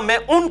عقیدہ میں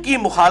ان کی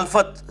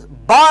مخالفت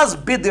بعض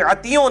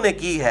بدعتیوں نے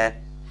کی ہے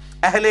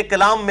اہل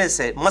کلام میں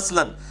سے.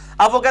 مثلا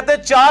اب وہ کہتے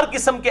ہیں 4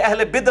 قسم کے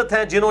اہل بدعت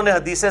ہیں جنہوں نے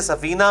حدیث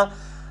سفینہ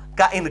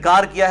کا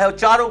انکار کیا ہے, اور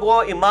چاروں کو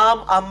امام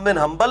احمد بن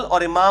حنبل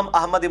اور امام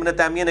احمد ابن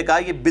تیمیہ نے کہا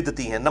یہ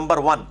بدعتی ہیں. نمبر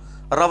 1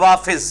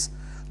 روافظ,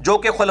 جو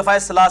کہ خلفائے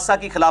ثلاثہ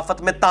کی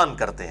خلافت میں طعن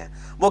کرتے ہیں.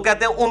 وہ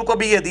کہتے ہیں ان کو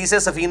بھی یہ حدیث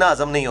سفینہ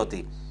ہضم نہیں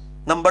ہوتی.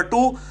 نمبر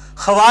 2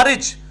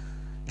 خوارج,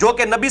 جو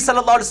کہ نبی صلی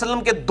اللہ علیہ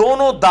وسلم کے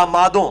دونوں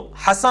دامادوں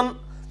حسن,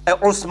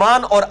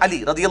 عثمان اور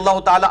علی رضی اللہ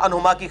تعالی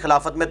عنہما کی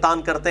خلافت میں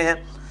طعن کرتے ہیں.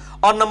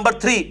 اور نمبر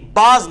 3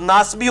 بعض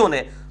ناسبیوں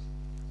نے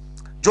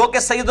جو کہ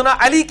سیدنا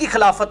علی کی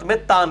خلافت میں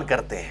طعن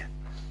کرتے ہیں.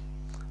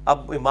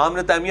 اب امام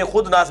نے تیمیہ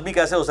خود ناسبی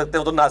کیسے ہو سکتے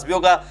ہیں, تو ناسبیوں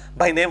کا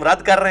بھائی نیم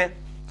رد کر رہے ہیں.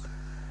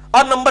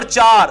 اور نمبر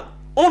 4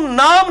 ان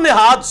نام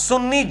نہاد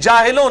سنی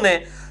جاہلوں نے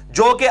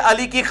جو کہ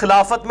علی کی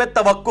خلافت میں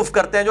توقف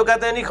کرتے ہیں, جو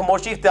کہتے ہیں نہیں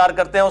خاموشی اختیار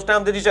کرتے ہیں, اس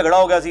ٹائم تو جی جھگڑا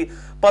ہو گیا سی,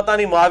 پتہ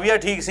نہیں معاویہ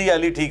ٹھیک سی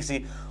علی ٹھیک سی.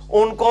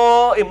 ان کو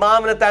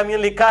امام نے تیمیہ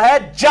لکھا ہے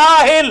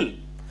جاہل,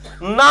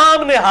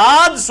 نام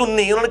نہاد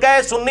سنی. انہوں نے کہا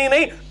ہے سنی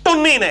نہیں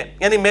ٹنی نے,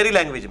 یعنی میری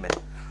لینگویج میں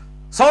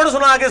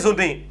سنا کے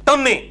سنی,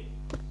 ٹنی,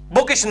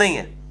 بکش نہیں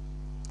ہے.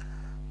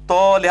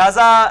 تو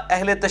لہٰذا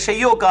اہل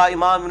تشیع کا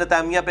امام ابن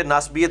تیمیہ پہ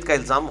ناسبیت کا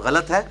الزام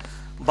غلط ہے.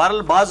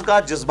 بہرحال بعض کا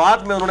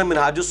جذبات میں انہوں نے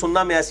منہاج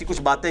السنہ میں ایسی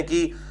کچھ باتیں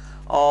کی,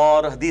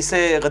 اور حدیث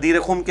غدیر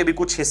خم کے بھی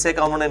کچھ حصے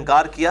کا انہوں نے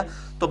انکار کیا.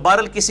 تو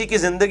بہرحال کسی کی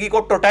زندگی کو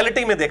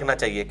ٹوٹیلٹی میں دیکھنا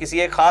چاہیے. کسی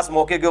ایک خاص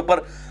موقع کے اوپر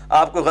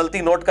آپ کو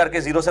غلطی نوٹ کر کے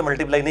 0 سے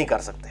ملٹیپلائی نہیں کر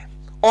سکتے,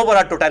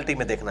 اوورآل ٹوٹیلٹی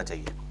میں دیکھنا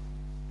چاہیے.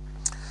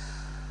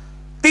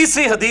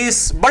 تیسری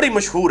حدیث بڑی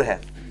مشہور ہے,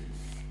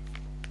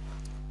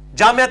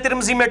 جامعہ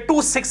ترمذی میں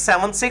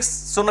 2676,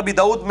 سنن ابی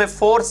داؤد میں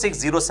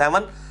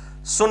 4607,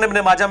 سنن ابن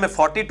ماجہ میں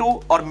 42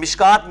 اور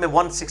مشکات میں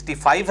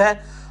 165 ہے,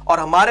 اور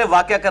ہمارے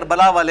واقعہ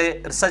کربلا والے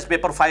ریسرچ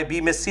پیپر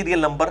 5B میں سیریل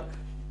نمبر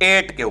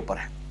 8 کے اوپر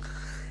ہے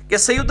کہ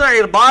سیدنا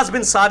عرباض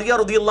بن ساریہ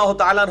رضی اللہ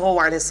تعالیٰ عنہ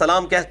علیہ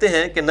السلام کہتے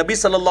ہیں کہ نبی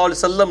صلی اللہ علیہ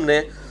وسلم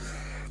نے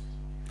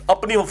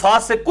اپنی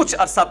وفات سے کچھ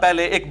عرصہ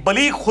پہلے ایک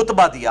بلیغ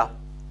خطبہ دیا,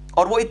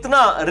 اور وہ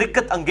اتنا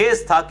رکت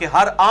انگیز تھا کہ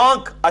ہر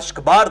آنکھ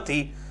اشکبار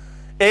تھی.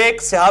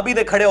 ایک صحابی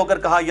نے کھڑے ہو کر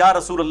کہا یا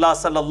رسول اللہ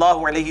صلی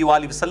اللہ علیہ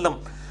وآلہ وسلم,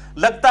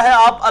 لگتا ہے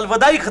آپ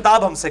الوداعی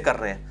خطاب ہم سے کر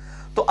رہے ہیں,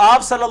 تو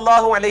آپ صلی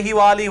اللہ علیہ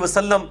وآلہ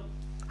وسلم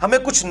ہمیں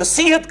کچھ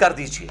نصیحت کر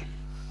دیجئے,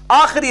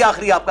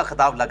 آخری آپ کا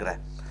خطاب لگ رہا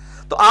ہے.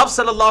 تو آپ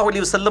صلی اللہ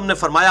علیہ وسلم نے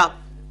فرمایا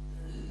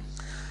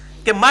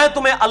کہ میں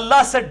تمہیں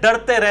اللہ سے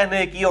ڈرتے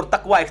رہنے کی اور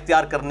تقوی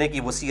اختیار کرنے کی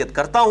وصیت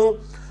کرتا ہوں,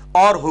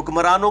 اور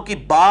حکمرانوں کی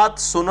بات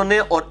سننے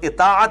اور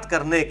اطاعت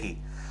کرنے کی,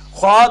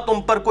 خواہ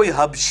تم پر کوئی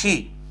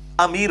حبشی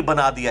امیر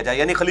بنا دیا جائے,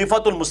 یعنی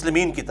خلیفۃ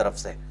المسلمین کی طرف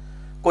سے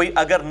کوئی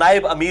اگر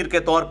نائب امیر کے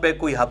طور پہ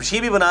کوئی حبشی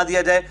بھی بنا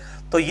دیا جائے,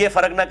 تو یہ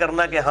فرق نہ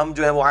کرنا کہ ہم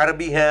جو ہے وہ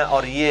عربی ہیں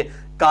اور یہ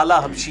کالا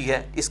حبشی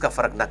ہے, اس کا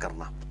فرق نہ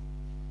کرنا.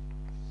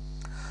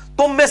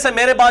 تم میں سے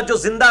میرے بعد جو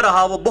زندہ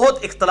رہا وہ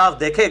بہت اختلاف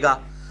دیکھے گا,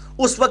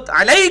 اس وقت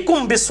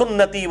علیکم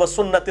بسنتی و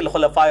سنت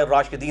الخلفاء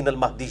الراشدین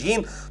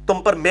المہدیین,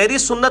 تم پر میری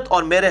سنت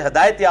اور میرے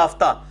ہدایت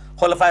یافتہ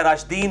خلفائے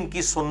راشدین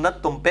کی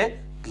سنت تم پہ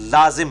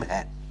لازم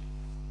ہے.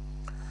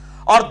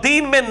 اور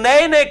دین میں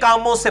نئے نئے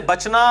کاموں سے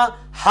بچنا,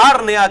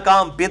 ہر نیا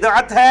کام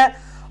بدعت ہے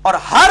اور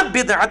ہر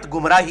بدعت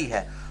گمراہی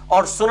ہے.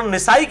 اور سنن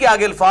نسائی کے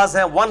آگے الفاظ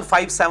ہیں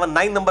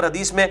 1579 نمبر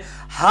حدیث میں,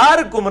 ہر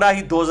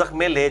گمراہی دوزخ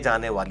میں لے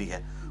جانے والی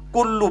ہے.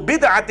 کل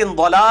بدعت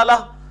ضلالہ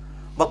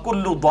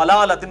وکل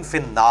ضلالۃ فی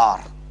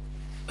النار.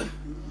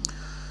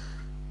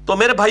 تو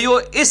میرے بھائیو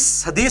اس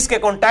حدیث کے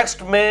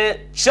کانٹیکسٹ میں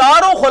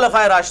چاروں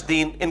خلفائے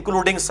راشدین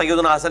انکلوڈنگ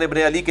سیدنا حسن ابن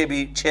علی کے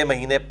بھی 6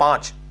 مہینے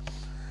 5,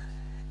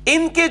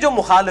 ان کے جو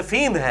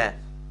مخالفین ہیں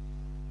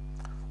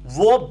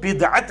وہ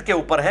بدعت کے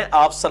اوپر ہیں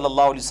آپ صلی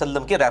اللہ علیہ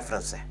وسلم کے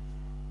ریفرنس سے,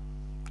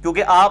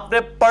 کیونکہ آپ نے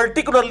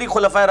پرٹیکولرلی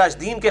خلفائے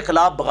راشدین کے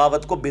خلاف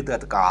بغاوت کو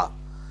بدعت کہا.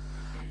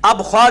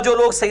 اب خواہ جو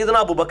لوگ سیدنا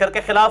ابو بکر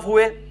کے خلاف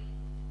ہوئے,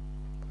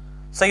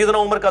 سیدنا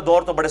عمر کا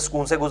دور تو بڑے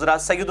سکون سے گزرا،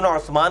 سیدنا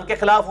عثمان کے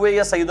خلاف ہوئے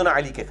یا سیدنا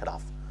علی کے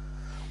خلاف،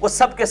 وہ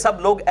سب کے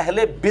سب لوگ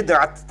اہل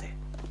بدعت تھے۔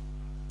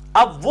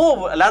 اب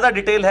وہ علیحدہ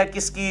ڈیٹیل ہے،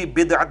 کس کی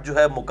بدعت جو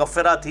ہے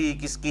مکفرہ تھی،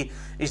 کس کی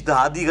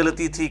اجتہادی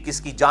غلطی تھی،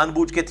 کس کی جان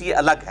بوجھ کے تھی، یہ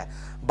الگ ہے۔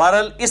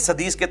 بہرحال اس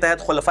حدیث کے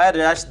تحت خلفائے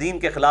راشدین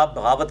کے خلاف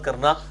بغاوت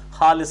کرنا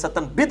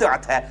خالصتاً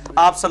بدعت ہے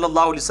آپ صلی اللہ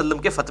علیہ وسلم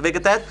کے فتوے کے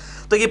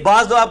تحت۔ تو یہ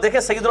بعض لوگ آپ دیکھیں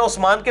سیدنا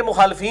عثمان کے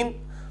مخالفین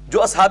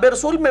جو اصحاب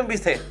رسول میں بھی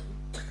تھے،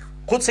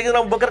 خود سیدنا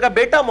ابو بکر کا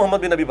بیٹا محمد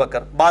بن ابی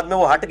بکر، بعد میں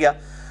وہ ہٹ گیا،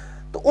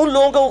 تو ان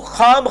لوگوں کو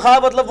خام خواہ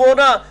مطلب وہ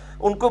نا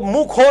ان کو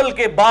منہ کھول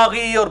کے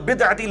باغی اور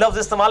بدعتی لفظ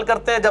استعمال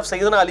کرتے ہیں، جب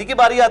سیدنا علی کی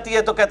باری آتی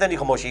ہے تو کہتے ہیں نہیں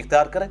خاموشی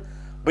اختیار کریں۔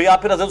 بھئی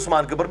آپ پھر حضرت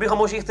عثمان کے اوپر بھی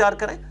خاموشی اختیار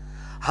کریں۔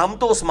 ہم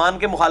تو عثمان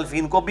کے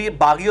مخالفین کو بھی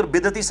باغی اور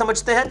بدعتی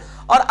سمجھتے ہیں،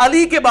 اور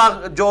علی کے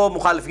جو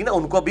مخالفین ہیں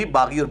ان کو بھی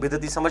باغی اور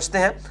بدعتی سمجھتے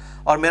ہیں۔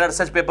 اور میرا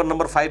ریسرچ پیپر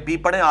نمبر 5B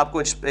پڑھیں، آپ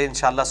کو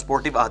انشاءاللہ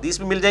سپورٹیو احادیث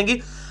بھی مل جائیں گی۔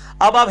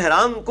 اب آپ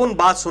حیران کن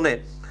بات سنیں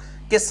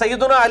کہ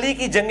سیدنا علی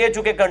کی جنگیں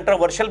چونکہ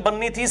کنٹروورشل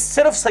بننی تھی،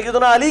 صرف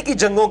سیدنا علی کی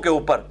جنگوں کے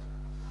اوپر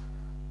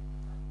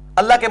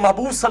اللہ کے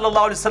محبوب صلی اللہ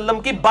علیہ وسلم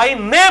کی بائی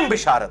نیم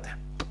بشارت ہے،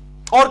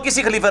 اور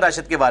کسی خلیفہ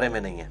راشد کے بارے میں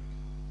نہیں ہے،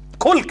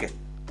 کھل کے۔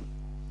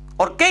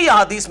 اور کئی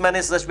احادیث میں نے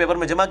اس ریسرچ پیپر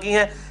میں جمع کی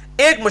ہیں۔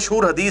 ایک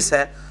مشہور حدیث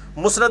ہے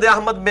مسند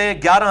احمد میں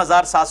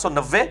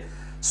 11790،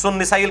 سنن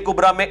نسائی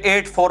الکبریٰ میں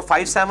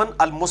 8457،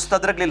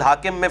 المستدرک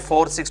للحاکم میں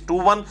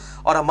 4621،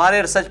 اور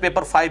ہمارے ریسرچ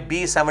پیپر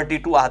 5B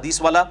 72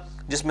 احادیث والا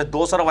جس میں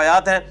 200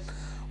 روایات ہیں،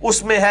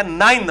 اس میں ہے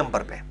 9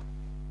 نمبر پہ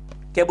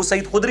کہ ابو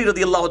سعید خدری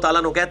رضی اللہ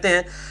تعالیٰ عنہ کہتے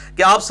ہیں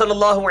کہ آپ صلی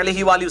اللہ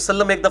علیہ وآلہ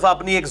وسلم ایک دفعہ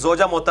اپنی ایک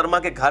زوجہ محترمہ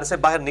کے گھر سے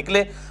باہر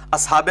نکلے،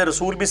 اصحاب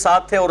رسول بھی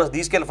ساتھ تھے، اور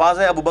حدیث کے الفاظ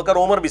ہیں ابو بکر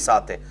عمر بھی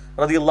ساتھ تھے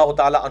رضی اللہ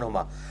تعالیٰ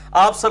عنہما۔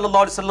 آپ صلی اللہ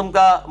علیہ وسلم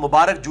کا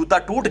مبارک جوتا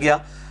ٹوٹ گیا،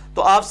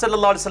 تو آپ صلی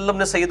اللہ علیہ وسلم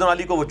نے سیدنا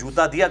علی کو وہ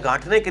جوتا دیا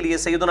گانٹھنے کے لیے۔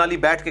 سیدنا علی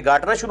بیٹھ کے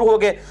گانٹنا شروع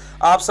ہو گئے،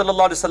 آپ صلی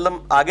اللہ علیہ وسلم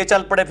آگے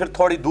چل پڑے، پھر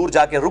تھوڑی دور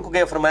جا کے رک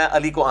گئے، فرمایا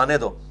علی کو آنے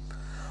دو۔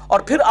 اور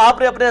پھر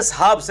آپ نے اپنے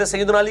اصحاب سے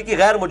سیدنا علی کی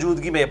غیر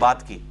موجودگی میں یہ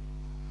بات کی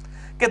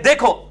کہ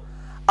دیکھو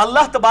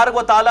اللہ تبارک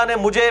و تعالیٰ نے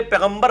مجھے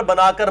پیغمبر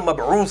بنا کر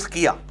مبعوث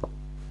کیا،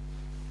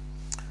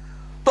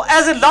 تو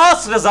ایز اے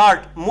لاسٹ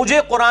ریزارٹ مجھے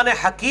قرآن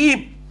حکیم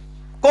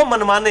کو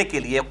منوانے کے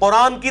لیے،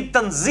 قرآن کی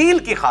تنزیل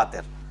کی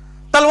خاطر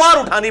تلوار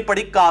اٹھانی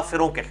پڑی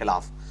کافروں کے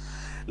خلاف۔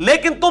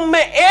 لیکن تم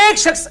میں ایک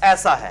شخص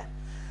ایسا ہے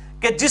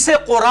کہ جسے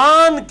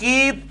قرآن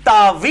کی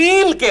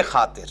تعویل کے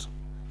خاطر،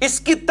 اس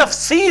کی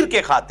تفسیر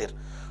کے خاطر،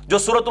 جو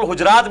سورۃ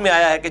الحجرات میں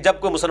آیا ہے کہ جب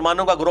کوئی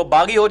مسلمانوں کا گروہ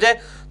باغی ہو جائے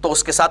تو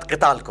اس کے ساتھ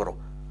قتال کرو،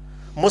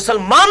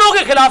 مسلمانوں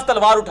کے خلاف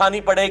تلوار اٹھانی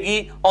پڑے گی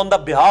آن دا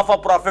بہاف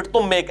آف پروفٹ،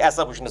 تم میں ایک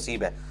ایسا خوش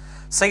نصیب ہے۔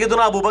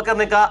 سیدنا ابو بکر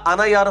نے کہا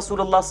انا یا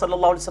رسول اللہ صلی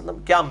اللہ علیہ وسلم،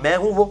 کیا میں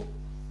ہوں وہ؟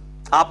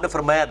 آپ نے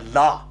فرمایا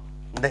لا،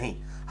 نہیں،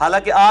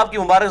 حالانکہ آپ کی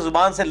مبارک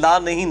زبان سے لا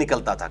نہیں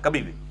نکلتا تھا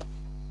کبھی بھی،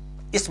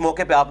 اس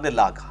موقع پہ آپ نے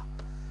لا کہا۔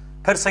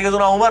 پھر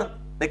سیدنا عمر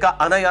نے کہا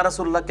انا یا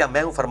رسول اللہ، کیا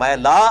میں ہوں؟ فرمایا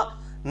لا،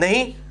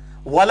 نہیں،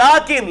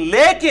 ولیکن،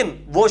 لیکن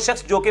وہ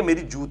شخص جو کہ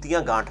میری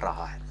جوتیاں گانٹ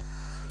رہا ہے۔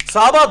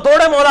 صحابہ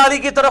دوڑے مولا علی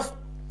کی طرف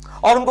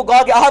اور ان کو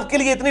کہا کہ آپ کے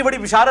لیے اتنی بڑی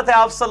بشارت ہے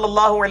آپ صلی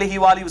اللہ علیہ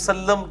وآلہ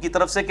وسلم کی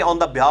طرف سے کہ آن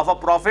دا بہاف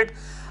آف پروفٹ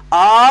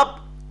آپ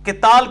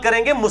قتال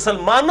کریں گے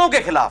مسلمانوں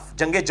کے خلاف۔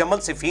 جنگ جمل،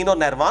 صفین اور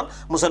نہروان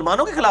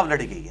مسلمانوں کے خلاف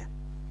لڑی گئی ہے۔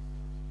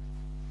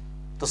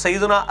 تو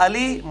سیدنا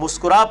علی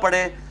مسکرا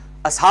پڑے۔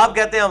 اصحاب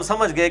کہتے ہیں ہم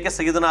سمجھ گئے کہ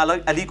سیدنا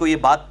علی کو یہ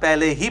بات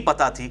پہلے ہی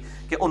پتا تھی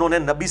کہ انہوں نے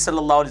نبی صلی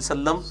اللہ علیہ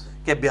وسلم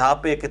کے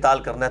بہاف پہ قتال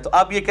کرنا ہے۔ تو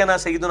اب یہ کہنا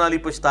سیدنا علی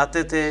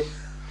پچھتاتے تھے،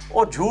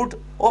 اور جھوٹ،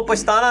 وہ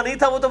پچھتانا نہیں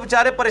تھا، وہ تو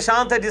بیچارے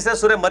پریشان تھے، جسے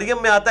سورہ مریم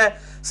میں آتا ہے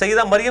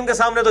سیدہ مریم کے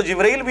سامنے تو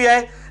جبرائیل بھی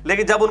آئے،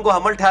 لیکن جب ان کو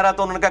حمل ٹھہرا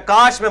تو انہوں نے کہا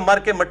کاش میں مر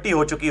کے مٹی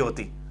ہو چکی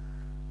ہوتی۔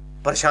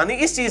 پریشانی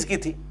اس چیز کی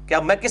تھی کہ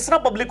اب میں کس طرح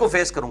پبلک کو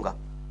فیس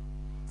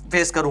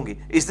کروں گی۔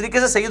 اس طریقے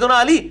سے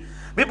سیدنا علی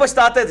بھی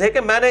پچھتاتے تھے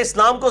کہ میں نے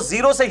اسلام کو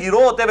زیرو سے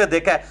ہیرو ہوتے ہوئے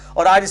دیکھا ہے،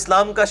 اور آج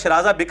اسلام کا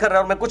شرازہ بکھر رہا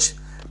ہے اور میں کچھ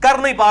کر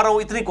نہیں پا رہا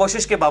ہوں اتنی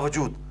کوشش کے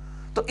باوجود۔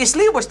 تو اس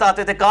لیے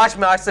پچھتاتے تھے کاش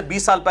میں آج سے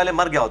 20 سال پہلے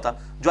مر گیا ہوتا،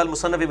 جو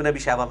المصنف ابن ابی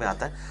شیبہ میں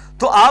آتا ہے۔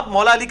 تو آپ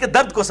مولا علی کے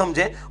درد کو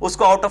سمجھیں، اس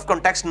کو آؤٹ آف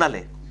کنٹیکسٹ نہ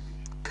لیں۔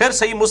 پھر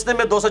صحیح مسلم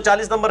میں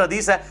 240 نمبر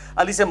حدیث ہے،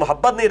 علی سے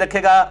محبت نہیں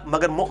رکھے گا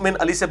مگر مؤمن،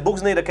 علی سے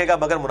بغض نہیں رکھے گا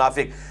مگر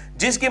منافق۔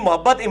 جس کی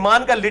محبت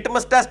ایمان کا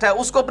لٹمس ٹیسٹ ہے،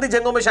 اس کو اپنی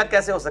جنگوں میں شک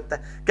کیسے ہو سکتا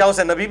ہے؟ کیا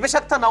اسے نبی پہ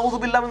شک تھا؟ نعوذ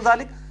باللہ من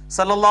ذالک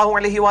صلی اللہ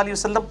علیہ وآلہ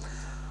وسلم۔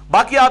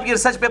 باقی آپ یہ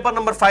ریسرچ پیپر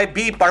نمبر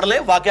 5B پڑھ لیں،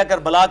 واقعہ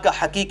کربلا کا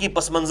حقیقی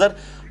پس منظر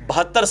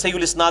 72 صحیح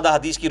الاسناد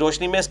حدیث کی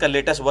روشنی میں، اس کا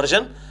لیٹسٹ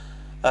ورژن،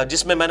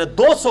 جس میں نے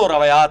 200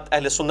 روایات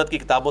اہل سنت کی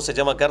کتابوں سے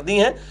جمع کر دی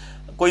ہیں۔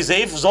 کوئی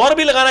ضعیف زور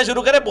بھی لگانا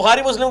شروع کرے،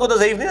 بخاری مسلم کو تو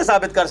ضعیف نہیں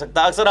ثابت کر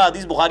سکتا، اکثر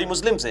حدیث بخاری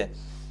مسلم سے،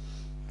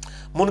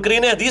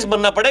 منکرین حدیث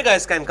بننا پڑے گا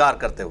اس کا انکار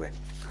کرتے ہوئے۔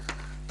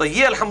 تو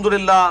یہ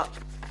الحمدللہ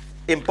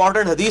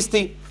امپورٹنٹ حدیث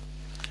تھی۔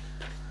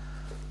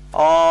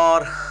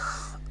 اور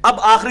اب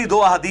آخری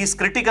 2 احادیث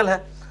کرٹیکل ہیں،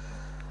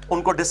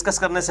 ان کو ڈسکس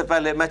کرنے سے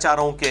پہلے میں چاہ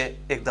رہا ہوں کہ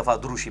ایک دفعہ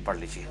دروشی پڑھ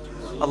لیجیے۔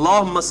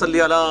 اللہم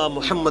صلی علی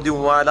محمد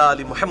وعلی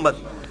آل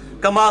محمد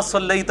کما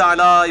صلیت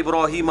علی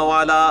ابراہیم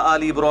وعلی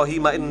آل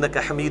ابراہیم انک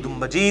حمید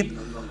مجید۔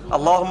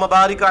 اللہم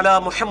بارک علی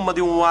محمد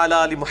وعلی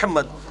آل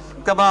محمد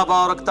کما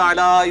بارکت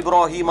علی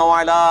ابراہیم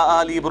وعلی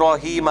آل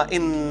ابراہیم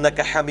انک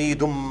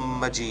حمید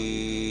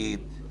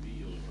مجید.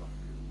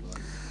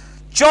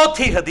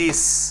 چوتھی حدیث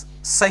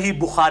صحیح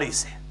بخاری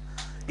سے.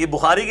 یہ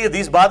بخاری کی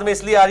حدیث بعد میں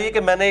اس لیے آ رہی ہے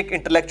کہ میں نے ایک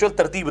انٹلیکچوئل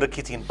ترتیب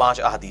رکھی تھی ان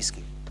 5 احادیث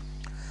کی.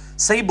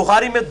 صحیح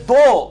بخاری میں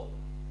 2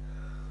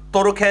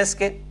 طرق ہیں اس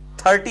کے،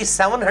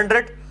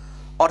 3700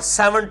 اور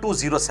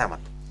 7207.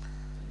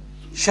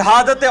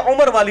 شہادت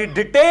عمر والی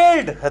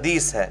ڈیٹیلڈ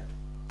حدیث ہے،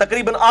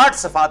 تقریباً 8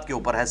 صفحات کے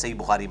اوپر ہے صحیح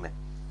بخاری میں.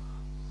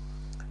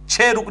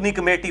 6 رکنی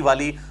کمیٹی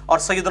والی، اور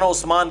سیدنا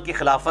عثمان کی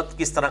خلافت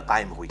کس طرح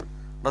قائم ہوئی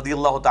رضی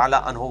اللہ تعالی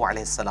عنہ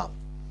علیہ السلام.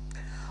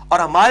 اور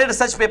ہمارے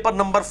ریسرچ پیپر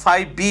نمبر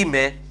 5B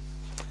میں،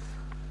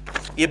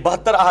 یہ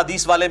 72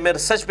 احادیث والے میں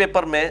ریسرچ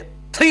پیپر میں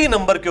 3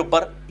 نمبر کے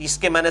اوپر اس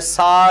کے میں نے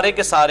سارے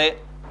کے سارے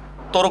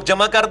طرق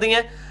جمع کر دی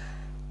ہیں.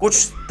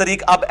 کچھ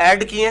طریق اب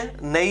ایڈ کیے ہیں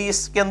نئی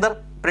اس کے اندر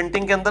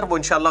پرنٹنگ کے اندر، وہ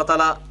انشاءاللہ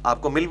تعالی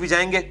آپ کو مل بھی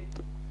جائیں گے.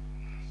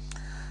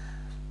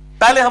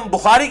 پہلے ہم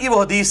بخاری کی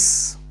وہ حدیث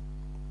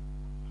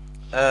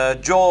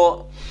جو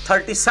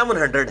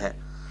 3700 ہے.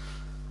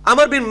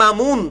 عمر بن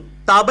مامون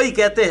تابعی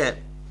کہتے ہیں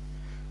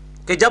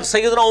کہ جب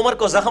سیدنا عمر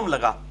کو زخم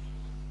لگا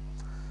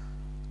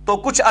تو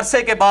کچھ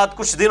عرصے کے بعد،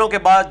 کچھ دنوں کے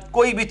بعد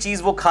کوئی بھی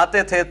چیز وہ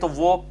کھاتے تھے تو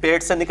وہ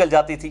پیٹ سے نکل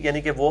جاتی تھی،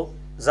 یعنی کہ وہ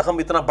زخم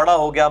اتنا بڑا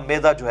ہو گیا،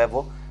 معدہ جو ہے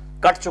وہ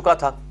کٹ چکا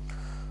تھا.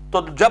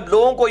 تو جب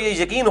لوگوں کو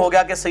یہ یقین ہو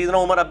گیا کہ سیدنا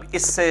عمر اب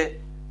اس سے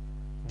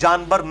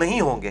جانبر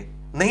نہیں ہوں گے،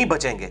 نہیں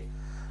بچیں گے،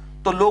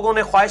 تو لوگوں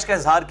نے خواہش کا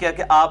اظہار کیا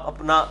کہ آپ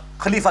اپنا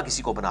خلیفہ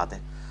کسی کو بنا دیں.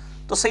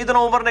 تو سیدنا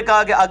عمر نے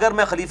کہا کہ اگر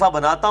میں خلیفہ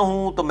بناتا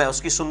ہوں تو میں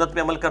اس کی سنت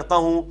پہ عمل کرتا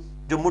ہوں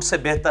جو مجھ سے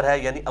بہتر ہے،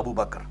 یعنی ابو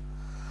بکر،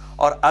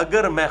 اور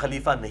اگر میں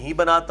خلیفہ نہیں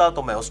بناتا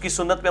تو میں اس کی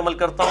سنت پہ عمل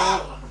کرتا ہوں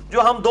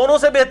جو ہم دونوں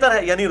سے بہتر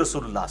ہے، یعنی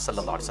رسول اللہ صلی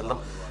اللہ علیہ وسلم.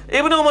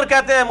 ابن عمر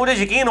کہتے ہیں مجھے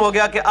یقین ہو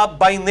گیا کہ اب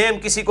بائی نیم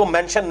کسی کو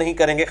مینشن نہیں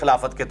کریں گے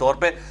خلافت کے طور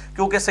پہ،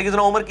 کیونکہ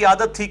سیدنا عمر کی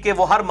عادت تھی کہ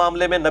وہ ہر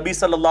معاملے میں نبی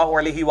صلی اللہ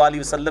علیہ وآلہ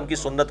وسلم کی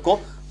سنت کو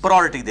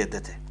پرائورٹی دیتے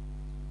تھے.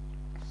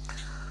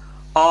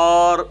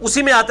 اور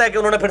اسی میں آتا ہے کہ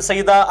انہوں نے پھر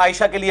سیدہ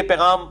عائشہ کے لیے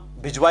پیغام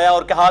بھجوایا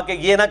اور کہا کہ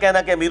یہ نہ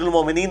کہنا کہ امیر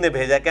المومنین نے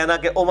بھیجا ہے، کہنا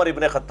کہ عمر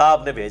ابن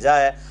خطاب نے بھیجا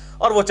ہے،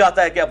 اور وہ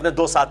چاہتا ہے کہ اپنے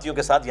 2 ساتھیوں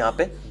کے ساتھ یہاں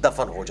پہ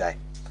دفن ہو جائے.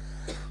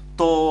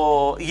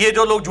 تو یہ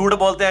جو لوگ جھوٹ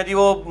بولتے ہیں جی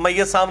وہ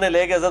میت سامنے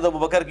لے گئے حضرت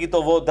ابوبکر کی،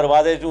 تو وہ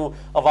دروازے جو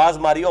آواز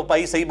ماری، اور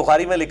پائی صحیح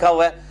بخاری میں لکھا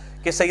ہوا ہے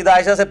کہ سیدہ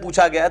عائشہ سے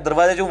پوچھا گیا ہے،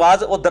 دروازے جو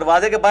آواز، اور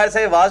دروازے کے باہر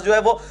سے آواز جو ہے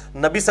وہ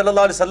نبی صلی اللہ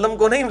علیہ وسلم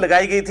کو نہیں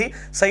لگائی گئی تھی،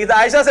 سیدہ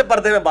عائشہ سے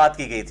پردے میں بات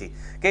کی گئی تھی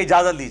کہ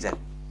اجازت لی جائے،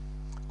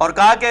 اور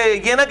کہا کہ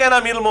یہ نہ کہنا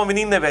امیر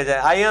المومنین نے بھیجا ہے،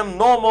 آئی ایم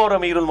نو مور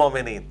امیر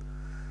المومنین،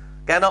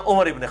 کہنا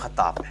عمر ابن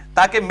خطاب ہے،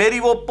 تاکہ میری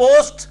وہ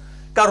پوسٹ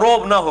کا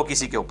روب نہ ہو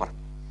کسی کے اوپر.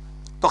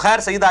 تو خیر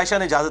سیدہ عائشہ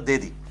نے اجازت دے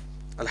دی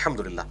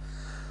الحمدللہ.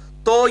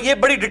 تو یہ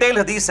بڑی ڈیٹیل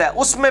حدیث ہے.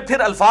 اس میں پھر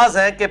الفاظ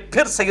ہیں کہ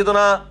پھر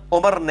سیدنا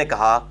عمر نے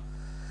کہا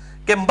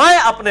کہ میں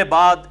اپنے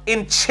بعد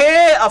ان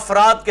 6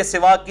 افراد کے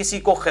سوا کسی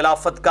کو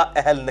خلافت کا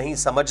اہل نہیں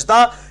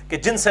سمجھتا کہ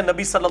جن سے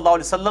نبی صلی اللہ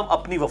علیہ وسلم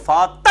اپنی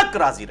وفات تک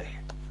راضی رہے.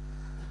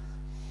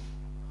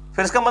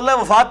 پھر اس کا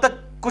مطلب وفات تک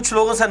کچھ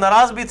لوگوں سے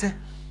ناراض بھی تھے،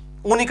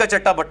 انہی کا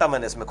چٹا بٹا میں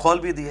نے اس میں کھول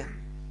بھی دیا،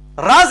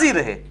 راضی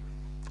رہے،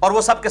 اور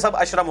وہ سب کے سب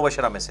عشرہ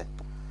مبشرہ میں سے.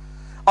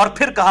 اور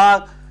پھر کہا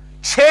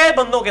 6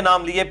 بندوں کے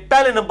نام لیے.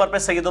 پہلے نمبر پہ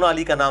سیدنا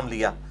علی کا نام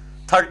لیا،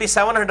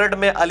 3700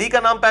 میں علی کا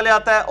نام پہلے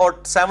آتا ہے، اور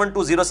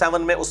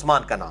 7207 میں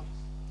عثمان کا نام.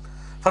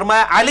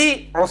 فرمایا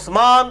علی،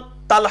 عثمان،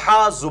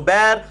 طلحہ،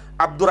 زبیر،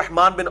 عبد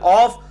الرحمن بن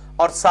عوف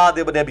اور سعد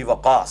بن ابی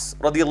وقاص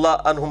رضی اللہ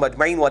عنہم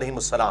اجمعین وعلیہم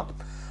السلام.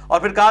 اور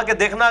پھر کہا کہ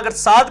دیکھنا اگر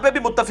سعد پہ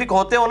بھی متفق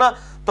ہوتے ہو نا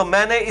تو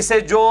میں نے اسے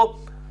جو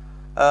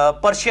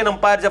پرشین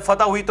امپائر جب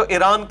فتح ہوئی تو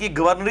ایران کی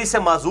گورنری سے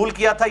معزول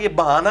کیا تھا، یہ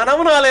بہانہ نہ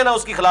بنا لینا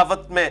اس کی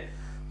خلافت میں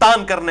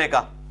تان کرنے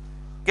کا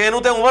کہ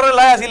انہوں تے عمر نے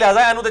لایا اسی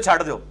لہذا انہوں تے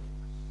چھاڑ دیو،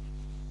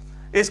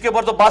 اس کے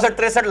اوپر تو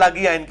 62-63 لگ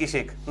گیا ان کی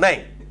شیخ.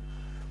 نہیں،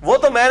 وہ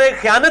تو میں نے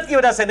خیانت کی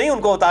وجہ سے نہیں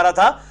ان کو اتارا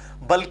تھا،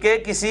 بلکہ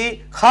کسی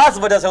خاص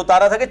وجہ سے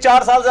اتارا تھا کہ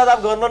 4 سال زیادہ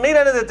آپ گورنر نہیں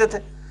رہنے دیتے تھے.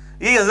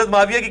 یہ حضرت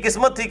معاویہ کی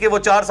قسمت تھی کہ وہ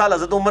 4 سال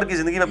حضرت عمر کی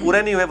زندگی میں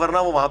پورے نہیں ہوئے، ورنہ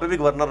وہ وہاں پہ بھی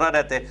گورنر نہ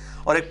رہتے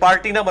اور ایک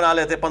پارٹی نہ بنا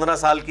لیتے 15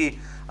 سال کی.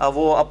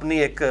 وہ اپنی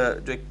ایک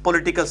جو ایک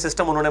پولیٹیکل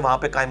سسٹم انہوں نے وہاں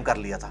پہ قائم کر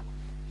لیا تھا.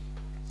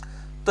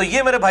 تو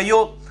یہ میرے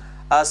بھائیوں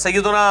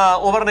سیدنا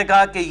عمر نے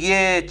کہا کہ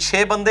یہ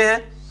 6 بندے ہیں،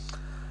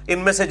 ان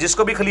میں سے جس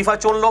کو بھی خلیفہ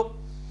چن لو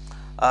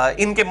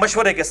ان کے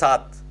مشورے کے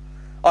ساتھ.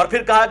 اور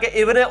پھر کہا کہ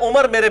ابن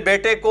عمر میرے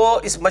بیٹے کو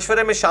اس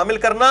مشورے میں شامل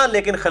کرنا،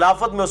 لیکن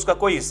خلافت میں اس کا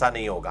کوئی حصہ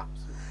نہیں ہوگا.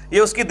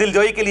 یہ اس کی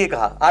دلجوئی کے لیے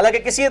کہا، حالانکہ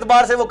کسی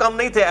اعتبار سے وہ کم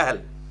نہیں تھے،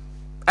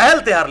 اہل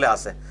تھے ہر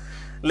لحاظ سے،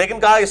 لیکن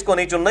کہا اس کو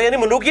نہیں چننا، یعنی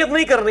ملوکیت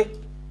نہیں کرنی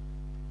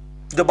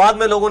جو بعد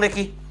میں لوگوں نے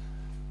کی.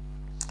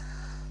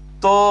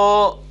 تو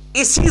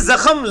اسی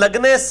زخم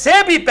لگنے سے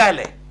بھی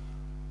پہلے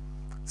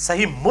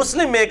صحیح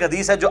مسلم میں ایک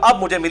حدیث ہے جو اب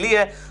مجھے ملی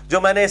ہے،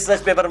 جو میں نے اس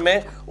ریسرچ پیپر میں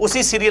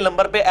اسی سیریل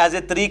نمبر پہ ایز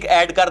اے طریق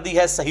ایڈ کر دی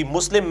ہے. صحیح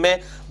مسلم میں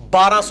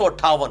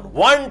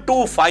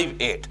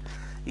 1258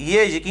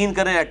 یہ یقین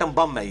کریں ایٹم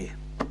بم ہے یہ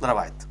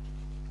روایت.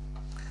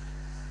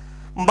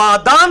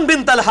 مادان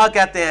بن طلحہ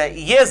کہتے ہیں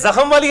یہ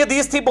زخم والی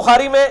حدیث تھی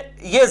بخاری میں،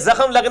 یہ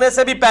زخم لگنے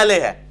سے بھی پہلے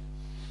ہے،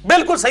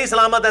 بالکل صحیح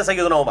سلامت ہے.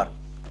 سیدنا عمر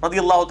رضی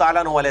اللہ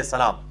تعالیٰ عنہ علیہ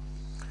السلام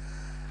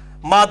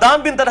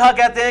مادام بن طلحہ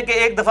کہتے ہیں کہ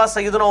ایک دفعہ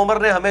سیدنا عمر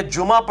نے ہمیں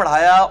جمعہ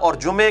پڑھایا اور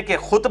جمعے کے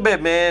خطبے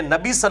میں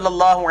نبی صلی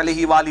اللہ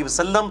علیہ وآلہ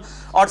وسلم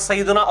اور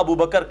سیدنا ابو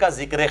بکر کا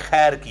ذکر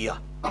خیر کیا،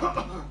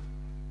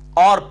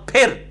 اور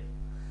پھر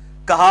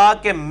کہا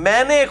کہ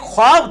میں نے ایک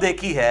خواب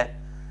دیکھی ہے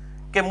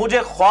کہ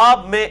مجھے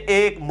خواب میں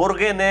ایک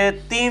مرغے نے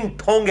 3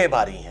 ٹھونگے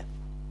ماری ہیں،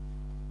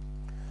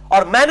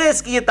 اور میں نے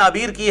اس کی یہ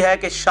تعبیر کی ہے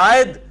کہ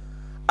شاید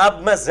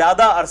اب میں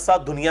زیادہ عرصہ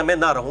دنیا میں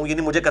نہ رہوں،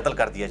 یعنی مجھے قتل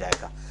کر دیا جائے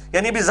گا،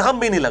 یعنی ابھی زخم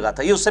بھی نہیں لگا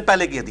تھا۔ یہ اس سے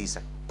پہلے کی حدیث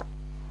ہے،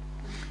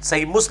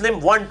 صحیح مسلم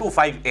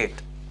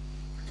 1258۔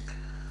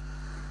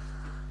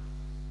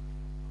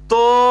 تو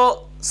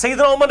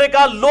سیدنا عمر نے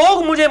کہا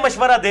لوگ مجھے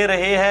مشورہ دے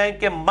رہے ہیں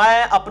کہ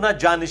میں اپنا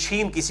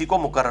جانشین کسی کو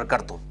مقرر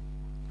کر دوں،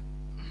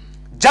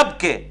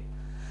 جبکہ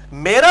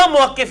میرا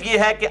موقف یہ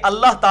ہے کہ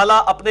اللہ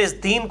تعالیٰ اپنے اس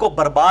دین کو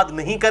برباد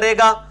نہیں کرے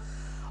گا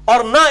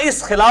اور نہ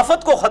اس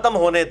خلافت کو ختم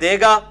ہونے دے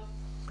گا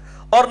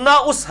اور نہ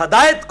اس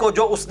ہدایت کو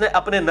جو اس نے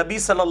اپنے نبی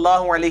صلی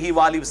اللہ علیہ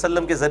وآلہ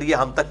وسلم کے ذریعے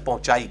ہم تک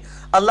پہنچائی۔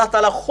 اللہ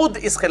تعالیٰ خود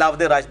اس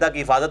خلافت راشدہ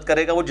کی حفاظت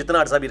کرے گا، وہ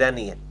جتنا عرصہ بھی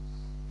رہنی ہے۔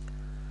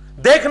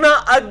 دیکھنا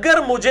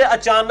اگر مجھے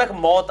اچانک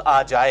موت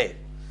آ جائے،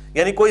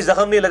 یعنی کوئی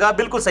زخم نہیں لگا،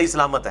 بالکل صحیح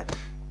سلامت ہے،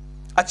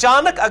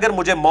 اچانک اگر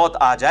مجھے موت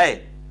آ جائے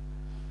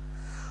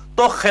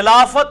تو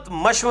خلافت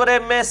مشورے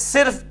میں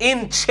صرف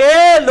ان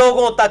 6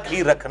 لوگوں تک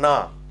ہی رکھنا۔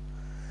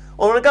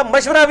 انہوں نے کہا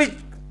مشورہ بھی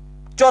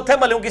چوتھے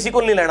ملوں کسی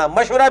کو نہیں لینا،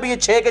 مشورہ بھی یہ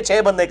 6 کے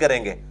 6 بندے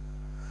کریں گے،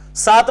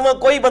 7واں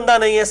کوئی بندہ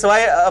نہیں ہے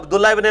سوائے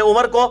عبداللہ ابن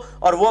عمر کو،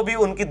 اور وہ بھی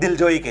ان کی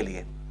دلجوئی کے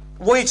لیے،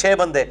 وہی 6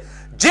 بندے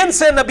جن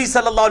سے نبی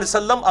صلی اللہ علیہ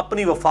وسلم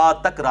اپنی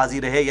وفات تک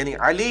راضی رہے، یعنی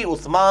علی،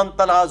 عثمان،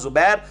 طلحہ،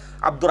 زبیر،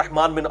 عبد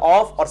الرحمن بن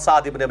عوف اور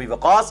سعد بن ابی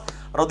وقاص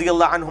رضی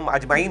اللہ عنہم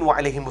اجمعین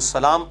وعلیہم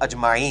السلام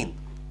اجمعین۔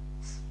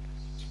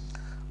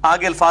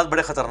 آگے الفاظ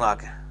بڑے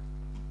خطرناک ہیں،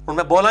 ان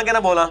میں بولا کہ نہ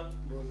بولا؟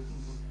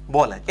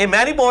 بولا ہے،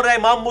 میں نہیں بول رہا،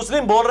 امام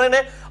مسلم بول رہے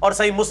ہیں، اور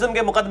صحیح مسلم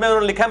کے مقدمے میں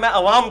انہوں نے لکھا ہے میں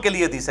عوام کے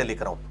لیے حدیثیں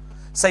لکھ رہا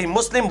ہوں۔ صحیح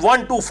مسلم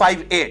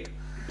 1258۔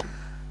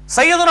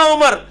 سیدنا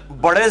عمر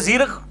بڑے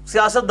زیر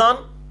سیاستدان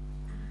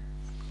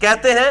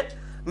کہتے ہیں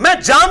میں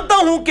جانتا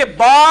ہوں کہ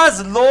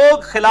بعض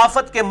لوگ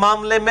خلافت کے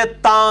معاملے میں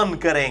تان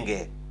کریں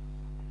گے،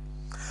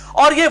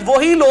 اور یہ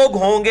وہی لوگ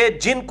ہوں گے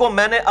جن کو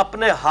میں نے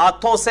اپنے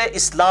ہاتھوں سے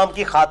اسلام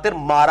کی خاطر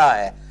مارا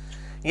ہے،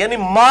 یعنی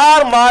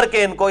مار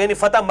کے ان کو، یعنی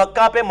فتح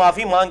مکہ پہ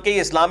معافی مانگ کے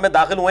یہ اسلام میں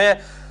داخل ہوئے ہیں،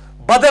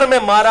 بدر میں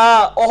مارا،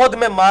 احد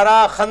میں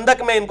مارا،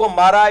 خندق میں ان کو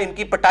مارا، ان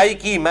کی پٹائی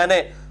کی میں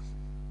نے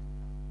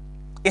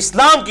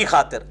اسلام کی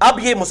خاطر۔ اب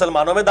یہ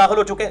مسلمانوں میں داخل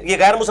ہو چکے ہیں، یہ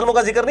غیر مسلموں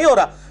کا ذکر نہیں ہو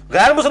رہا،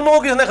 غیر مسلموں کو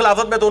کس نے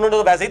خلافت میں، تو انہوں نے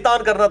تو ویسے ہی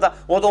تان کرنا تھا،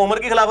 وہ تو عمر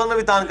کی خلافت میں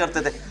بھی تان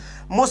کرتے تھے،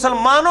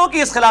 مسلمانوں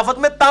کی اس خلافت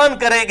میں تان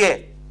کریں گے،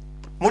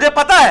 مجھے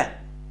پتا ہے۔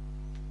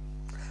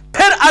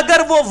 پھر اگر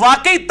وہ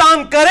واقعی تان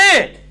کریں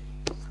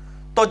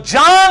تو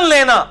جان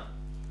لینا،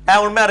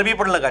 ان میں عربی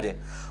پڑھنے لگا جائے،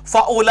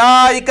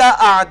 فَأُولَئِكَ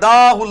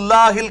أَعْدَاءُ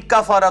اللَّهِ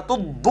الْكَفَرَةُ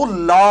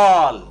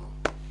الضُّلَّالُ،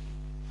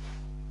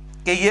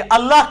 کہ یہ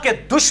اللہ کے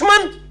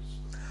دشمن،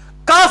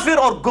 کافر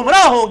اور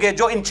گمراہ ہوں گے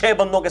جو ان 6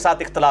 بندوں کے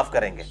ساتھ اختلاف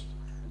کریں گے،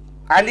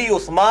 علی،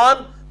 عثمان،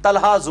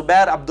 طلحہ،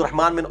 زبیر، عبد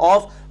الرحمن بن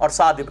عوف اور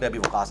سعد بن ابی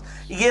وقاص۔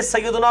 یہ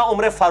سیدنا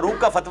عمر فاروق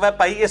کا فتویٰ ہے،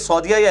 پائی یہ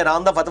سعودیہ یا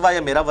ایران کا فتویٰ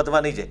یا میرا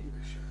فتویٰ نہیں جے،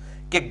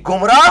 کہ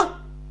گمراہ،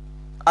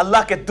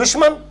 اللہ کے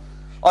دشمن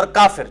اور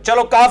کافر۔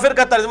 چلو کافر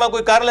کا ترجمہ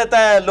کوئی کر لیتا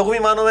ہے لغوی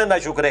معنوں میں، نہ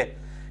شکرے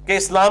کہ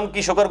اسلام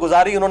کی شکر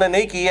گزاری انہوں نے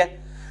نہیں کی ہے،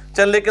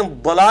 چل، لیکن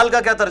ضلال کا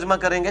کیا ترجمہ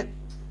کریں گے؟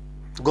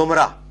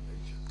 گمراہ۔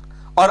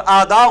 اور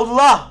اعداء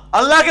اللہ،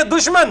 اللہ کے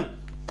دشمن،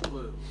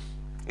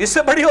 اس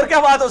سے بڑی اور کیا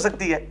بات ہو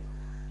سکتی ہے؟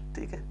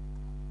 ٹھیک ہے،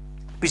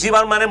 پچھلی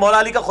بار میں نے مولا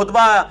علی کا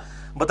خطبہ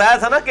بتایا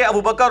تھا نا کہ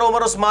ابو بکر،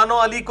 عمر، عثمان و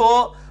علی کو،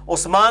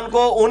 عثمان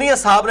کو انہی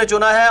اصحاب نے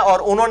چنا ہے اور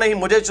انہوں نے ہی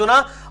مجھے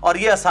چنا، اور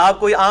یہ اصحاب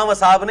کوئی عام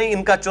اصحاب نہیں،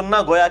 ان کا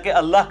چننا گویا کہ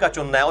اللہ کا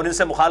چننا ہے، اور ان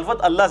سے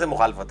مخالفت اللہ سے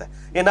مخالفت ہے۔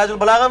 یہ ناج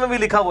البلاغہ میں بھی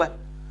لکھا ہوا ہے،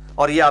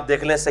 اور یہ آپ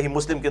دیکھ لیں صحیح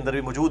مسلم کے اندر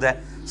بھی موجود ہے،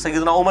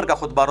 سیدنا عمر کا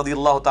خطبہ رضی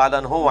اللہ تعالیٰ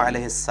عنہ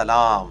علیہ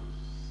السلام۔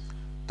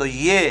 تو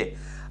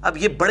اب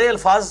یہ بڑے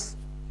الفاظ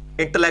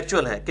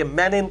انٹلیکچوئل ہیں کہ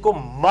میں نے ان کو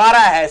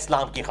مارا ہے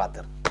اسلام کی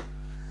خاطر۔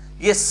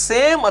 یہ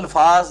سیم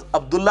الفاظ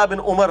عبداللہ بن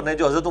عمر نے،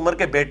 جو حضرت عمر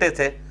کے بیٹے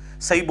تھے،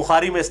 صحیح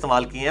بخاری میں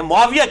استعمال کیے ہیں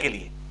معاویہ کے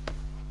لیے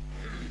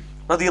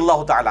رضی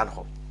اللہ تعالیٰ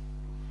عنہ۔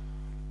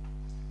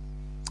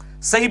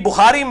 صحیح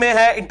بخاری میں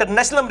ہے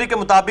انٹرنیشنل نمبر کے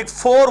مطابق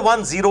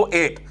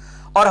 4108،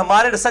 اور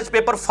ہمارے ریسرچ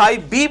پیپر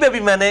 5B میں بھی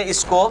میں نے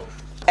اس کو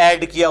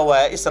ایڈ کیا ہوا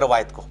ہے، اس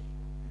روایت کو،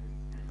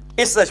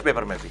 اس ریسرچ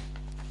پیپر میں بھی،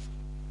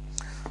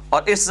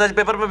 اور اس ریسرچ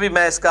پیپر میں بھی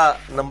میں اس کا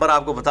نمبر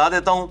آپ کو بتا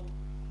دیتا ہوں۔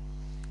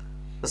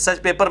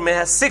 ریسرچ پیپر میں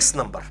ہے 6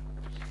 نمبر،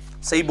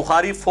 صحیح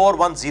بخاری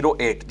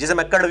 4108، جسے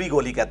میں کڑوی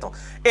گولی کہتا ہوں۔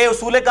 اے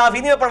اصول کافی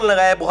نہیں میں پڑھنے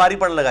لگا ہے، بخاری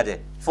پڑھنے لگا جائے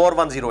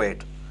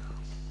 4108،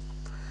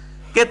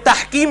 کہ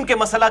تحکیم کے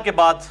مسئلہ کے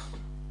بعد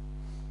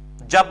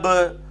جب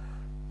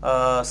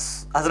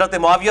حضرت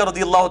معاویہ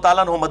رضی اللہ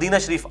تعالیٰ عنہ مدینہ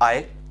شریف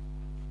آئے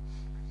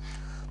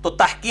تو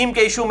تحکیم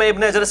کے ایشو میں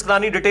ابن حجر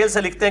اسقلانی ڈیٹیل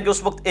سے لکھتے ہیں کہ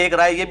اس وقت ایک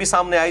رائے یہ بھی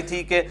سامنے آئی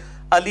تھی کہ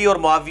علی اور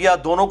معاویہ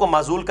دونوں کو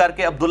معزول کر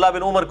کے عبداللہ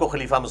بن عمر کو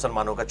خلیفہ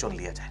مسلمانوں کا چن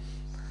لیا جائے۔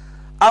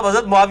 اب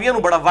حضرت معاویہ نو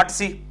بڑا وٹ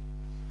سی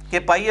کہ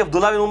پائی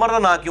عبداللہ بن عمر کا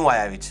نا کیوں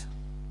آیا وچ،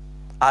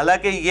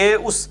 حالانکہ یہ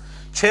اس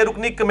 6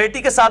 رکنی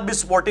کمیٹی کے ساتھ بھی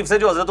سپورٹیو سے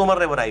جو حضرت عمر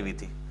نے بنائی ہوئی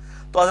تھی.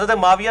 تو حضرت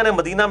معاویہ نے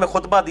مدینہ میں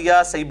خطبہ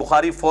دیا, صحیح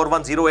بخاری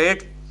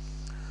 4108,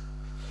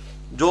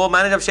 جو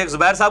میں نے جب شیخ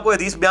زبیر صاحب کو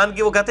حدیث بیان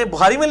کی وہ کہتے ہیں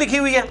بخاری میں لکھی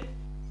ہوئی ہے.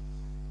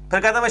 پھر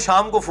کہتا ہے میں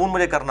شام کو فون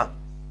مجھے کرنا,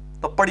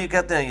 تو پڑھی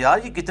کہتے ہیں یار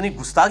یہ کتنی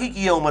گستاخی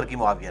کی ہے عمر کی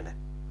معاویہ نے.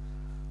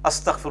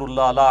 استغفر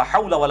اللہ لا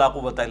حول ولا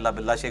قوت الا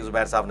باللہ, شیخ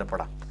زبیر صاحب نے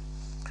پڑھا.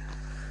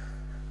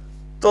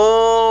 تو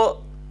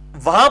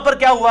وہاں پر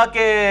کیا ہوا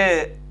کہ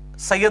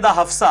سیدہ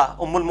حفصہ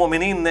ام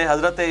المومنین نے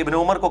حضرت ابن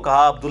عمر کو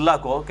کہا, عبداللہ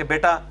کو, کہ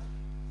بیٹا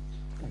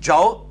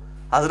جاؤ,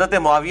 حضرت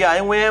معاویہ آئے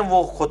ہوئے ہیں,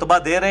 وہ خطبہ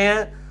دے رہے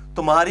ہیں,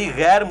 تمہاری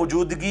غیر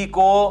موجودگی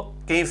کو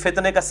کہیں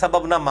فتنے کا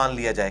سبب نہ مان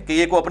لیا جائے کہ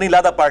یہ کو اپنی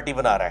لادہ پارٹی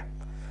بنا رہا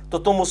ہے, تو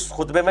تم اس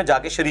خطبے میں جا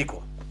کے شریک ہو.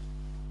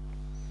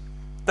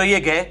 تو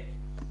یہ گئے.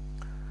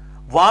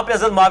 وہاں پہ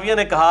حضرت معاویہ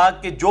نے کہا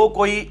کہ جو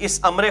کوئی اس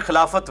امر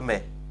خلافت میں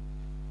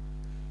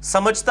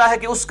سمجھتا ہے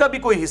کہ اس کا بھی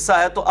کوئی حصہ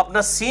ہے تو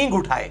اپنا سینگ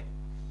اٹھائے,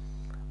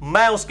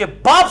 میں اس کے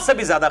باپ سے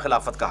بھی زیادہ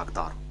خلافت کا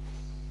حقدار ہوں.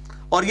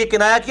 اور یہ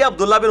کنایا کیا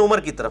عبداللہ بن عمر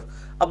کی طرف.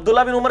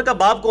 عبداللہ بن عمر کا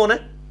باپ کون ہے؟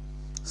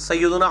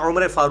 سیدنا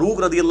عمر فاروق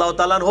رضی اللہ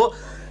تعالیٰ عنہ,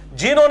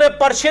 جنہوں نے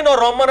پرشین اور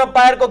رومن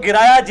امپائر کو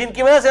گرایا, جن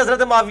کی وجہ سے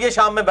حضرت معاویہ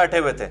شام میں بیٹھے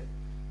ہوئے تھے.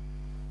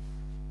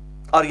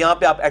 اور یہاں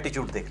پہ آپ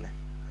ایٹیچیوڈ دیکھ لیں.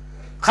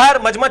 خیر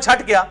مجمع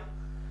چھٹ گیا.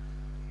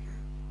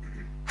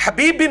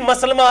 حبیب بن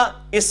مسلمہ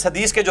اس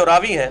حدیث کے جو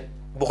راوی ہیں,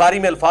 بخاری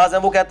میں الفاظ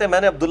ہیں, وہ کہتے ہیں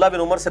میں نے عبداللہ بن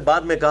عمر سے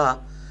بعد میں کہا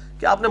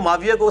کہ آپ نے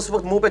معاویہ کو اس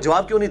وقت منہ پہ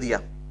جواب کیوں نہیں دیا.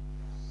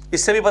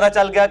 اس سے بھی پتا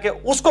چل گیا کہ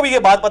اس کو بھی یہ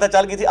بات پتا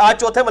چل گئی تھی. آج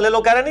چوتھے ملے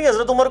لوگ کہہ رہے نہیں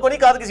حضرت عمر کو نہیں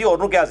کہا, کسی اور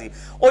نو کیا سی,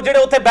 وہ جڑے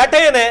اتنے بیٹھے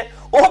ہیں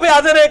وہ بھی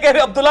حاضر ہے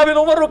کہ عبداللہ بن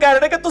عمر نو کہہ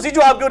رہے کہ تسی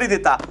جواب کیوں نہیں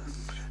دیتا.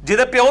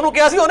 جہدے پیو نو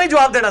کیا سی انہیں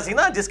جواب دینا سی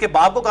نا, جس کے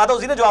باپ کو کہا تھا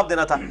اسی نے جواب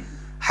دینا تھا.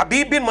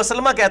 حبیب بن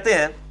مسلمہ کہتے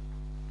ہیں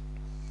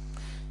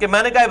کہ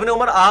میں نے کہا ابن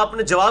عمر آپ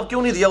نے جواب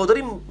کیوں نہیں دیا, ادھر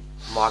ہی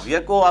معاویہ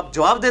کو آپ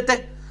جواب دیتے.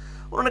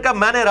 انہوں نے کہا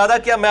میں نے ارادہ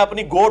کیا میں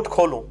اپنی گوٹ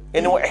کھولوں,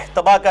 یعنی وہ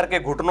احتبا کر کے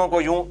گھٹنوں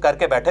کو یوں کر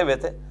کے بیٹھے ہوئے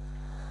تھے,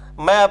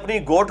 میں اپنی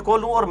گوٹ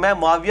کھولوں اور میں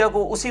معاویہ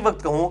کو اسی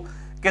وقت کہوں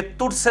کہ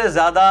تجھ سے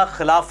زیادہ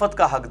خلافت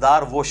کا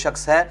حقدار وہ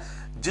شخص ہے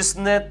جس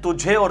نے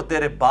تجھے اور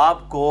تیرے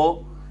باپ کو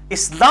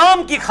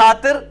اسلام کی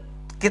خاطر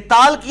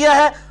قتال کیا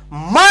ہے,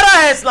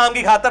 مارا ہے اسلام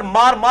کی خاطر,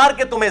 مار مار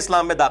کے تمہیں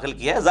اسلام میں داخل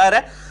کیا ہے. ظاہر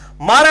ہے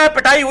مارا ہے,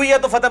 پٹائی ہوئی ہے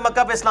تو فتح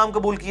مکہ پہ اسلام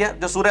قبول کیا ہے,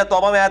 جو سورہ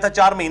توبہ میں آیا تھا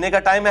 4 مہینے کا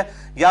ٹائم ہے,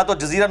 یا تو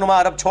جزیرہ نما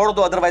عرب چھوڑ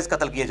دو ادروائز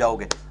قتل کیے جاؤ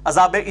گے,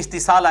 عذاب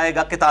استحصال آئے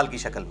گا قتال کی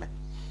شکل میں.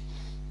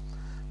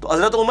 تو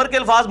حضرت عمر کے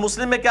الفاظ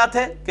مسلم میں کیا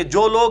تھے کہ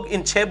جو لوگ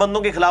ان 6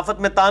 بندوں کی خلافت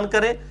میں تان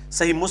کریں,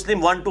 صحیح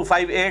مسلم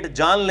 1258,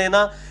 جان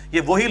لینا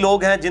یہ وہی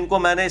لوگ ہیں جن کو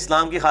میں نے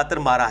اسلام کی خاطر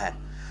مارا ہے.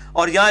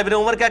 اور یہاں ابن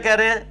عمر کیا کہہ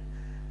رہے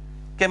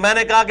ہیں کہ میں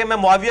نے کہا کہ میں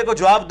معاویہ کو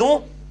جواب دوں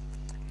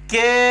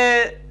کہ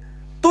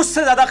تجھ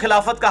سے زیادہ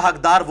خلافت کا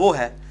حقدار وہ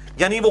ہے,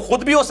 یعنی وہ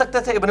خود بھی ہو سکتے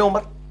تھے ابن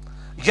عمر,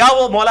 یا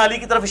وہ مولا علی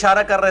کی طرف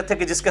اشارہ کر رہے تھے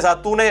کہ جس کے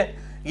ساتھ تو نے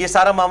یہ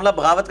سارا معاملہ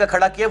بغاوت کا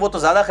کھڑا کیا وہ تو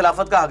زیادہ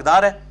خلافت کا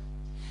حقدار ہے.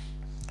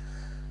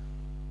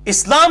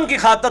 اسلام کی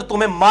خاطر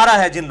تمہیں مارا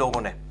ہے جن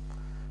لوگوں نے.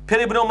 پھر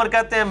ابن عمر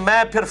کہتے ہیں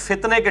میں پھر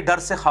فتنے کے ڈر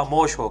سے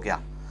خاموش ہو گیا,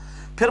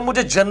 پھر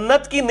مجھے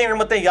جنت کی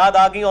نعمتیں یاد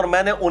آ گئیں اور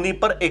میں نے انہی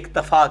پر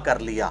اکتفا کر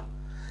لیا,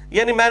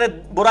 یعنی میں نے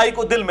برائی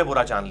کو دل میں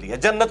برا جان لیا,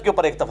 جنت کے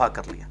اوپر اکتفا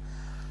کر لیا.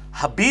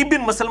 حبیب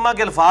بن مسلمہ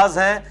کے الفاظ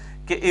ہیں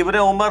کہ ابن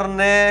عمر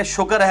نے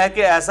شکر ہے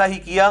کہ ایسا ہی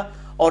کیا,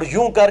 اور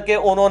یوں کر کے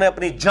انہوں نے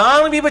اپنی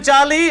جان بھی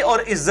بچا لی اور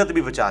عزت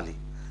بھی بچا لی.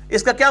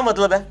 اس کا کیا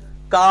مطلب ہے؟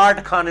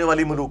 کاٹ کھانے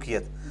والی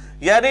ملوکیت,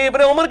 یعنی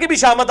ابن عمر کی بھی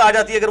شامت آ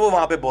جاتی ہے اگر وہ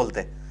وہاں پہ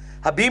بولتے.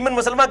 حبیب بن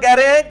مسلمہ کہہ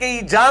رہے ہیں کہ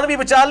جان بھی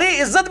بچا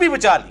لی, عزت بھی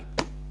بچا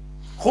لی,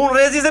 خون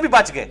ریزی سے بھی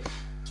بچ گئے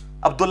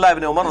عبداللہ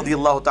ابن عمر رضی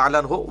اللہ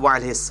تعالیٰ عنہ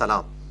وعلیہ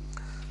السلام.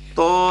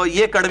 تو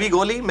یہ کڑوی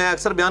گولی میں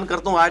اکثر بیان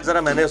کرتا ہوں, آج ذرا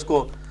میں نے اس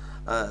کو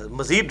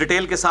مزید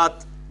ڈیٹیل کے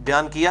ساتھ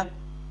بیان کیا.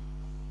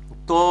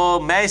 تو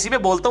میں اسی پہ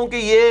بولتا ہوں کہ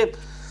یہ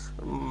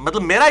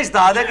مطلب میرا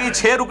اجتہاد ہے کہ یہ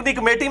 6 رکنی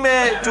کمیٹی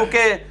میں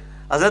چونکہ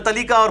حضرت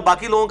علی کا اور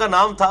باقی لوگوں کا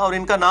نام تھا اور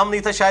ان کا نام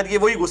نہیں تھا, شاید یہ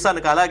وہی غصہ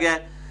نکالا گیا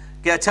ہے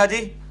کہ اچھا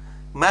جی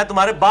میں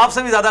تمہارے باپ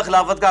سے بھی زیادہ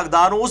خلافت کا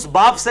حقدار ہوں, اس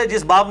باپ سے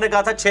جس باپ نے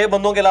کہا تھا 6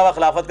 بندوں کے علاوہ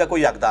خلافت کا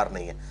کوئی حقدار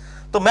نہیں ہے.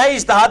 تو میں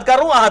اجتہاد کر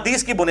رہا ہوں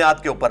احادیث کی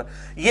بنیاد کے اوپر,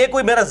 یہ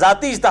کوئی میرا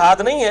ذاتی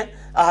اجتہاد نہیں ہے,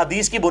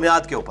 احادیث کی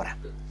بنیاد کے اوپر ہے.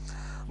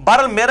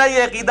 بہرحال میرا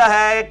یہ عقیدہ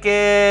ہے کہ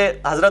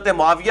حضرت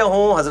معاویہ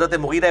ہوں, حضرت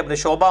مغیرہ ابن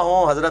شعبہ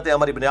ہوں, حضرت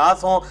عمر ابن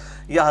عاص ہوں,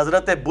 یا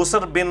حضرت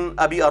بصر بن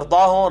ابی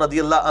ارطاء ہوں رضی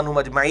اللہ عنہم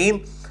اجمعین,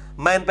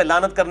 میں ان پہ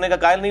لعنت کرنے کا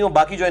قائل نہیں ہوں.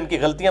 باقی جو ان کی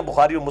غلطیاں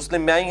بخاری اور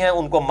مسلم میں آئی ہیں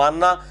ان کو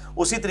ماننا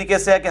اسی طریقے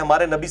سے ہے کہ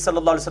ہمارے نبی صلی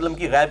اللہ علیہ وسلم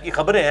کی غیب کی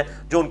خبریں ہیں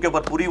جو ان کے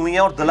اوپر پوری ہوئی ہیں,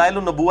 اور دلائل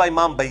النبوہ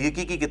امام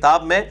بہقی کی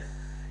کتاب میں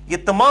یہ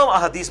تمام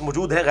احادیث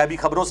موجود ہیں غیبی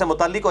خبروں سے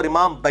متعلق, اور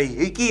امام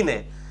بہقی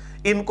نے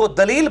ان کو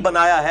دلیل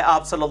بنایا ہے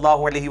آپ صلی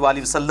اللہ علیہ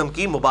وآلہ وسلم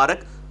کی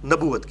مبارک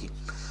نبوت کی.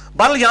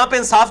 بہرحال یہاں پہ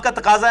انصاف کا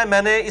تقاضا ہے,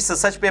 میں نے اس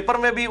سچ پیپر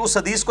میں بھی اس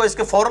حدیث کو اس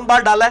کے فوراً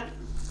بعد ڈالا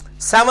ہے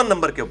 7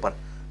 نمبر کے اوپر,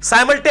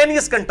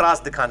 سائملٹینیس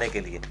کنٹراسٹ دکھانے کے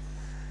لیے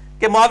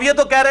کہ معاویہ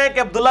تو کہہ رہے ہیں کہ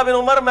عبداللہ بن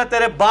عمر میں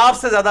تیرے باپ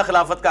سے زیادہ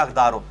خلافت کا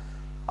حقدار ہوں,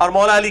 اور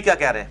مولا علی کیا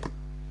کہہ رہے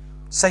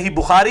ہیں؟ صحیح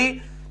بخاری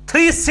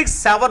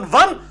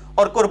 3671,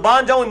 اور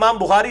قربان جاؤں امام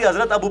بخاری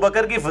حضرت ابو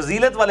بکر کی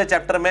فضیلت والے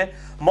چیپٹر میں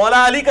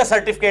مولا علی کا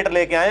سرٹیفکیٹ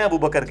لے کے آئے ہیں ابو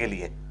بکر کے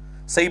لیے,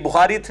 صحیح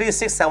بخاری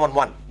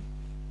 3671.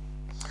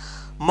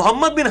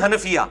 محمد بن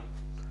حنفیہ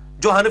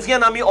جو حنفیہ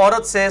نامی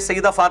عورت سے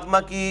سیدہ فاطمہ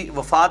کی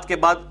وفات کے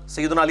بعد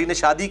سیدنا علی نے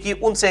شادی کی,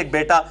 ان سے ایک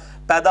بیٹا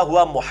پیدا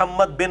ہوا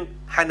محمد بن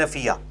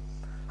حنفیہ,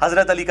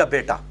 حضرت علی کا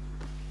بیٹا.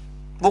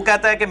 وہ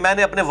کہتا ہے کہ میں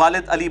نے اپنے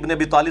والد علی بن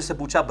ابی طالب سے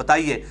پوچھا,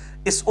 بتائیے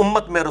اس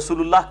امت میں رسول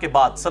اللہ کے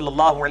بعد صلی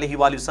اللہ علیہ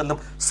وآلہ وسلم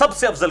سب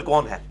سے افضل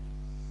کون ہے؟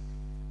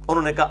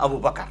 انہوں نے کہا ابو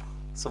بکر.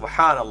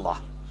 سبحان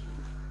اللہ.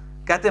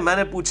 کہتے میں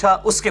نے پوچھا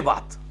اس کے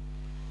بعد؟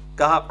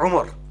 کہا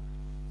عمر.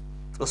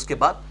 اس کے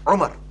بعد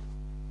عمر.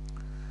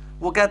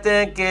 وہ کہتے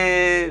ہیں کہ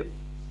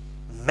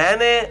میں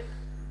نے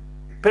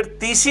پھر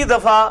تیسری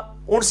دفعہ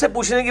ان سے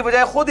پوچھنے کی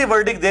بجائے خود ہی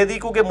ورڈک دے دی,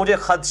 کیونکہ مجھے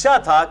خدشہ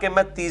تھا کہ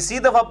میں تیسری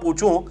دفعہ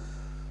پوچھوں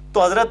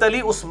تو حضرت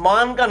علی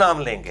عثمان کا نام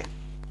لیں گے.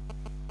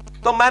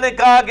 تو میں نے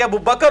کہا کہ ابو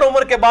بکر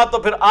عمر کے بعد تو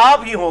پھر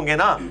آپ ہی ہوں گے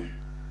نا.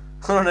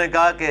 انہوں نے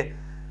کہا کہ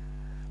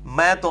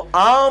میں تو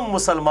عام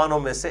مسلمانوں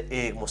میں سے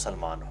ایک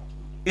مسلمان ہوں.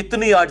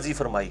 اتنی عاجزی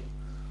فرمائی.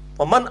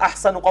 ومن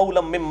احسن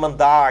قولا ممن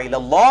دعا الى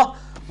اللہ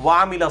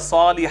وعمل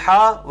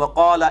صالحا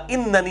وقال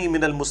اننی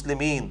من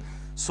المسلمین.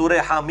 سورہ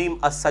حامیم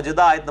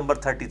السجدہ آیت نمبر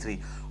 33.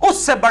 اس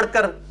سے بڑھ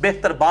کر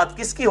بہتر بات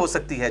کس کی ہو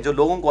سکتی ہے جو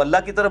لوگوں کو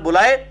اللہ کی طرف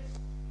بلائے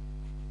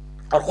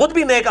اور خود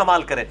بھی نیک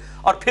اعمال کرے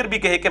اور پھر بھی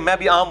کہے کہ میں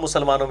بھی عام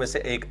مسلمانوں میں سے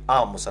ایک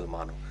عام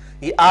مسلمان ہوں.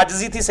 یہ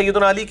عاجزی تھی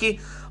سیدنا علی کی.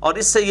 اور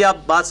اس سے یہ آپ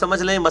بات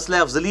سمجھ لیں مسئلہ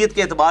افضلیت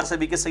کے اعتبار سے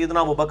بھی کہ سیدنا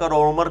ابو بکر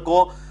اور عمر کو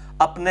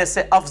اپنے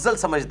سے افضل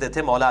سمجھتے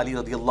تھے مولا علی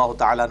رضی اللہ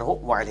تعالیٰ عنہ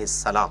وعلیہ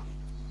السلام.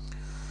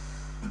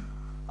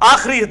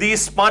 آخری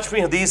حدیث,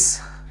 پانچویں حدیث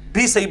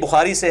بھی صحیح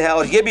بخاری سے ہے,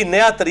 اور یہ بھی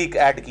نیا طریق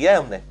ایڈ کیا ہے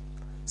ہم نے.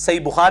 صحیح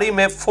بخاری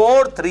میں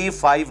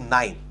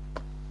 4359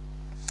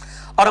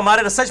 اور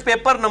ہمارے ریسرچ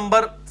پیپر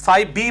نمبر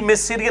 5B میں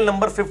سیریل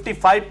نمبر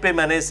 55 پہ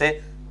میں نے اسے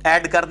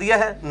ایڈ کر دیا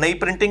ہے نئی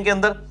پرنٹنگ کے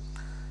اندر.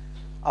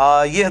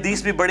 یہ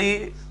حدیث بھی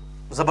بڑی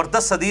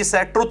زبردست حدیث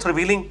ہے, ٹروتھ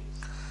ریویلنگ.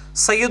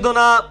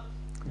 سیدنا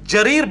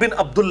جریر بن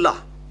عبداللہ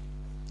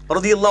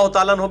رضی اللہ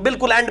تعالیٰ عنہ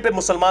بالکل اینڈ پہ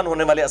مسلمان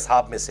ہونے والے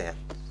اصحاب میں سے ہیں.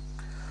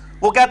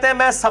 وہ کہتے ہیں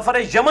میں سفر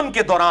یمن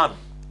کے دوران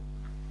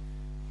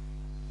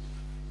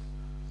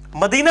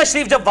مدینہ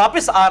شریف جب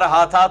واپس آ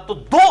رہا تھا تو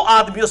 2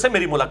 آدمیوں سے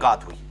میری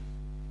ملاقات ہوئی.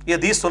 یہ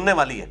حدیث سننے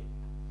والی ہے.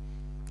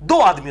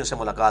 2 آدمیوں سے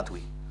ملاقات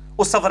ہوئی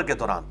اس سفر کے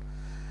دوران.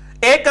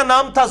 ایک کا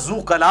نام تھا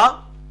ذو کلا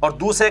اور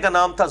دوسرے کا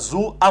نام تھا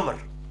ذو امر.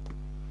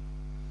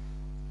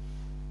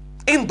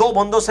 ان 2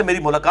 بندوں سے میری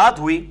ملاقات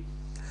ہوئی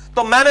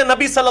تو میں نے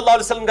نبی صلی اللہ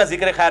علیہ وسلم کا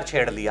ذکر خیر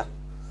چھیڑ لیا.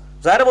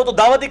 ظاہر وہ تو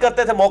دعوت ہی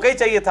کرتے تھے, موقع ہی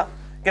چاہیے تھا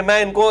کہ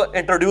میں ان کو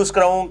انٹروڈیوس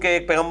کراؤں کہ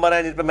ایک پیغمبر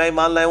ہے جن پہ میں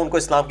ایمان لایا ہوں, ان کو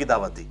اسلام کی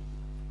دعوت دی.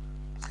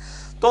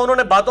 تو انہوں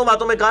نے باتوں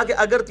باتوں میں کہا کہ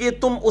اگر یہ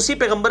تم اسی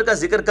پیغمبر کا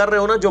ذکر کر رہے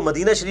ہو نا جو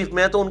مدینہ شریف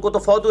میں ہے, تو ان کو تو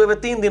فوت ہوئے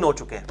 3 دن ہو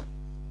چکے ہیں,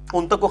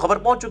 ان تک کو خبر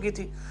پہنچ چکی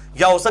تھی.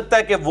 یا ہو سکتا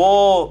ہے کہ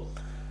وہ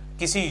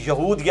کسی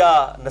یہود یا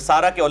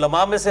نصارہ کے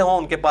علماء میں سے ہوں,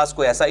 ان کے پاس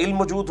کوئی ایسا علم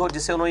موجود ہو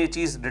جس سے انہوں نے یہ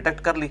چیز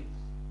ڈیٹیکٹ کر لی.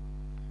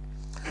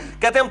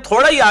 کہتے ہیں ہم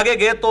تھوڑا ہی آگے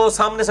گئے تو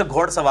سامنے سے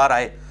گھوڑ سوار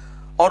آئے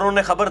اور انہوں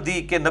نے خبر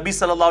دی کہ نبی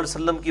صلی اللہ علیہ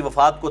وسلم کی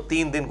وفات کو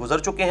 3 دن گزر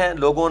چکے ہیں.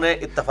 لوگوں نے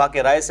اتفاق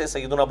رائے سے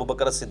سیدنا ابو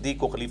بکر صدیق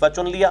کو خلیفہ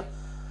چن لیا.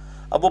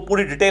 اب وہ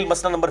پوری ڈیٹیل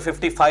مسئلہ نمبر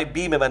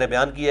 55B میں نے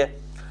بیان کی ہے.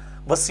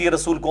 وصی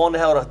رسول کون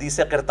ہے اور حدیث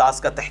قرطاس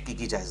کا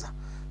تحقیقی جائزہ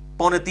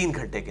 2.25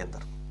 گھنٹے کے اندر.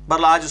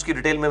 بہرحال آج اس کی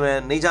ڈیٹیل میں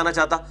نہیں جانا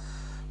چاہتا.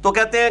 تو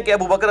کہتے ہیں کہ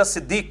ابو بکر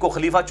صدیق کو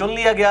خلیفہ چن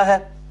لیا گیا ہے.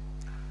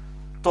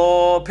 تو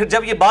پھر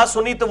جب یہ بات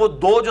سنی تو وہ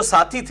 2 جو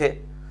ساتھی تھے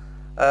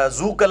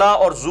ذو کلا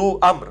اور ذو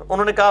امر,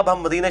 انہوں نے کہا اب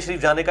ہم مدینہ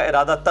شریف جانے کا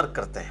ارادہ ترک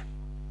کرتے ہیں,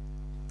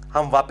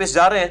 ہم واپس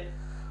جا رہے ہیں,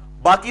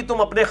 باقی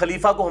تم اپنے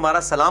خلیفہ کو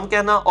ہمارا سلام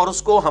کہنا اور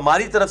اس کو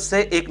ہماری طرف سے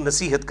ایک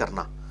نصیحت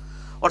کرنا.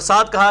 اور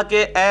ساتھ کہا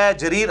کہ اے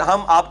جریر,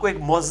 ہم آپ کو ایک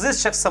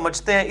معزز شخص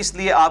سمجھتے ہیں, اس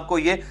لیے آپ کو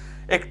یہ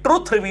ایک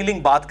ٹروتھ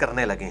ریویلنگ بات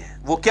کرنے لگے ہیں.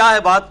 وہ کیا ہے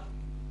بات؟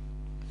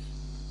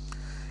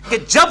 کہ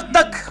جب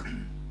تک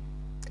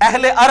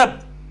اہل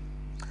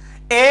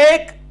عرب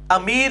ایک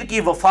امیر کی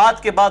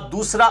وفات کے بعد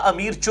دوسرا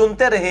امیر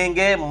چنتے رہیں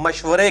گے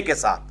مشورے کے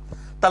ساتھ,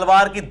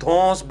 تلوار کی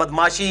دھونس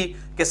بدماشی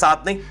کے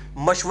ساتھ نہیں,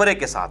 مشورے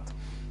کے ساتھ,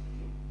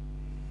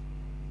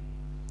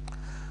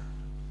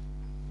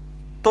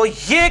 تو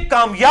یہ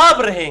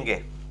کامیاب رہیں گے.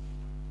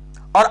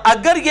 اور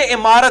اگر یہ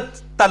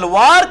عمارت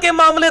تلوار کے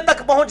معاملے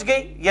تک پہنچ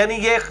گئی, یعنی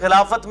یہ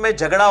خلافت میں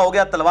جھگڑا ہو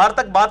گیا, تلوار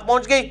تک بات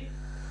پہنچ گئی,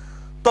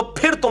 تو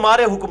پھر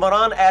تمہارے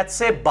حکمران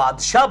ایسے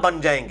بادشاہ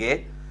بن جائیں گے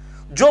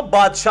جو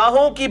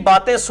بادشاہوں کی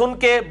باتیں سن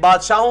کے,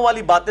 بادشاہوں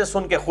والی باتیں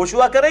سن کے خوش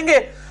ہوا کریں گے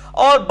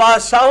اور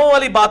بادشاہوں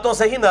والی باتوں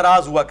سے ہی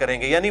ناراض ہوا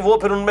کریں گے. یعنی وہ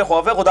پھر ان میں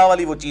خوف خدا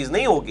والی وہ چیز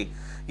نہیں ہوگی.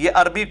 یہ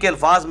عربی کے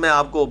الفاظ میں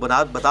آپ کو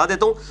بتا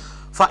دیتا ہوں.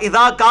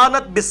 فَإِذَا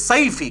كَانَتْ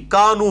بِالسَّيْفِ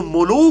كَانُوا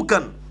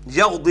مُلُوكًا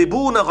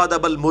يَغْضِبُونَ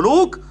غَضَبَ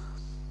الْمُلُوكِ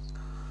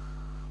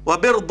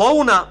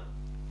وَبِرْضَوْنَ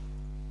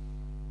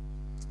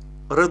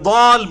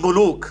رِضَا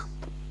الْمُلُوكِ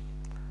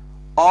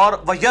اور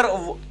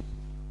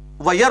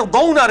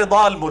وَيَرْضَوْنَ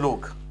رِضَا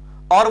الْمُلُوكِ,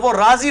 اور وہ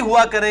راضی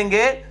ہوا کریں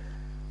گے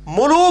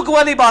ملوک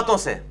والی باتوں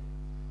سے.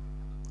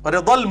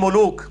 رضا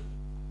الملوک,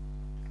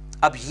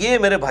 اب یہ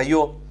میرے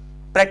بھائیوں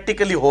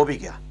پریکٹیکلی ہو بھی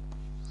گیا.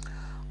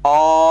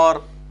 اور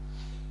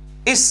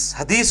اس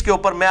حدیث کے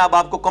اوپر میں اب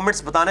آپ کو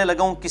کمنٹس بتانے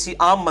لگا ہوں, کسی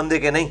عام بندے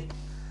کے نہیں,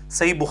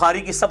 صحیح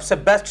بخاری کی سب سے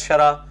بیسٹ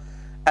شرح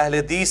اہل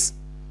حدیث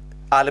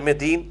عالم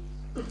دین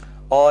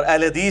اور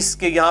اہل حدیث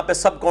کے یہاں پہ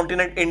سب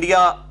کانٹیننٹ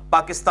انڈیا،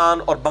 پاکستان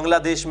اور بنگلہ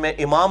دیش میں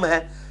امام ہے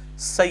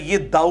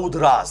سید داؤد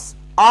راز،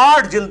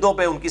 8 جلدوں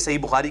پہ ان کی صحیح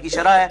بخاری کی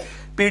شرح ہے،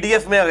 پی ڈی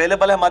ایف میں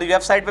اویلیبل ہے، ہماری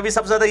ویب سائٹ پہ بھی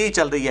سب سے زیادہ یہی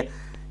چل رہی ہے۔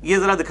 یہ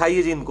ذرا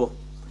دکھائیے جی ان کو،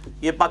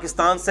 یہ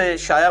پاکستان سے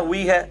شائع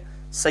ہوئی ہے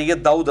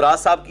سید داؤد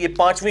راز صاحب کی، یہ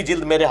 5ویں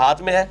جلد میرے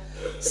ہاتھ میں ہے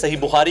صحیح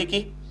بخاری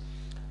کی۔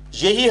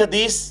 یہی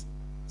حدیث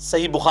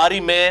صحیح بخاری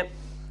میں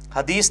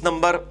حدیث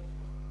نمبر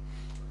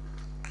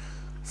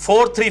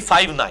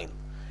 4359،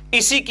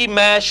 اسی کی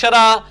میں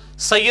شرح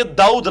سید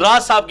داؤد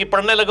راز صاحب کی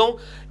پڑھنے لگا ہوں،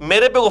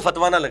 میرے پہ وہ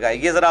فتویٰ نہ لگائے۔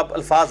 یہ ذرا آپ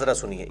الفاظ ذرا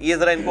سنیے، یہ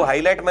ذرا ان کو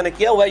ہائی لائٹ میں نے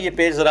کیا ہوا ہے، یہ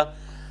پیج ذرا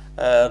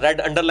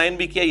ریڈ انڈر لائن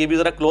بھی کیا، یہ بھی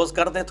ذرا کلوز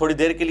کر دیں تھوڑی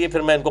دیر کے لیے،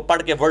 پھر میں ان کو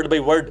پڑھ کے word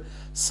by word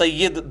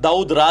Syed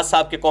Dawood Raz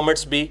sahib کے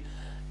کامنٹس بھی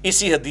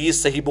اسی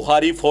حدیث صحیح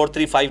بخاری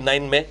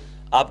 4359 میں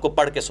آپ کو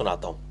پڑھ کے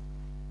سناتا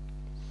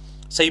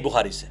ہوں صحیح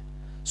بخاری سے،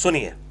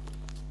 سنیے۔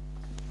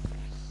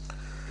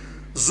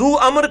 ذو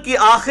امر کی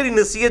آخری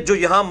نصیحت جو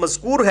یہاں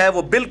مذکور ہے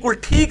وہ بالکل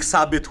ٹھیک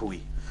ثابت ہوئی۔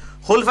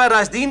 خلفائے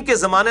راشدین کے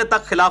زمانے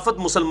تک خلافت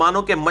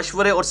مسلمانوں کے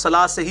مشورے اور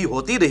صلاح سے ہی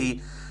ہوتی رہی۔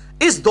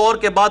 اس دور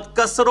کے بعد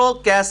کسر و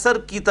کیسر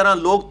کی طرح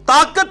لوگ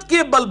طاقت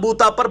کے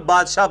بلبوتا پر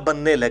بادشاہ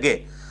بننے لگے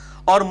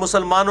اور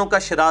مسلمانوں کا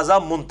شرازہ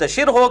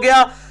منتشر ہو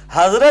گیا۔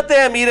 حضرت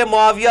امیر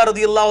معاویہ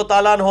رضی اللہ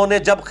تعالیٰ عنہ نے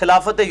جب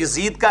خلافت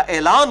یزید کا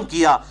اعلان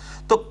کیا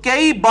تو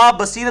کئی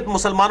بابصیرت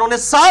مسلمانوں نے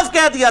صاف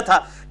کہہ دیا تھا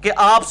کہ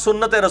آپ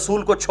سنت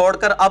رسول کو چھوڑ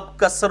کر اب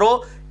کسر و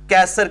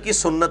کیسر کی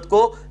سنت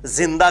کو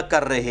زندہ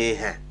کر رہے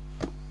ہیں۔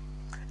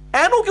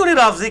 اینو کیوں نہیں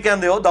رافضی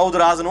کہندے ہو داؤد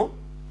راز نو؟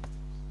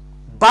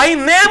 بائی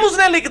نیم اس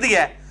نے لکھ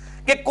دیا ہے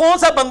کہ کون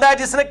سا بندہ ہے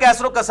جس نے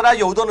کیسر و کسرہ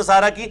یہود و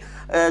نصارہ کی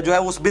جو ہے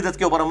اس بدعت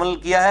کے اوپر عمل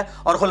کیا ہے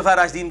اور خلفائے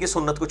راشدین کی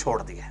سنت کو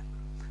چھوڑ دیا ہے،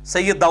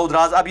 سید داؤد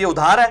راز۔ اب یہ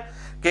ادھار ہے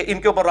کہ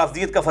ان کے اوپر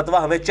رافضیت کا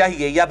فتویٰ ہمیں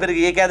چاہیے، یا پھر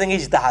یہ کہہ دیں گے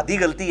اجتہادی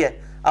غلطی ہے،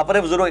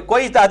 اپنے بزرگ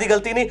کوئی اجتہادی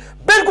غلطی نہیں،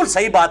 بالکل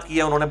صحیح بات کی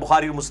ہے انہوں نے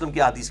بخاری و مسلم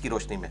کی حدیث کی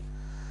روشنی میں۔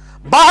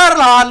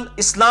 بہرحال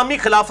اسلامی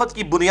خلافت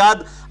کی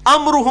بنیاد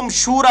امرہم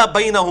شورا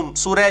بینہم،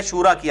 سورہ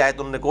شورا کی آیت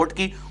انہوں نے کوٹ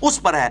کی،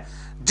 اس پر ہے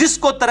جس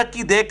کو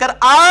ترقی دے کر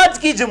آج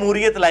کی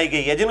جمہوریت لائی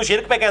گئی ہے، جنہوں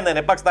شرک پہ کہندے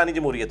ہیں پاکستانی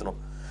جمہوریت نو۔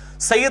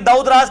 سید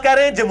داؤد راز کہہ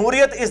رہے ہیں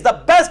جمہوریت از دا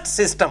بیسٹ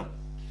سسٹم۔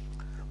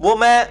 وہ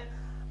میں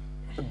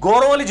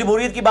گوروں والی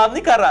جمہوریت کی بات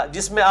نہیں کر رہا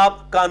جس میں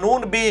آپ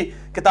قانون بھی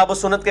کتاب و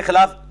سنت کے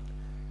خلاف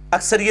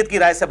اکثریت کی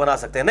رائے سے بنا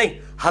سکتے ہیں، نہیں،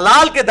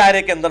 حلال کے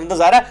دائرے کے اندر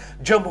ظاہر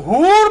ہے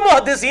جمہور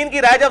محدثین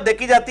کی رائے جب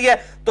دیکھی جاتی ہے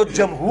تو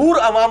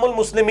جمہور عوام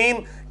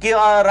المسلمین کی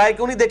رائے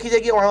کیوں نہیں دیکھی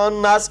جائے گی، عوام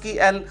الناس کی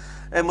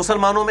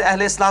مسلمانوں میں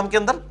اہل اسلام کے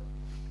اندر؟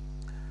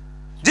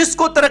 جس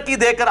کو ترقی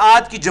دے کر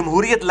آج کی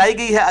جمہوریت لائی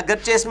گئی ہے،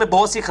 اگرچہ اس میں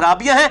بہت سی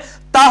خرابیاں ہیں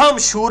تاہم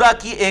شورا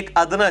کی ایک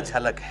ادنا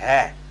جھلک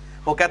ہے۔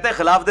 وہ کہتے ہیں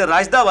خلافت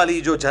راشدہ والی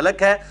جو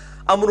جھلک ہے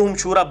امرہم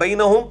شورا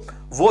بینہم،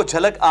 وہ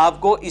جھلک آپ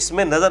کو اس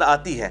میں نظر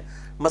آتی ہے۔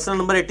 مثلا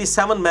نمبر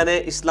 87 میں نے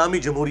اسلامی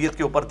جمہوریت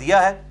کے اوپر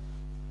دیا ہے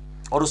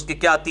اور اس کے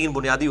کیا 3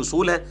 بنیادی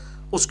اصول ہیں،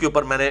 اس کے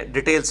اوپر میں نے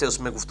ڈیٹیل سے اس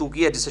میں گفتگو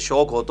کی ہے، جسے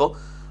شوق ہو تو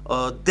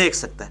دیکھ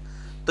سکتا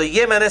ہے۔ تو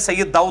یہ میں نے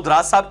سید داؤد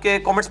راز صاحب کے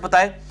کامنٹس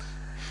بتائے۔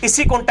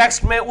 اسی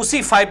کانٹیکسٹ میں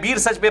اسی بی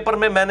ریسرچ پیپر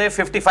میں میں نے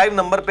 55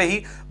 نمبر پہ ہی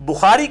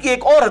بخاری کی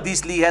ایک اور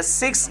حدیث لی ہے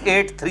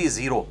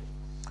 6830،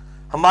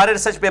 ہمارے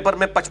ریسرچ پیپر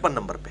میں 55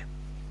 نمبر پہ۔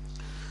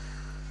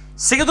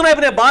 سیدنا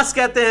ابن عباس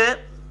کہتے ہیں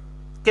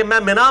کہ میں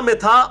منا میں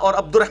تھا اور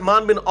عبد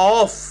الرحمن بن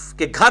عوف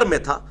کے گھر میں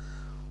تھا،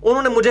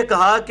 انہوں نے مجھے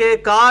کہا کہ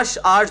کاش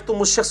آج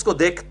تم اس شخص کو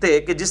دیکھتے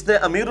کہ جس نے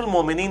امیر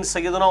المومنین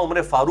سیدنا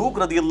عمر فاروق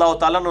رضی اللہ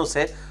تعالیٰ عنہ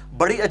سے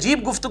بڑی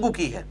عجیب گفتگو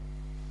کی ہے،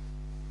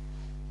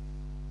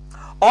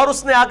 اور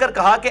اس نے آ کر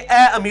کہا کہ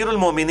اے امیر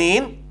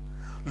المومنین،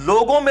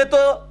 لوگوں میں تو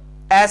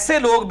ایسے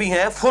لوگ بھی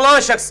ہیں، فلاں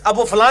شخص، اب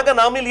وہ فلاں کا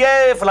نام ہی لیا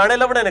ہے، فلانے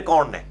لبڑے نے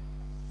کون نے،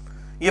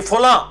 یہ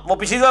فلاں، وہ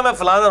پچھلی دفعہ میں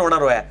فلاں رونا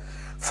رویا ہے،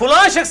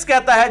 فلاں شخص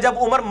کہتا ہے جب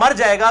عمر مر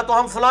جائے گا تو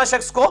ہم فلاں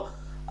شخص کو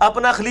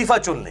اپنا خلیفہ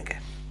چن لیں گے۔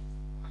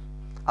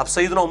 اب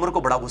سیدنا عمر کو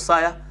بڑا غصہ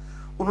آیا،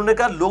 انہوں نے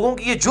کہا لوگوں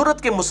کی یہ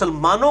جرت کہ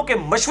مسلمانوں کے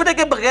مشورے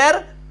کے بغیر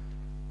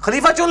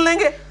خلیفہ چن لیں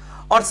گے،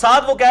 اور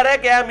ساتھ وہ کہہ رہے ہیں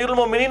کہ اے امیر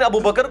المومنین، ابو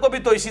بکر کو بھی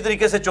تو اسی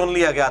طریقے سے چن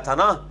لیا گیا تھا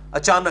نا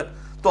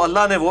اچانک، تو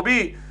اللہ نے وہ بھی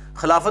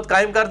خلافت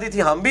قائم کر دی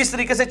تھی، ہم بھی اس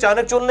طریقے سے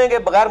اچانک چن لیں گے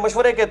بغیر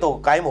مشورے کے تو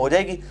قائم ہو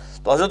جائے گی۔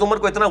 تو حضرت عمر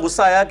کو اتنا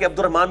غصہ آیا کہ عبد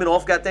الرحمن بن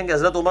عوف کہتے ہیں کہ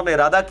حضرت عمر نے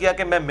ارادہ کیا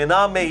کہ میں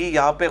منا میں ہی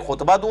یہاں پہ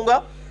خطبہ دوں گا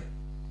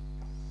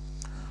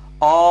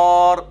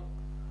اور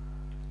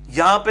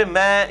یہاں پہ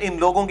میں ان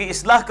لوگوں کی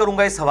اصلاح کروں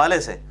گا اس حوالے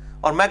سے،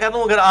 اور میں کہتا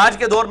ہوں اگر آج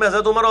کے دور میں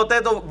حضرت عمر ہوتے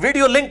ہیں تو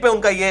ویڈیو لنک پہ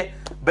ان کا یہ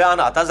بیان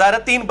آتا۔ ظاہر ہے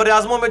 3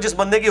 براعظموں میں جس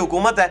بندے کی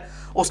حکومت ہے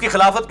اس کی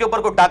خلافت کے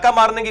اوپر کوئی ڈاکہ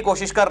مارنے کی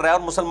کوشش کر رہا ہے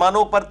اور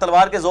مسلمانوں پر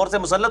تلوار کے زور سے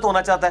مسلط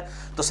ہونا چاہتا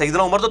ہے، تو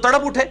سیدنا عمر تو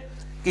تڑپ اٹھے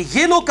کہ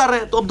یہ لوگ کر رہے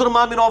ہیں۔ تو عبد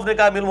الرحمن بن عوف نے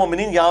کہا امیر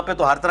المومنین یہاں پہ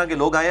تو ہر طرح کے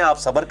لوگ آئے ہیں، آپ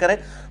صبر کریں،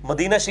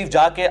 مدینہ شریف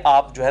جا کے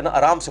آپ جو ہے نا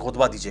آرام سے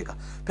خطبہ دیجیے گا۔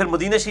 پھر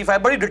مدینہ شریف آئے،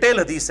 بڑی ڈیٹیل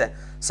حدیث ہے،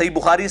 صحیح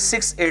بخاری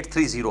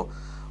 6830،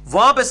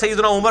 وہاں پہ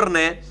سیدنا عمر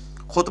نے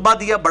خطبہ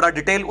دیا، بڑا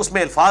ڈیٹیل، اس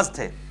میں الفاظ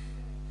تھے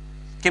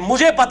کہ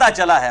مجھے پتا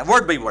چلا ہے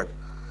ورڈ بائی ورڈ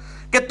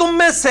کہ تم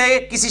میں سے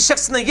کسی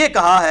شخص نے یہ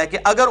کہا ہے کہ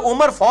اگر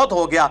عمر فوت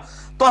ہو گیا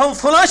تو ہم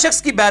فلاں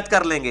شخص کی بیعت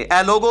کر لیں گے،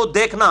 اے لوگوں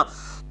دیکھنا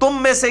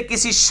تم میں سے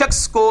کسی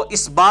شخص کو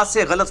اس بات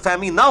سے غلط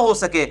فہمی نہ ہو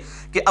سکے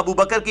کہ ابو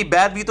بکر کی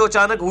بیعت بھی تو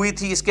اچانک ہوئی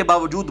تھی، اس کے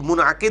باوجود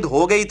منعقد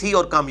ہو گئی تھی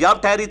اور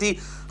کامیاب ٹھہری تھی۔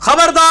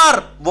 خبردار،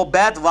 وہ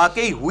بیعت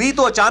واقعی ہوئی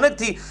تو اچانک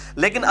تھی،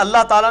 لیکن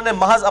اللہ تعالیٰ نے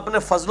محض اپنے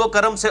فضل و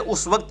کرم سے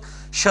اس وقت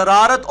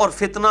شرارت اور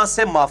فتنہ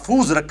سے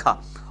محفوظ رکھا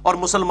اور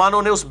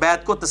مسلمانوں نے اس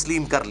بیعت کو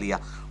تسلیم کر لیا۔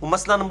 وہ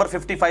مسئلہ نمبر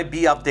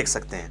 55B آپ دیکھ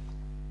سکتے ہیں۔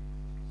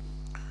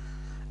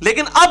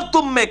 لیکن اب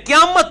تم میں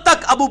قیامت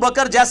تک ابو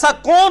بکر جیسا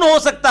کون ہو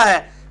سکتا ہے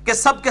کہ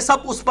سب کے سب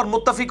اس پر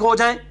متفق ہو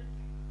جائیں؟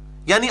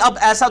 یعنی اب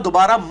ایسا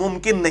دوبارہ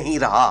ممکن نہیں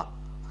رہا،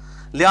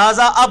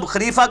 لہذا اب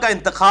خلیفہ کا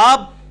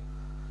انتخاب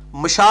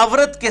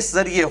مشاورت کے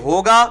ذریعے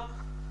ہوگا۔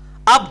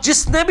 اب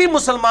جس نے بھی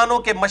مسلمانوں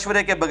کے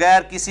مشورے کے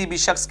بغیر کسی بھی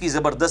شخص کی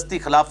زبردستی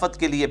خلافت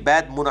کے لیے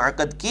بیعت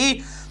منعقد کی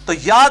تو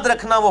یاد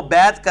رکھنا وہ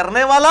بیعت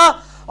کرنے والا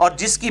اور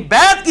جس کی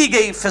بیعت کی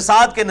گئی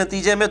فساد کے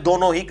نتیجے میں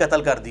دونوں ہی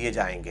قتل کر دیے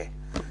جائیں گے۔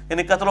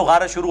 یعنی قتل و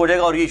غارت شروع ہو جائے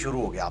گا، اور یہ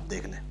شروع ہو گیا۔ آپ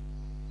دیکھ لیں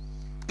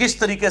کس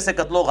طریقے سے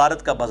قتل و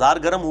غارت کا بازار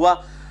گرم ہوا،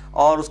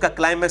 اور اس کا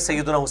کلائمیکس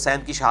سیدنا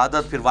حسین کی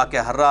شہادت، پھر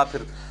واقعہ ہرہ،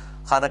 پھر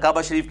خانہ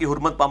کعبہ شریف کی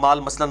حرمت پامال،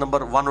 مسئلہ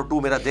نمبر 1 اور 2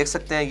 میرا دیکھ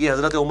سکتے ہیں۔ یہ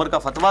حضرت عمر کا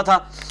فتویٰ تھا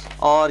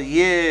اور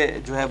یہ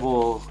جو ہے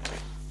وہ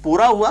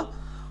پورا ہوا،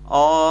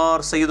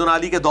 اور سیدنا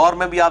علی کے دور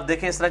میں بھی آپ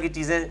دیکھیں اس طرح کی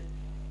چیزیں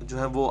جو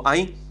ہیں وہ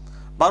آئیں۔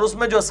 بار اس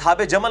میں جو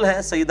اصحاب جمل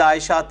ہیں، سیدہ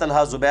عائشہ،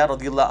 طلحہ، زبیر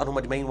رضی اللہ عنہم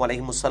اجمعین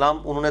علیہم السلام،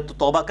 انہوں نے تو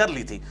توبہ کر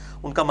لی تھی،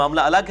 ان کا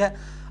معاملہ الگ ہے۔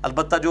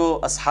 البتہ جو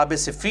اصحاب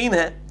صفین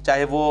ہیں،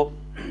 چاہے وہ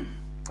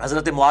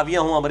حضرت معاویہ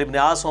ہوں، عمر بن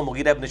عاص ہوں،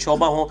 مغیرہ بن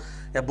شعبہ ہوں،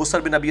 یا بسر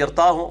بن ابی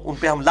ارطاء ہوں، ان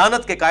پہ ہم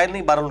لعنت کے قائل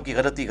نہیں، بہرحال ان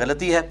کی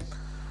غلطی ہے۔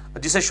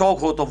 جسے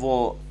شوق ہو تو وہ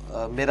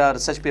میرا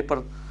ریسرچ پیپر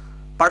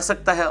پڑھ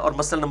سکتا ہے اور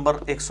مسئلہ نمبر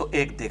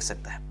 101 دیکھ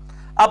سکتا ہے۔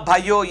 اب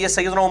بھائیو، یہ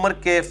سیدنا عمر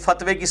کے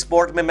فتوے کی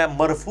سپورٹ میں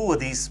مرفوع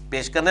حدیث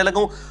پیش کرنے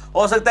لگوں۔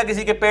 ہو سکتا ہے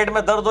کسی کے پیٹ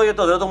میں درد ہو، یہ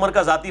تو حضرت عمر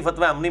کا ذاتی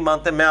فتوہ ہم نہیں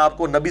مانتے، میں آپ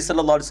کو نبی صلی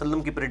اللہ علیہ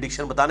وسلم کی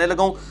پریڈکشن بتانے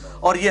لگوں،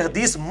 اور یہ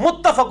حدیث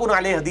متفق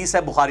علیہ حدیث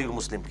ہے بخاری اور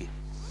مسلم کی،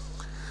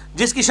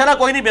 جس کی شرح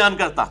کوئی نہیں بیان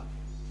کرتا۔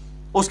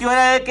 اس کی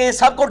وجہ ہے کہ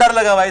سب کو ڈر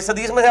لگا ہوا ہے، اس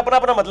حدیث میں سے اپنا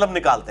اپنا مطلب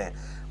نکالتے ہیں۔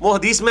 وہ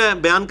حدیث میں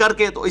بیان کر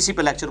کے تو اسی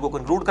پہ لیکچر کو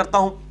کنکلوڈ کرتا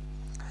ہوں۔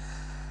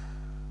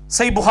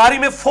 صحیح بخاری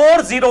میں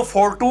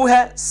 4042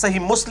 ہے، صحیح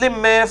مسلم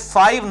میں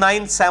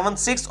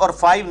 5976 اور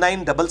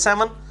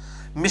 5977،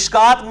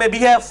 مشکات میں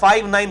بھی ہے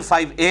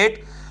 5958،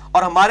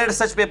 اور ہمارے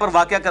ریسرچ پیپر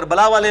واقعہ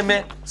کربلا والے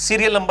میں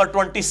سیریل نمبر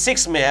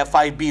 26 میں ہے،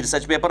 5B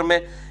ریسرچ پیپر میں۔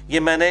 یہ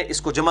میں نے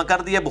اس کو جمع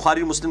کر دیا،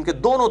 بخاری مسلم کے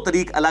دونوں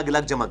طریق الگ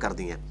الگ جمع کر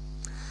دیے ہیں،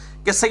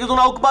 کہ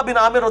سیدنا عقبہ بن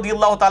عامر رضی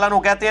اللہ تعالیٰ عنہ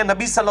کہتے ہیں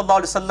نبی صلی اللہ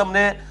علیہ وسلم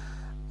نے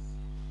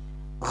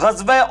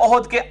غزوہ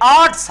احد کے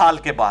 8 سال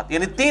کے بعد،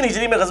 یعنی 3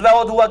 ہجری میں غزوہ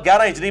احد ہوا،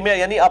 11 ہجری میں،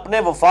 یعنی اپنے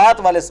وفات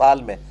والے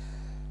سال میں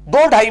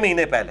 2-2.5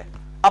 مہینے پہلے،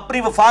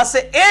 اپنی وفات سے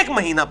 1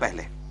 مہینہ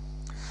پہلے،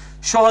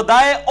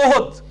 شہدائے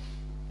احد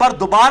پر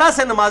دوبارہ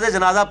سے نماز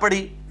جنازہ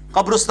پڑھی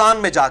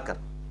قبرستان میں جا کر۔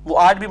 وہ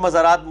آج بھی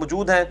مزارات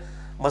موجود ہیں،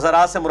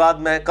 مزارات سے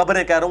مراد میں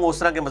قبریں کہہ رہا ہوں، اس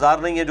طرح کے مزار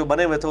نہیں ہیں جو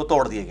بنے ہوئے تھے، وہ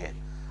توڑ دیے گئے ہیں۔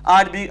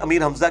 آج بھی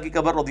امیر حمزہ کی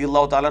قبر رضی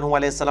اللہ تعالیٰ عنہ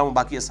علیہ السلام و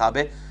باقی اصحاب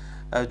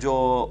جو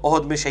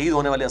احد میں شہید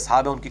ہونے والے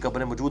اصحاب ہیں، ان کی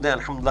قبریں موجود ہیں،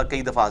 الحمدللہ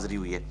کئی دفعہ حاضری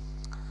ہوئی ہے۔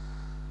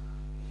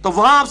 تو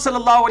وہاں آپ صلی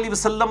اللہ علیہ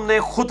وسلم نے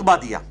خطبہ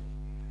دیا،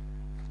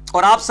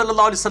 اور آپ صلی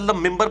اللہ علیہ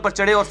وسلم ممبر پر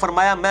چڑھے اور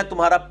فرمایا میں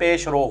تمہارا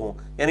پیش رو ہوں،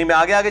 یعنی میں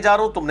آگے آگے جا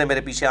رہا ہوں، تم نے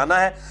میرے پیچھے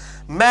آنا ہے۔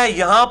 میں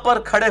یہاں پر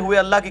کھڑے ہوئے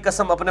اللہ کی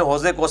قسم اپنے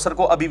حوض کوثر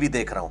کو ابھی بھی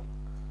دیکھ رہا ہوں،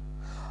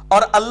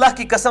 اور اللہ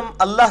کی قسم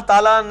اللہ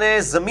تعالیٰ نے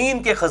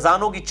زمین کے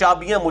خزانوں کی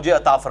چابیاں مجھے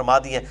عطا فرما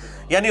دی ہیں،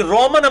 یعنی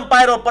رومن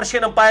امپائر اور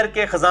پرشین امپائر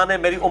کے خزانے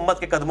میری امت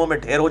کے قدموں میں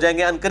ڈھیر ہو جائیں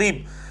گے، عنقریب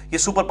یہ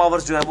سپر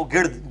پاورز جو ہیں وہ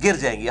گر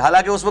جائیں گی۔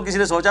 حالانکہ اس وقت کسی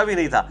نے سوچا بھی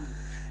نہیں تھا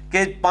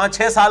کہ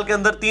 5-6 سال کے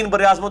اندر 3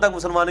 براعظموں تک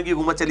مسلمانوں کی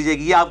حکومت چلی جائے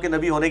گی۔ یہ آپ کے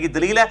نبی ہونے کی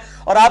دلیل ہے،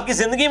 اور آپ کی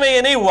زندگی میں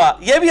یہ نہیں ہوا،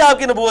 یہ بھی آپ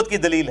کی نبوت کی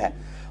دلیل ہے۔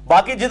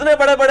 باقی جتنے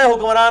بڑے بڑے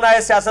حکمران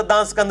آئے،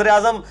 سیاستدان، سکندر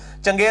اعظم،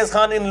 چنگیز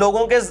خان، ان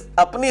لوگوں کے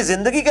اپنی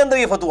زندگی کے اندر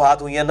یہ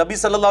فتوحات ہوئی ہیں، نبی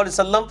صلی اللہ علیہ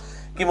وسلم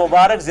کی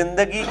مبارک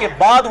زندگی کے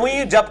بعد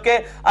ہوئی، جبکہ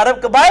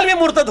عرب قبائل بھی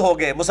مرتد ہو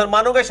گئے،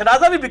 مسلمانوں کا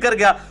شرازہ بھی بکھر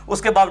گیا،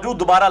 اس کے باوجود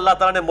دوبارہ اللہ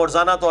تعالیٰ نے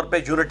معجزانہ طور پہ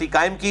یونٹی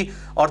قائم کی،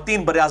 اور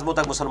 3 براعظموں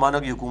تک مسلمانوں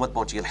کی حکومت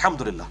پہنچی،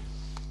 الحمدللہ۔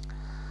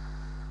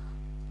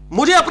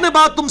 مجھے اپنے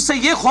بعد تم سے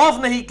یہ خوف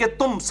نہیں کہ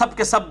تم سب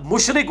کے سب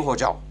مشرک ہو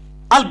جاؤ،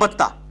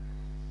 البتہ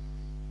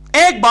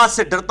ایک بات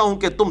سے ڈرتا ہوں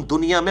کہ تم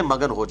دنیا میں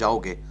مگن ہو جاؤ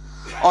گے،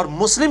 اور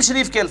مسلم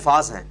شریف کے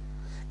الفاظ ہیں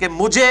کہ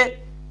مجھے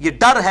یہ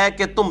ڈر ہے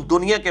کہ تم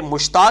دنیا کے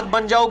مشتاق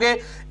بن جاؤ گے،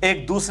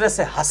 ایک دوسرے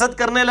سے حسد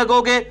کرنے لگو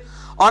گے،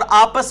 اور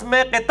آپس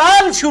میں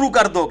قتال شروع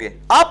کر دو گے،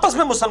 آپس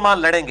میں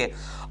مسلمان لڑیں گے،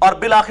 اور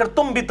بالآخر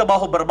تم بھی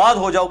تباہ و برباد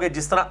ہو جاؤ گے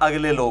جس طرح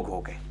اگلے لوگ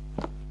ہو گئے،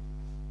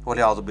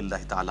 وَلِعَوْذُ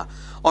بِاللَّهِ تعالی۔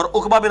 اور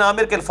عقبہ بن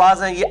عامر کے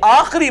الفاظ ہیں یہ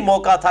آخری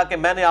موقع تھا کہ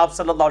میں نے آپ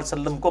صلی اللہ علیہ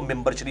وسلم کو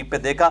ممبر شریف پہ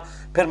دیکھا،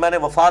 پھر میں نے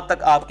وفات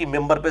تک آپ کی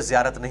ممبر پہ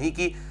زیارت نہیں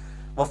کی،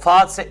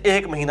 وفات سے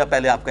 1 مہینہ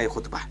پہلے آپ کا یہ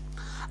خطبہ ہے۔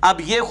 اب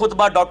یہ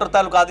خطبہ ڈاکٹر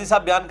تعلق قادری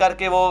صاحب بیان کر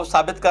کے وہ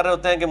ثابت کر رہے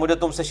ہوتے ہیں کہ مجھے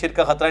تم سے شرک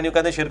کا خطرہ نہیں،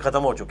 کہتے ہیں شرک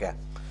ختم ہو چکا ہے۔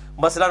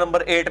 مسئلہ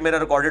نمبر 8 میرا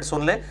ریکارڈڈ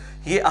سن لیں،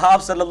 یہ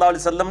آپ صلی اللہ علیہ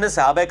وسلم نے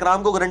صحابہ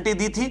کرام کو گارنٹی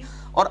دی تھی،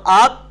 اور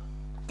آپ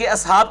کے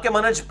اصحاب کے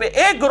منہج پہ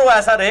ایک گروہ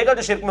ایسا رہے گا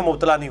جو شرک میں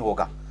مبتلا نہیں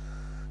ہوگا۔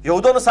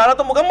 یہود و نصارہ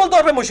تو مکمل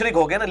طور پہ مشرک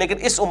ہو گئے نا، لیکن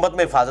اس امت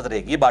میں حفاظت رہے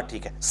گی، یہ بات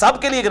ٹھیک ہے،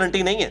 سب کے لیے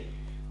گارنٹی نہیں ہے۔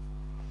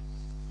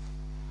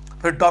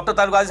 پھر ڈاکٹر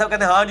طارق غازی صاحب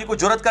کہتے ہیں ہاں جی کوئی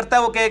جرأت کرتا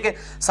ہے وہ کہے کہ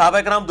صحابہ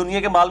کرام دنیا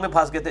کے مال میں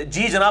پھنس گئے تھے،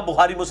 جی جناب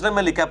بخاری مسلم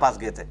میں لکھا ہے پھنس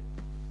گئے تھے،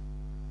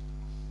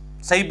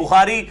 صحیح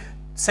بخاری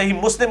صحیح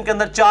مسلم کے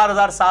اندر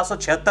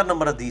 4776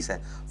 نمبر حدیث ہے،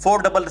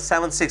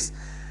 4776۔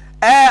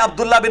 اے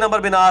عبداللہ بن عمر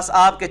بن عاص،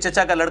 آپ کے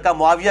چچا کا لڑکا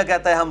معاویہ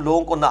کہتا ہے ہم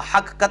لوگوں کو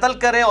ناحق قتل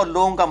کریں اور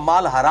لوگوں کا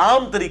مال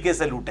حرام طریقے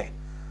سے لوٹیں۔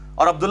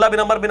 اور عبداللہ بن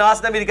عمر بن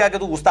عاص نے بھی کہا کہ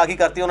تو گستاخی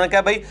کرتی ہے، انہوں نے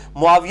کہا بھائی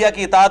معاویہ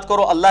کی اطاعت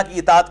کرو اللہ کی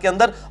اطاعت کے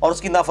اندر، اور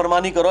اس کی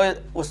نافرمانی کرو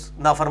اس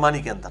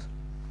نافرمانی کے اندر۔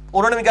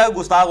 انہوں نے بھی کہا کہ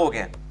گستاخ ہو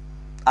گئے ہیں،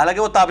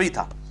 حالانکہ وہ تابعی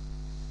تھا۔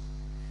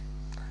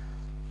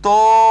 تو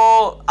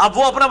اب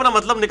وہ اپنا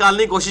مطلب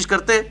نکالنے کی کوشش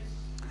کرتے۔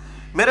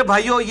 میرے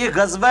بھائیوں، یہ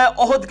غزوہ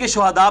احد کے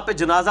شہداء پہ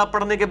جنازہ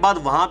پڑھنے کے بعد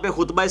وہاں پہ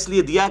خطبہ اس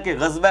لیے دیا کہ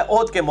غزوہ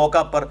احد کے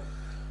موقع پر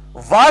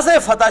واضح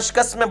فتح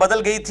شکست میں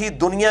بدل گئی تھی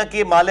دنیا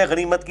کی مال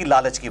غنیمت کی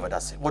لالچ کی وجہ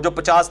سے، وہ جو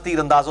 50 تیر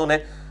اندازوں نے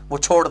وہ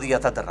چھوڑ دیا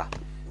تھا درہ،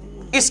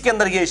 اس کے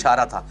اندر یہ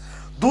اشارہ تھا۔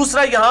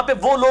 دوسرا، یہاں پہ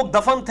وہ لوگ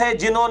دفن تھے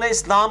جنہوں نے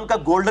اسلام کا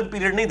گولڈن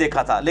پیریڈ نہیں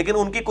دیکھا تھا، لیکن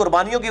ان کی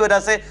قربانیوں کی وجہ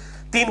سے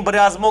 3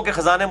 براعظموں کے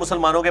خزانے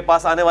مسلمانوں کے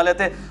پاس آنے والے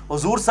تھے۔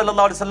 حضور صلی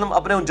اللہ علیہ وسلم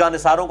اپنے ان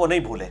جانثاروں کو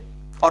نہیں بھولے،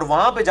 اور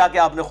وہاں پہ جا کے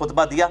آپ نے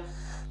خطبہ دیا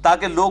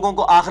تاکہ لوگوں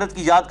کو آخرت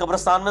کی یاد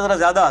قبرستان میں ذرا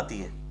زیادہ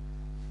آتی ہے۔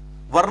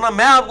 ورنہ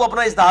میں آپ کو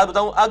اپنا اجتہاد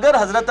بتاؤں، اگر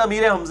حضرت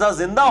امیر حمزہ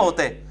زندہ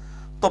ہوتے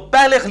تو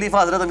پہلے خلیفہ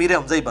حضرت امیر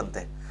حمزہ ہی بنتے،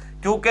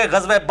 کیونکہ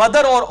غزوہ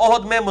بدر اور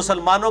احد میں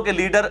مسلمانوں کے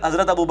لیڈر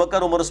حضرت ابو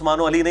بکر، عمر، عثمان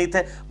و علی نہیں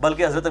تھے،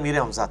 بلکہ حضرت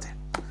امیر حمزہ تھے۔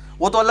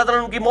 وہ تو اللہ تعالیٰ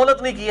نے ان کی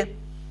مہلت نہیں کی ہے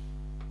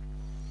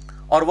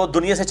اور وہ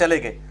دنیا سے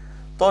چلے گئے۔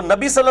 تو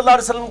نبی صلی اللہ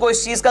علیہ وسلم کو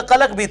اس چیز کا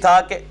قلق بھی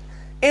تھا کہ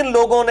ان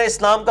لوگوں نے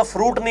اسلام کا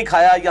فروٹ نہیں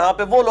کھایا، یہاں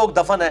پہ وہ لوگ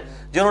دفن ہیں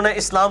جنہوں نے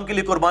اسلام کے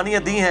لیے قربانیاں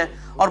دی ہیں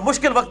اور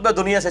مشکل وقت میں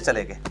دنیا سے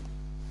چلے گئے۔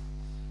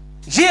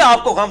 یہ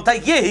آپ کو غم تھا،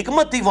 یہ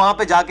حکمت تھی وہاں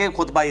پہ جا کے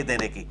خطبہ یہ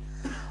دینے کی۔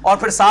 اور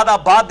پھر ساتھ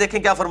آپ بات دیکھیں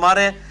کیا فرما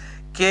رہے ہیں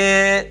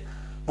کہ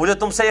مجھے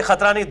تم سے یہ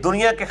خطرہ نہیں،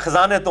 دنیا کے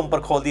خزانے تم پر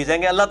کھول دیے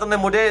جائیں گے۔ اللہ تعالیٰ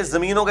نے مجھے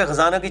زمینوں کے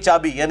خزانوں کی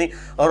چابی، یعنی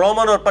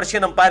رومن اور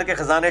پرشین امپائر کے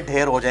خزانے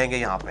ڈھیر ہو جائیں گے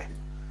یہاں پہ،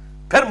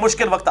 پھر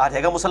مشکل وقت آ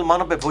جائے گا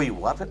مسلمانوں پہ۔ وہی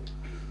ہوا پھر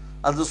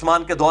حضرت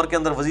عثمان کے دور کے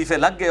اندر وظیفے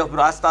لگ گئے، اور پھر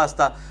آہستہ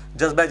آہستہ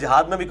جذبہ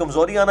جہاد میں بھی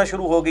کمزوری آنا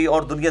شروع ہو گئی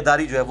اور دنیا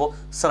داری جو ہے وہ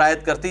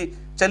سرایت کرتی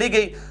چلی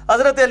گئی۔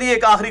 حضرت علی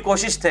ایک آخری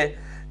کوشش تھے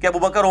کہ ابو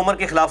بکر عمر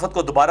کی خلافت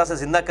کو دوبارہ سے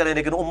زندہ کریں،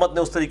 لیکن امت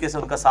نے اس طریقے سے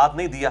ان کا ساتھ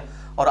نہیں دیا،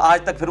 اور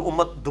آج تک پھر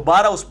امت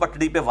دوبارہ اس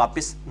پٹڑی پہ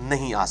واپس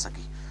نہیں آ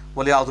سکی،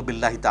 وَلِعَوْذُ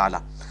بِاللَّهِ تعالی۔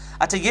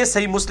 اچھا، یہ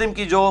صحیح مسلم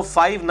کی جو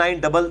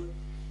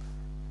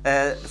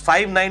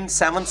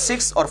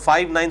 5976 اور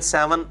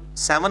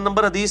 5977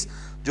 نمبر حدیث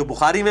جو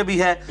بخاری میں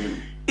بھی ہے،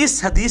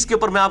 اس حدیث کے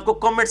اوپر میں آپ کو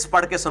کمنٹس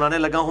پڑھ کے سنانے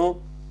لگا ہوں۔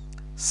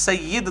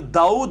 سید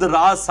داؤد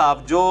راز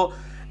صاحب جو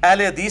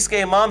اہل حدیث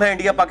کے امام ہیں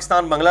انڈیا،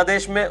 پاکستان، بنگلہ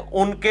دیش میں،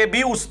 ان کے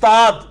بھی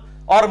استاد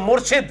اور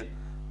مرشد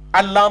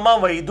علامہ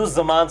وحید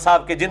الزمان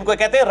صاحب کے، جن کو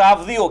کہتے ہیں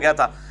رافضی ہو گیا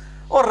تھا،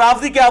 اور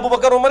رافضی کیا ابو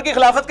بکر عمر کی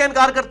خلافت کا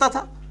انکار کرتا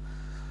تھا؟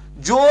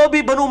 جو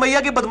بھی بنو امیہ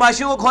کی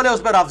بدماشیوں کو کھولے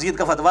اس پہ رافضیت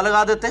کا فتویٰ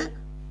لگا دیتے ہیں،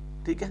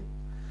 ٹھیک ہے۔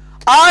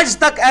 آج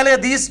تک اہل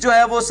حدیث جو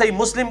ہے وہ صحیح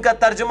مسلم کا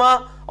ترجمہ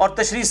اور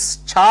تشریح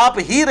چھاپ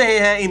ہی رہے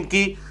ہیں ان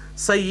کی،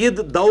 سید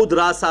داؤد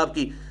راز صاحب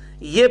کی۔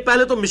 یہ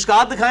پہلے تو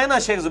مشکات دکھائے نا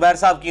شیخ زبیر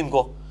صاحب کی، ان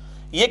کو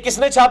یہ کس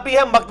نے چھاپی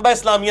ہے؟ مکتبہ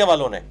اسلامیہ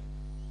والوں نے،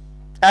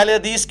 اہل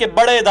حدیث کے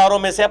بڑے اداروں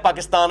میں سے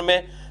پاکستان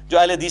میں جو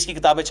اہل حدیث کی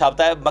کتابیں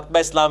چھاپتا ہے، مکتبہ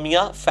اسلامیہ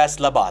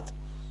فیصل آباد،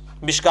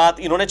 مشکات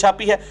انہوں نے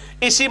چھاپی ہے۔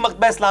 اسی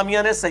مکتبہ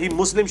اسلامیہ نے صحیح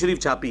مسلم شریف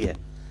چھاپی ہے،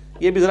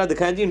 یہ بھی ذرا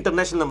دکھائیں جی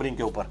انٹرنیشنل نمبرنگ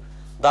کے اوپر،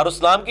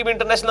 دارالاسلام کی بھی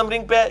انٹرنیشنل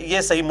نمبرنگ پہ ہے،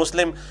 یہ صحیح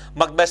مسلم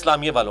مکتبہ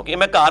اسلامیہ والوں کی۔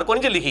 میں کار کو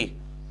نہیں جی لکھی،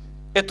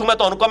 اتوں میں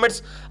تو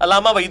کمنٹس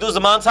علامہ وحید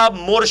الزمان صاحب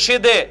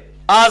مرشد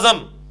اعظم،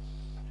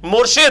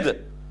 مرشد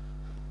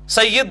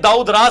سید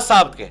داؤد راز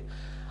صاحب کے۔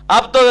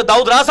 اب تو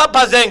داؤد راز صاحب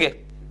پھنس جائیں گے،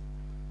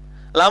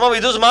 علامہ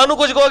وحید الزمان کو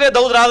کچھ کہو گے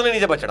داؤد راز نے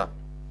نیچے بچنا،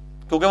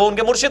 کیونکہ وہ ان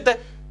کے مرشد تھے۔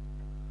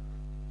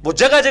 وہ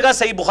جگہ جگہ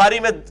صحیح بخاری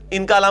میں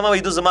ان کا علامہ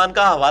وحید الزمان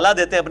کا حوالہ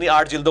دیتے ہیں اپنی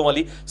 8 جلدوں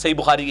والی صحیح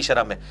بخاری کی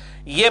شرح میں۔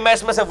 یہ میں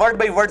اس میں سے ورڈ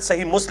بائی ورڈ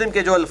صحیح مسلم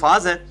کے جو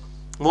الفاظ ہیں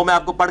وہ میں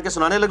آپ کو پڑھ کے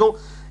سنانے لگوں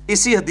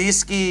اسی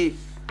حدیث کی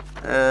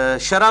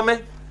شرح میں۔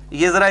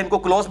 یہ ذرا ان کو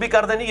کلوز بھی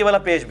کر دیں، یہ والا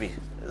پیج بھی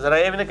ذرا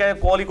یہ نے کہا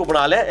کال ہی کو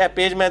بنا لے، اے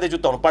پیج میں دے جو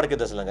تم پڑھ کے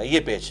دس لگا، یہ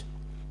پیج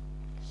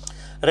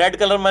ریڈ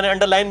کلر میں نے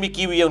انڈر لائن بھی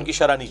کی ہوئی ہے ان کی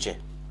شرح نیچے،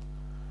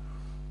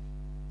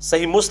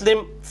 صحیح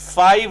مسلم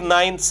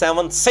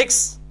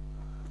 5976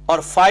 اور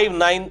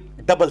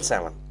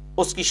 5977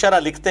 اس کی شرح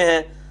لکھتے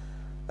ہیں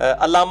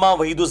علامہ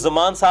وحید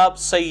الزمان صاحب،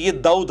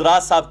 سید داؤد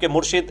راز صاحب کے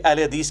مرشد، اہل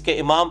حدیث کے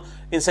امام،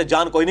 ان سے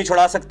جان کوئی نہیں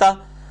چھڑا سکتا،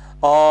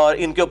 اور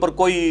ان کے اوپر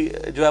کوئی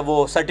جو ہے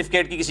وہ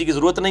سرٹیفکیٹ کی کسی کی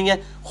ضرورت نہیں ہے،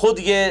 خود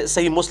یہ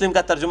صحیح مسلم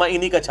کا ترجمہ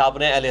انہی کا چھاپ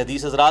رہے ہیں اہل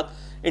حدیث حضرات،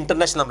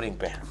 انٹرنیشنل نمبرنگ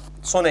پہ ہے۔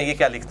 سنیں یہ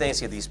کیا لکھتے ہیں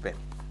اس حدیث پہ: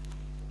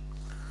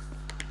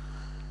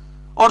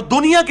 اور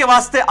دنیا کے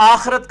واسطے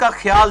آخرت کا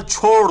خیال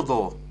چھوڑ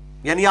دو،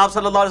 یعنی آپ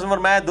صلی اللہ علیہ وسلم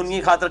فرمایا دنیا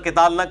کی خاطر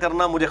قتال نہ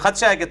کرنا، مجھے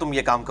خدشہ ہے کہ تم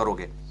یہ کام کرو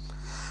گے۔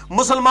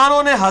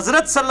 مسلمانوں نے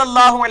حضرت صلی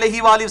اللہ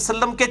علیہ وآلہ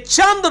وسلم کے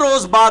چند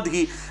روز بعد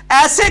ہی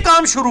ایسے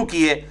کام شروع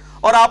کیے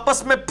اور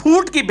آپس میں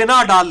پھوٹ کی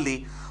بنا ڈال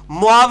لی۔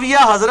 معاویہ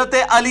حضرت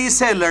علی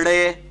سے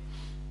لڑے،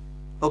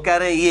 وہ کہہ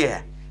رہے ہیں یہ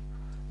ہے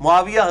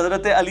معاویہ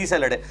حضرت علی سے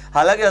لڑے،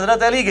 حالانکہ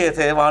حضرت علی گئے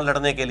تھے وہاں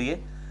لڑنے کے لیے،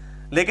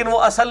 لیکن وہ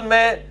اصل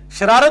میں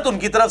شرارت ان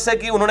کی طرف سے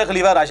کہ انہوں نے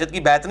خلیفہ راشد کی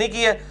بیعت نہیں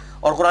کی ہے،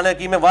 اور قرآن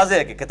حکیم میں واضح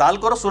ہے کہ قتال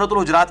کرو سورۃ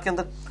الحجرات کے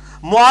اندر۔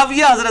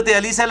 معاویہ حضرت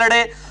علی سے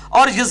لڑے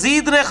اور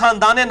یزید نے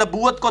خاندان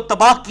نبوت کو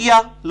تباہ کیا،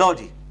 لو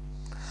جی،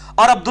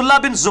 اور عبداللہ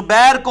بن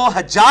زبیر کو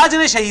حجاج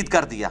نے شہید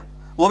کر دیا،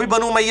 وہ بھی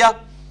بنو امیہ۔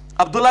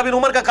 عبداللہ بن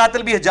عمر کا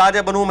قاتل بھی حجاج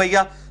ہے، بنو امیہ،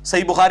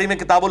 صحیح بخاری میں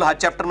کتاب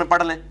الحج چیپٹر میں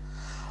پڑھ لیں۔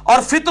 اور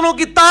فتنوں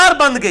کی تار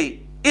بند گئی،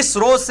 اس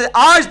روز سے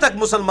آج تک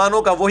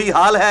مسلمانوں کا وہی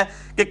حال ہے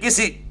کہ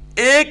کسی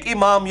ایک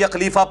امام یا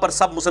خلیفہ پر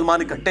سب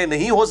مسلمان اکٹھے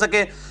نہیں ہو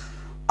سکے،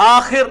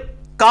 آخر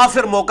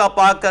کافر موقع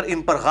پا کر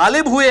ان پر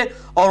غالب ہوئے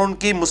اور ان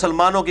کی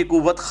مسلمانوں کی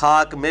قوت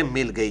خاک میں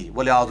مل گئی،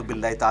 وَلِعَوْذُ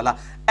بِاللَّهِ تعالیٰ۔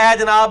 اے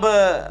جناب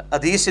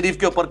حدیث شریف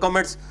کے اوپر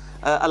کمنٹس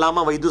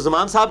علامہ وحید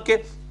الزمان صاحب کے،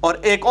 اور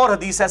ایک اور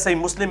حدیث ہے صحیح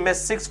مسلم میں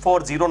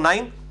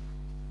 6409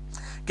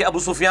 کہ ابو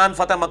سفیان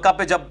فتح مکہ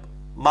پہ جب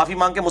معافی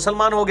مانگ کے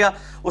مسلمان ہو گیا،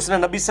 اس نے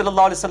نبی صلی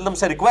اللہ علیہ وسلم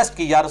سے ریکویسٹ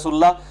کی، یا رسول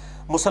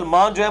اللہ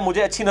مسلمان جو ہے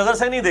مجھے اچھی نظر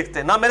سے نہیں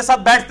دیکھتے، نہ میرے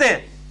ساتھ بیٹھتے ہیں،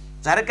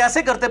 ظاہر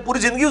کیسے کرتے، پوری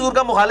زندگی حضور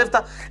کا مخالف تھا،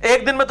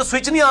 ایک دن میں تو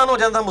سوئچ نہیں آن ہو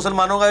جاتا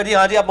مسلمانوں کا، جی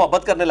ہاں جی آپ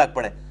محبت کرنے لگ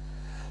پڑے،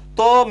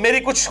 تو میری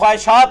کچھ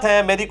خواہشات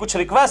ہیں، میری کچھ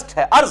ریکویسٹ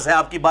ہے، عرض ہے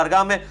آپ کی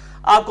بارگاہ میں،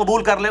 آپ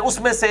قبول کر لیں۔ اس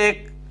میں سے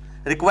ایک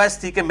ریکویسٹ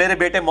تھی کہ میرے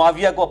بیٹے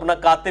معاویہ کو اپنا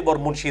کاتب اور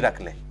منشی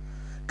رکھ لیں۔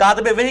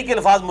 کاتب وحی کے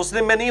الفاظ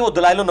مسلم میں نہیں، وہ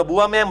دلائل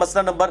النبوہ میں ہے،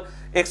 مسئلہ نمبر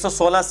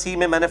 116C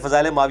میں، میں نے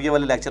فضائل معاویہ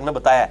والے لیکچر میں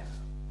بتایا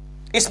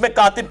ہے، اس میں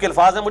کاتب کے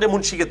الفاظ ہیں، مجھے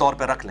منشی کے طور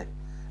پہ رکھ لیں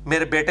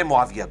میرے بیٹے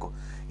معاویہ کو،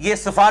 یہ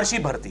سفارشی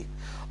بھرتی۔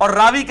 اور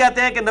راوی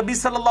کہتے ہیں کہ نبی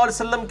صلی اللہ علیہ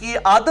وسلم کی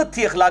عادت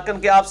تھی اخلاقاً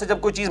کہ آپ سے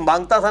جب کوئی چیز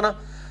مانگتا تھا نا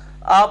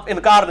آپ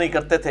انکار نہیں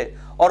کرتے تھے،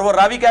 اور وہ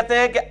راوی کہتے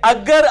ہیں کہ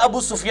اگر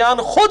ابو سفیان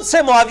خود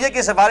سے معاویہ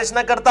کی سفارش نہ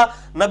کرتا،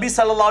 نبی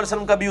صلی اللہ علیہ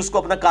وسلم کبھی اس کو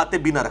اپنا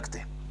کاتب بھی نہ رکھتے۔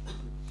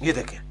 یہ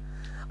دیکھیں،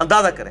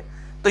 اندازہ کریں۔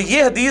 تو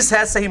یہ حدیث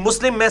ہے صحیح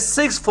مسلم میں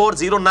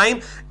 6409،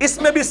 اس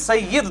میں بھی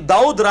سید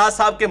داؤد راز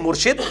صاحب کے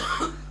مرشد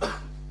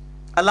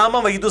علامہ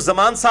وحید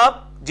الزمان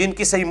صاحب، جن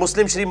کی صحیح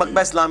مسلم شریف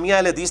مکتبہ اسلامیہ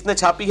اہل حدیث نے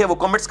چھاپی ہے، وہ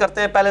کمنٹس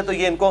کرتے ہیں۔ پہلے تو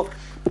یہ ان کو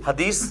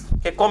حدیث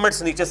کے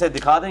کمنٹس نیچے سے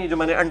دکھا دیں، یہ جو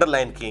میں نے انڈر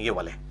لائن کیے یہ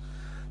والے،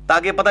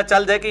 تاکہ پتہ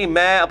چل جائے کہ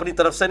میں اپنی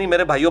طرف سے نہیں،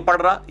 میرے بھائیوں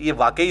پڑھ رہا، یہ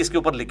واقعی اس کے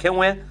اوپر لکھے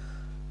ہوئے ہیں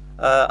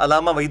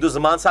علامہ وحید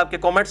الزمان صاحب کے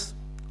کمنٹس۔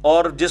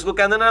 اور جس کو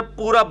کہتے ہیں نا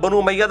پورا بنو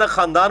امیہ دا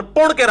خاندان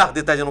پوڑ کے رکھ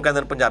دیتا ہے، جنہوں کہتے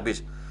ہیں پنجابی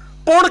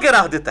پوڑ کے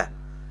رکھ دیتا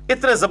ہے،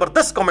 اتنے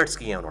زبردست کمنٹس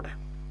کیے ہیں انہوں نے۔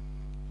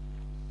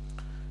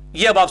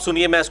 یہ اب آپ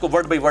سنیے، میں اس کو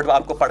ورڈ بائی ورڈ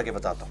آپ کو پڑھ کے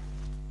بتاتا ہوں۔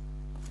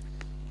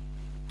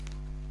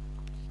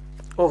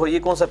 اوہ یہ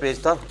کون سا پیج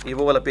تھا؟ یہ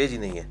وہ والا پیج ہی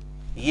نہیں ہے،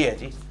 یہ ہے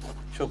جی،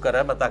 شکر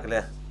ہے میں تک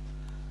لیا،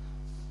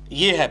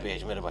 یہ ہے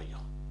پیج میرے بھائیوں،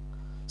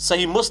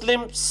 صحیح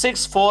مسلم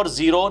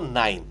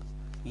 6409۔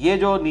 یہ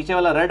جو نیچے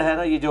والا ریڈ ہے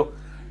نا، یہ جو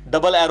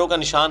ڈبل ایرو کا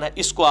نشان ہے،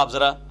 اس کو آپ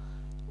ذرا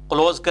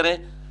کلوز کریں۔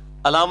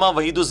 علامہ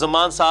وحید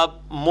الزمان صاحب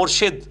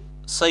مرشد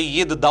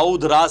سید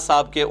داؤد راز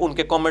صاحب کے، ان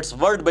کے کامنٹس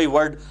ورڈ بائی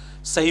ورڈ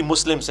صحیح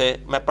مسلم سے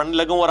میں پڑھنے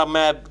لگوں، اور اب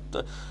میں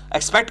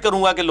ایکسپیکٹ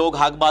کروں گا کہ لوگ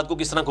حق بات کو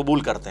کس طرح قبول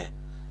کرتے ہیں۔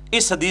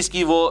 اس حدیث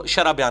کی وہ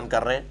شرح بیان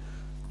کر رہے ہیں،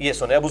 یہ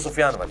سنیں ابو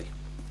سفیان والی۔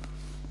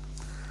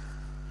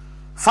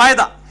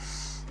 فائدہ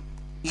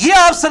یہ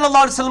آپ صلی اللہ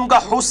علیہ وسلم کا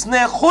حسن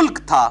خلق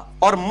تھا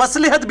اور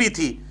مصلحت بھی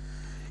تھی،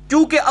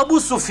 کیونکہ ابو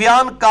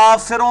سفیان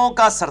کافروں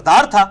کا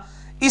سردار تھا،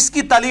 اس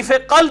کی تالیف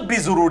قلب بھی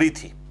ضروری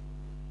تھی۔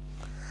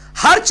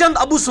 ہر چند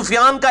ابو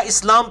سفیان کا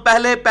اسلام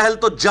پہل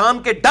تو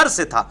جان کے ڈر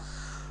سے تھا،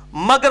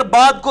 مگر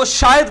بعد کو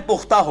شاید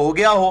پختہ ہو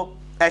گیا ہو،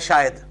 اے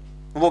شاید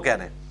وہ کہہ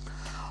رہے ہیں،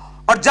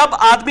 اور جب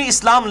آدمی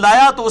اسلام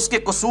لایا تو اس کے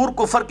قصور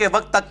کفر کے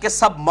وقت تک کے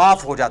سب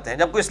معاف ہو جاتے ہیں۔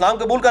 جب کوئی اسلام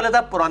قبول کر لیتا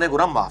ہے پرانے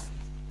گناہ معاف۔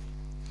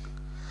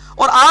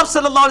 اور آپ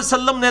صلی اللہ علیہ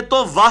وسلم نے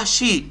تو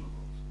وحشی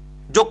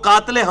جو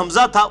قاتل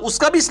حمزہ تھا اس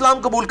کا بھی اسلام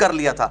قبول کر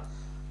لیا تھا،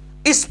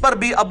 اس پر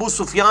بھی ابو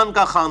سفیان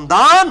کا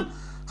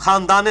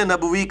خاندان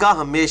نبوی کا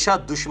ہمیشہ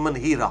دشمن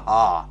ہی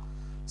رہا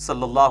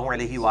صلی اللہ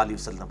علیہ وآلہ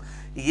وسلم۔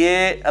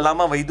 یہ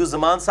علامہ وحید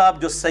الزمان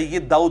صاحب جو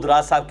سید داؤد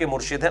راز صاحب کے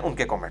مرشد ہیں، ان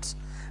کے کامنٹس۔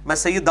 میں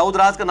سید داؤد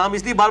راز کا نام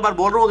اس لیے بار بار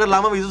بول رہا ہوں، اگر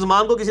علامہ وحید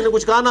الزمان کو کسی نے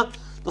کچھ کہا نا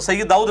تو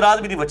سید داؤد راز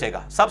بھی نہیں بچے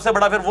گا، سب سے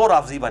بڑا پھر وہ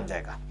رافضی بن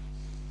جائے گا۔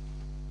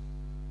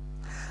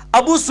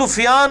 ابو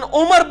سفیان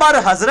عمر بر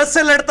حضرت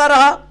سے لڑتا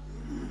رہا،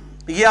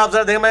 یہ آپ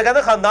ذرا دیکھیں، میں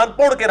کہتا خاندان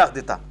پوڑ کے رکھ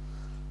دیتا،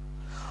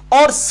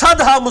 اور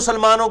صدہا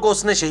مسلمانوں کو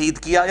اس نے شہید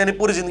کیا، یعنی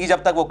پوری زندگی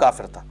جب تک وہ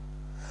کافر تھا۔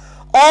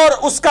 اور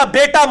اس کا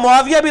بیٹا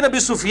معاویہ بن ابی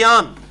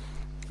سفیان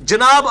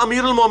جناب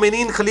امیر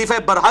المومنین خلیفہ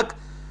برحق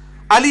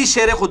علی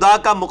شیر خدا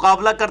کا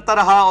مقابلہ کرتا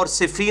رہا، اور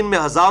صفین میں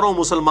ہزاروں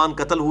مسلمان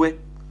قتل ہوئے۔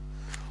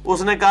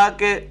 اس نے کہا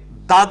کہ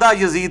دادا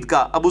یزید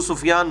کا ابو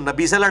سفیان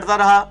نبی سے لڑتا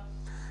رہا،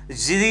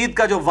 یزید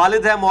کا جو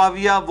والد ہے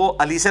معاویہ وہ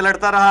علی سے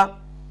لڑتا رہا،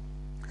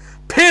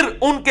 پھر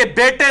ان کے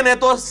بیٹے نے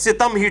تو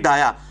ستم ہی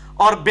ڈھایا،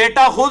 اور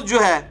بیٹا خود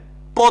جو ہے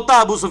پوتا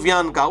ابو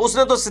سفیان کا، اس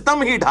نے تو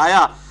ستم ہی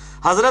ڈھایا،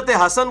 حضرت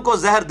حسن کو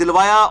زہر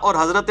دلوایا اور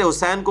حضرت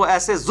حسین کو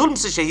ایسے ظلم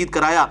سے شہید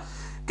کرایا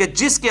کہ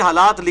جس کے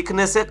حالات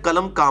لکھنے سے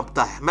قلم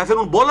کانپتا ہے۔ میں پھر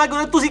ان بولنا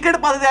کہ تسی کہڑے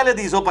پاسے دے اہل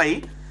حدیث ہو بھائی،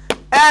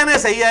 اے نے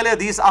صحیح اہل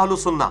حدیث اہل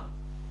سنہ۔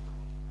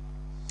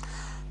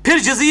 پھر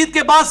یزید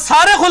کے بعد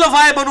سارے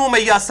خلفائے بنو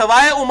امیہ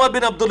سوائے عمر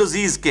بن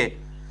عبدالعزیز کے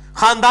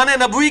خاندان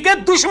نبوی کے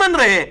دشمن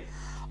رہے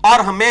اور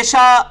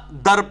ہمیشہ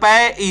درپے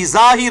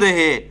ایذا ہی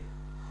رہے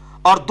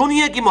اور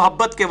دنیا کی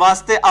محبت کے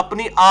واسطے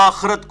اپنی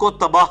آخرت کو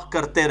تباہ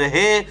کرتے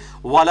رہے.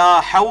 ولا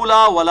حول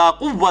ولا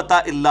قوت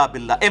الا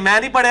باللہ. میں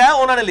نہیں پڑھا ہے,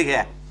 انہوں نے لکھا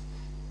ہے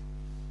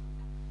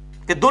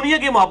کہ دنیا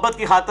کی محبت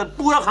کی خاطر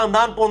پورا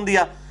خاندان پون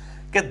دیا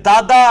کہ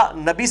دادا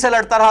نبی سے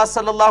لڑتا رہا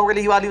صلی اللہ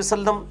علیہ وآلہ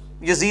وسلم,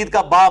 یزید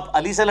کا باپ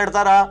علی سے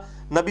لڑتا رہا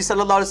نبی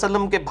صلی اللہ علیہ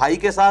وسلم کے بھائی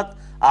کے ساتھ,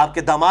 آپ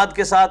کے داماد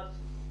کے ساتھ,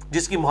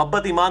 جس کی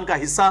محبت ایمان کا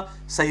حصہ.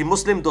 صحیح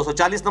مسلم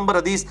 240 نمبر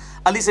حدیث.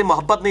 علی سے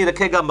محبت نہیں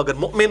رکھے گا مگر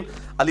مؤمن,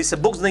 علی سے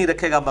بغض نہیں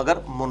رکھے گا مگر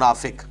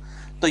منافق.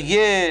 تو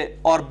یہ,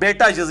 اور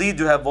بیٹا یزید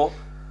جو ہے وہ,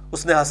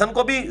 اس نے حسن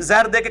کو بھی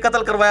زہر دے کے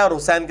قتل کروایا اور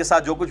حسین کے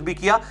ساتھ جو کچھ بھی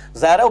کیا.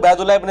 ظاہر ہے عبید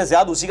اللہ ابن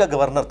زیاد اسی کا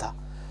گورنر تھا.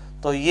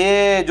 تو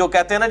یہ جو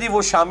کہتے ہیں نا جی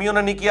وہ شامیوں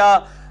نے نہیں کیا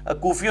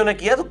کوفیوں نے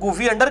کیا, تو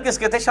کوفی انڈر کس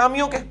کے تھے؟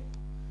 شامیوں کے.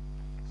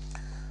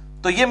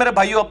 تو یہ میرے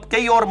بھائیو اب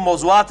کئی اور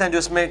موضوعات ہیں جو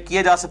اس میں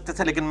کیے جا سکتے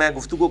تھے, لیکن میں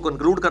گفتگو کو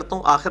کنکلوڈ کرتا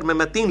ہوں. آخر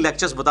میں 3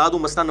 لیکچرز بتا دوں.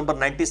 مسئلہ نمبر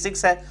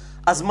 96 ہے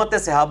عظمت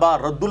صحابہ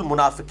رد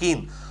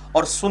المنافقین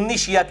اور سنی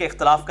شیعہ کے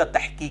اختلاف کا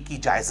تحقیقی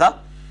جائزہ,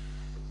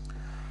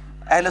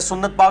 اہل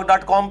سنت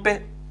پاک.com پہ.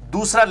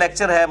 دوسرا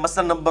لیکچر ہے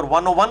مسئلہ نمبر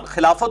 101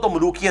 خلافت و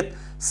ملوکیت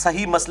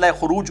صحیح مسئلہ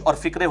خروج اور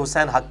فکر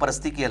حسین حق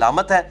پرستی کی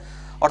علامت ہے.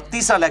 اور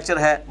تیسرا لیکچر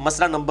ہے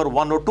مسئلہ نمبر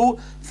 102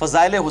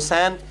 فضائل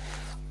حسین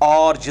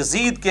اور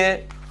یزید کے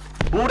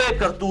برے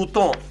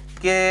کرتوتوں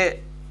کے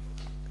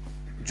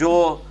جو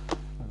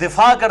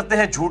دفاع کرتے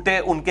ہیں جھوٹے,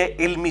 ان کے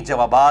علمی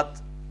جوابات,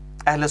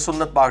 اہل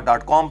سنت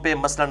پاک.com پہ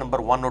مسئلہ نمبر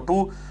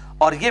 102.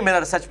 اور یہ میرا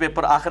ریسرچ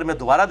پیپر آخر میں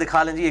دوبارہ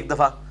دکھا لیں جی ایک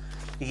دفعہ.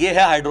 یہ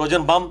ہے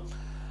ہائیڈروجن بم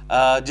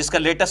جس کا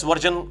لیٹسٹ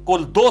ورژن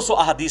کل 200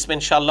 احادیث میں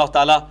انشاءاللہ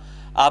تعالی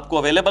آپ کو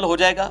اویلیبل ہو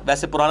جائے گا.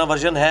 ویسے پرانا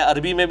ورژن ہے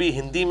عربی میں بھی,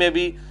 ہندی میں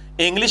بھی,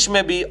 انگلش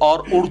میں بھی اور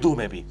اردو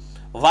میں بھی.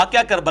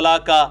 واقعہ کربلا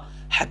کا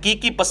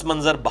حقیقی پس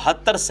منظر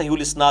 72 صحیح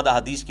الاسناد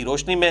احادیث کی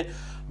روشنی میں.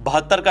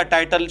 72 کا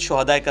ٹائٹل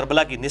شہداء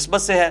کربلا کی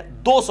نسبت سے ہے.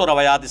 200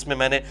 روایات اس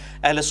میں نے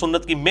اہل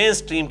سنت کی مین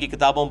سٹریم کی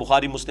کتابوں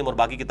بخاری مسلم اور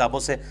باقی کتابوں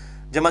سے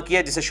جمع کیا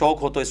ہے. جسے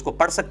شوق ہو تو اس کو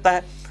پڑھ سکتا ہے.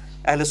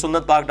 اہل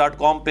سنت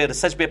پاک.com پہ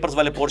ریسرچ پیپرز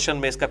والے پورشن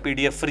میں اس کا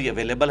PDF فری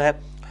اویلیبل ہے.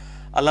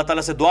 اللہ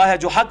تعالیٰ سے دعا ہے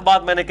جو حق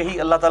بات میں نے کہی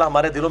اللہ تعالیٰ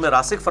ہمارے دلوں میں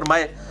راسخ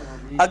فرمائے.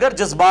 اگر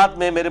جذبات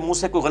میں میرے منہ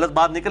سے کوئی غلط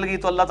بات نکل گئی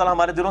تو اللہ تعالیٰ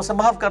ہمارے دلوں سے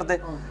معاف کر دے.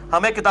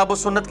 ہمیں کتاب و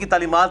سنت کی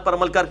تعلیمات پر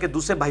عمل کر کے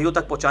دوسرے بھائیوں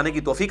تک پہنچانے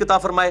کی توفیق عطا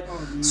فرمائے.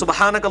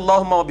 سبحانک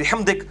اللہم و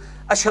بحمدک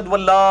اشہد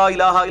ان لا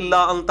الہ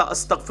الا انت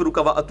استغفرک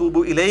و اتوب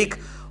الیک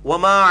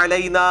وما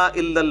علینا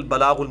الا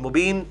البلاغ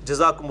المبین.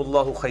 جزاکم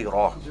اللہ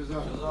خیرا.